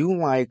shot. I do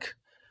like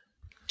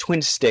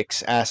twin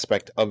sticks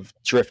aspect of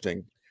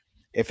drifting.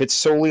 If it's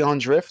solely on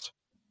drift,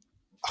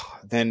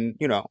 then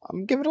I'm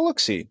gonna give it a look.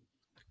 See, I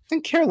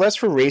don't care less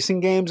for racing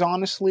games,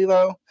 honestly,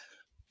 though.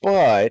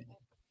 But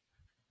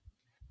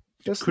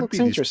this looks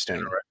interesting.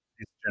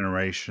 This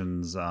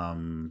generation's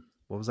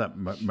what was that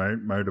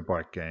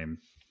motorbike game?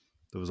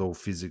 That was all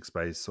physics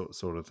based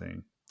sort of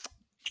thing.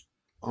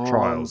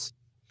 Trials.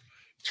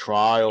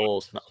 No,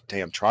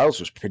 damn, Trials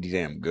was pretty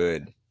damn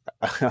good.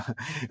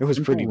 It was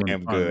pretty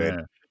damn good.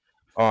 Yeah.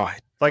 Oh,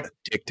 like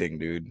addicting,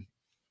 dude.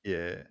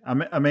 Yeah,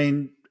 I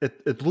mean,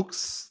 it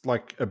looks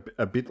like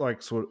a bit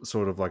like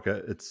sort of like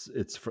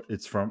it's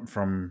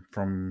from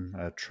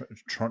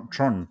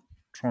Tron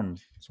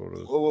sort of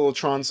little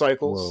Tron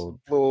cycles,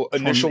 little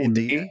Tron initial in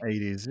D. the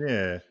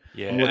 80s.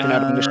 Yeah, I'm looking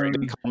at initial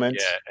D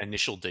comments. Yeah,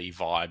 initial D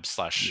vibe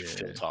 /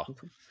 filter.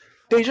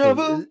 Deja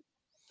vu.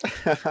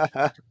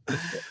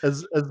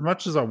 As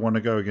much as I want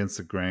to go against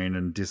the grain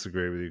and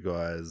disagree with you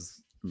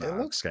guys,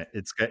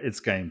 it's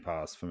Game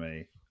Pass for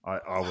me.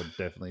 I would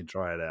definitely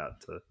try it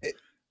out to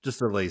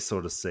just at least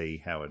sort of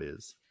see how it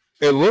is.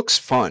 It looks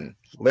fun.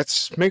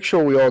 Let's make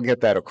sure we all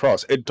get that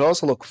across. It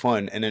does look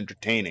fun and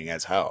entertaining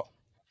as hell.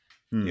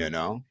 You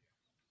know?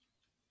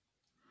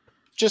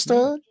 Just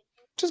gonna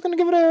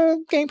give it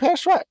a Game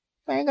Pass try.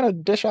 I ain't gonna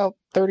dish out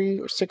 30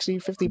 or 60,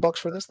 50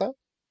 bucks for this though.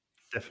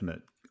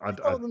 Definite.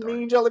 The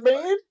mean jelly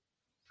bean.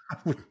 I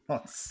would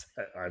not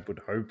say, I would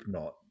hope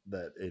not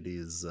that it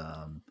is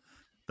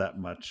that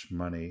much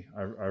money.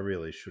 I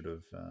really should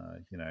have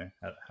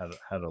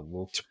had a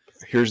look.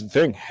 Here's the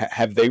thing: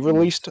 have they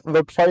released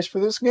the price for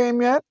this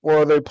game yet, or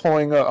are they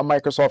pulling a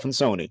Microsoft and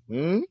Sony?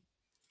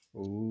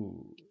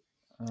 Ooh,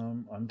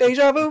 I'm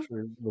Deja vu.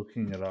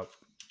 Looking it up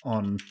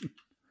on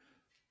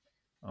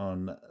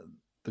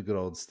the good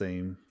old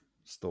Steam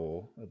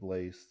store at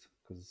least,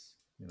 because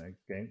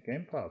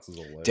Game Pass is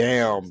all over.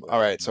 Damn. All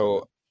right,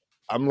 so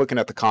I'm looking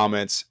at the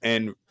comments,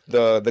 and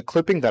the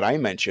clipping that I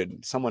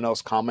mentioned, someone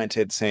else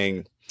commented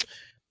saying,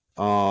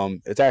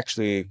 it's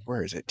actually,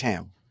 where is it?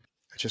 Damn.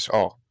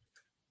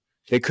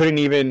 They couldn't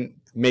even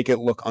make it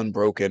look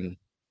unbroken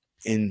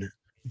in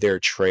their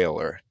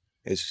trailer,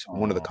 is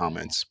one of the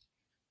comments.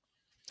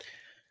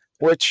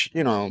 Which,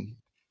 it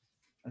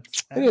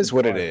is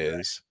what it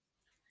is.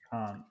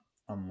 Can't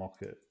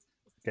unlock it.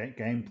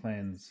 Game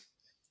plans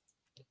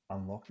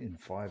unlock in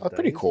 5 days. That's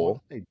pretty cool.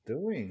 What are they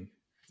doing?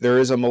 There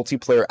is a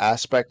multiplayer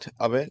aspect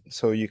of it,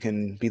 so you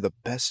can be the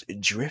best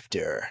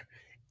drifter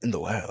in the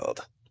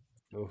world.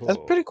 That's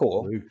pretty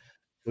cool.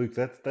 Luke,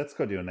 that's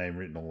got your name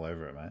written all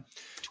over it, mate.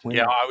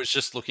 Yeah, I was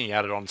just looking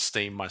at it on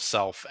Steam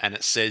myself, and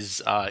it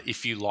says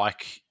if you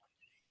like,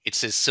 it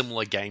says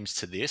similar games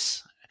to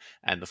this,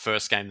 and the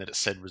first game that it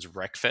said was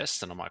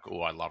Wreckfest, and I'm like,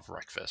 oh, I love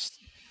Wreckfest,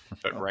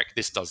 but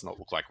this does not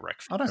look like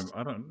Wreckfest.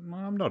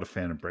 I'm not a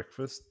fan of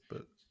breakfast,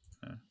 but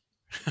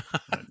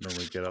I don't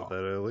normally get up that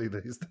early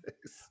these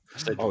days.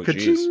 Oh,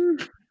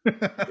 jeez.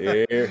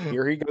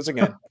 Here he goes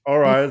again. All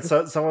right.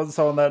 So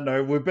on that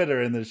note, we're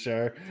better in the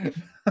show.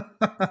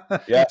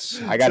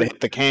 Yes, I got to hit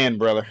the can,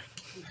 brother.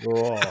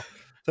 Oh.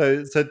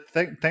 So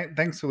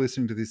thanks for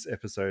listening to this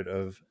episode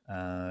of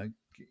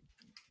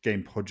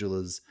Game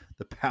Podula's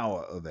The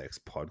Power of X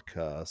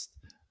podcast.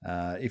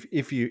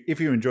 If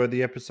you enjoyed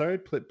the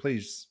episode,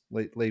 please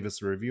leave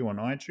us a review on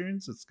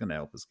iTunes. It's going to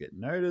help us get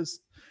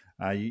noticed.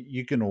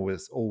 You can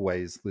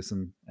always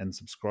listen and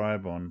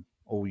subscribe on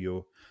all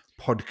your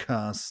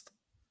podcast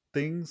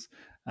things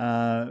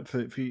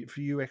for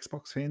you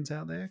Xbox fans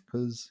out there,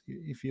 because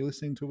if you're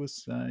listening to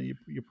us,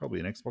 you're probably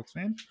an Xbox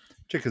fan.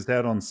 Check us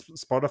out on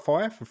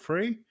Spotify for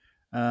free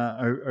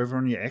over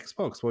on your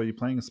Xbox while you're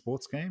playing a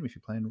sports game. If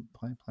you're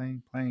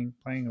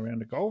playing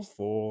around a golf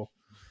or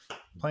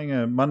playing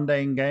a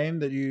mundane game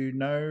that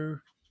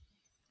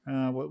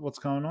what's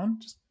going on,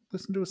 just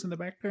listen to us in the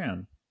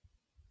background.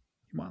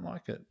 You might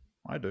like it.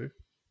 I do.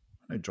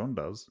 I know John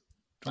does.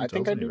 I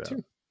think I do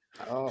too.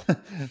 Oh.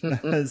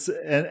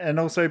 and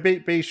also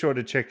be sure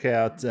to check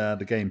out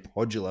the Game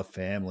Podula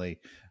family,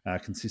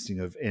 consisting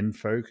of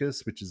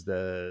N-Focus, which is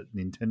the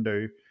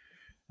Nintendo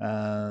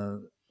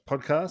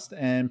podcast,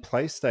 and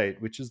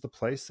PlayState, which is the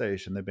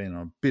PlayStation. They've been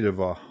on a bit of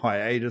a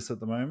hiatus at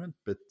the moment,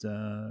 but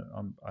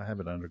I have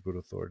it under good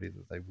authority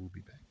that they will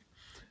be back.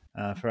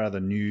 for other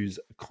news,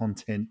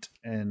 content,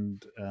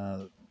 and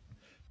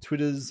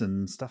Twitters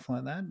and stuff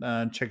like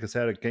that. Check us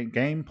out at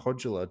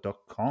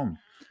gamepodular.com.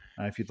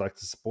 If you'd like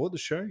to support the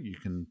show, you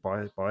can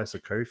buy us a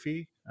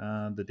Ko-fi.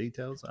 The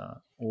details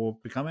are, or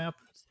become our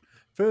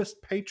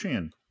first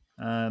Patreon.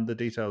 The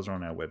details are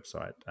on our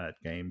website at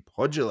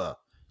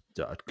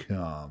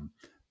gamepodular.com.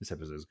 This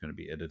episode is going to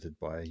be edited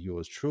by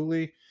yours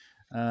truly.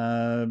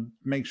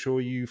 Make sure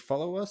you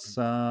follow us.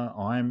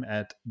 I'm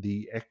at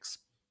the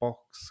Xbox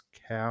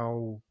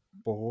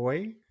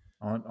Cowboy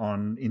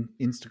on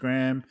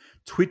Instagram,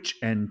 Twitch,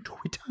 and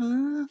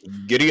Twitter.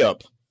 Giddy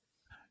up.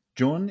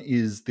 John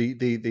is the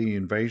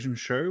Invasion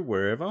Show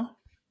wherever.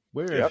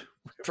 Yep.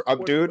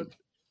 Dude.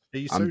 Are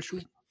you social?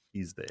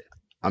 He's there.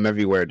 I'm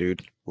everywhere,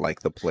 dude.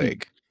 Like the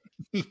plague.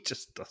 He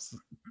just doesn't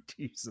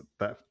use it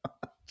that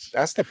much.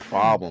 That's the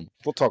problem.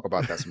 We'll talk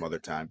about that some other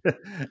time.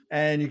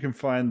 And you can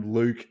find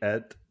Luke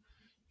at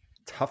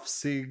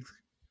ToughSig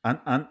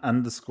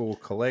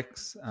 _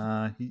 collects.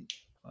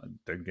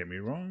 Don't get me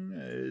wrong,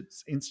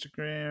 it's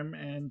Instagram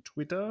and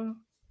Twitter.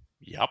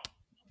 Yep.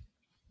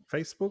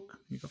 Facebook?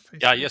 You got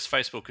Facebook? Yeah, yes,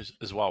 Facebook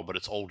as well, but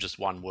it's all just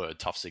one word.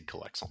 ToughSig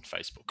collects on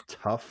Facebook.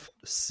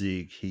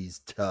 ToughSig. He's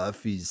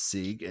tough, he's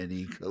Sig, and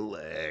he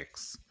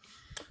collects.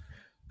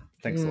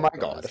 Thanks a My lot,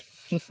 God.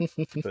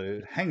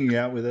 for hanging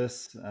out with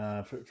us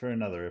for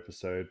another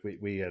episode.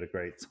 We had a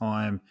great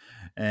time,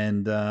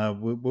 and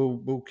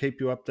we'll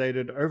keep you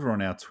updated over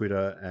on our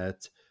Twitter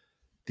at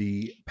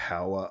the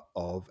Power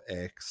of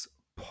X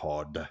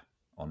Pod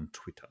on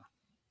Twitter.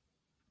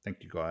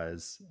 Thank you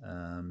guys,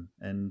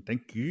 and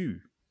thank you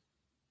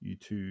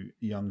two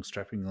young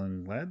strapping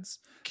young lads.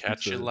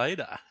 Catch you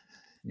later.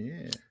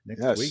 Yeah,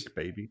 next week,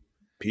 baby.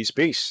 Peace.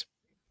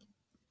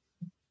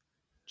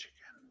 Chicken.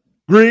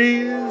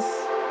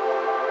 Grease.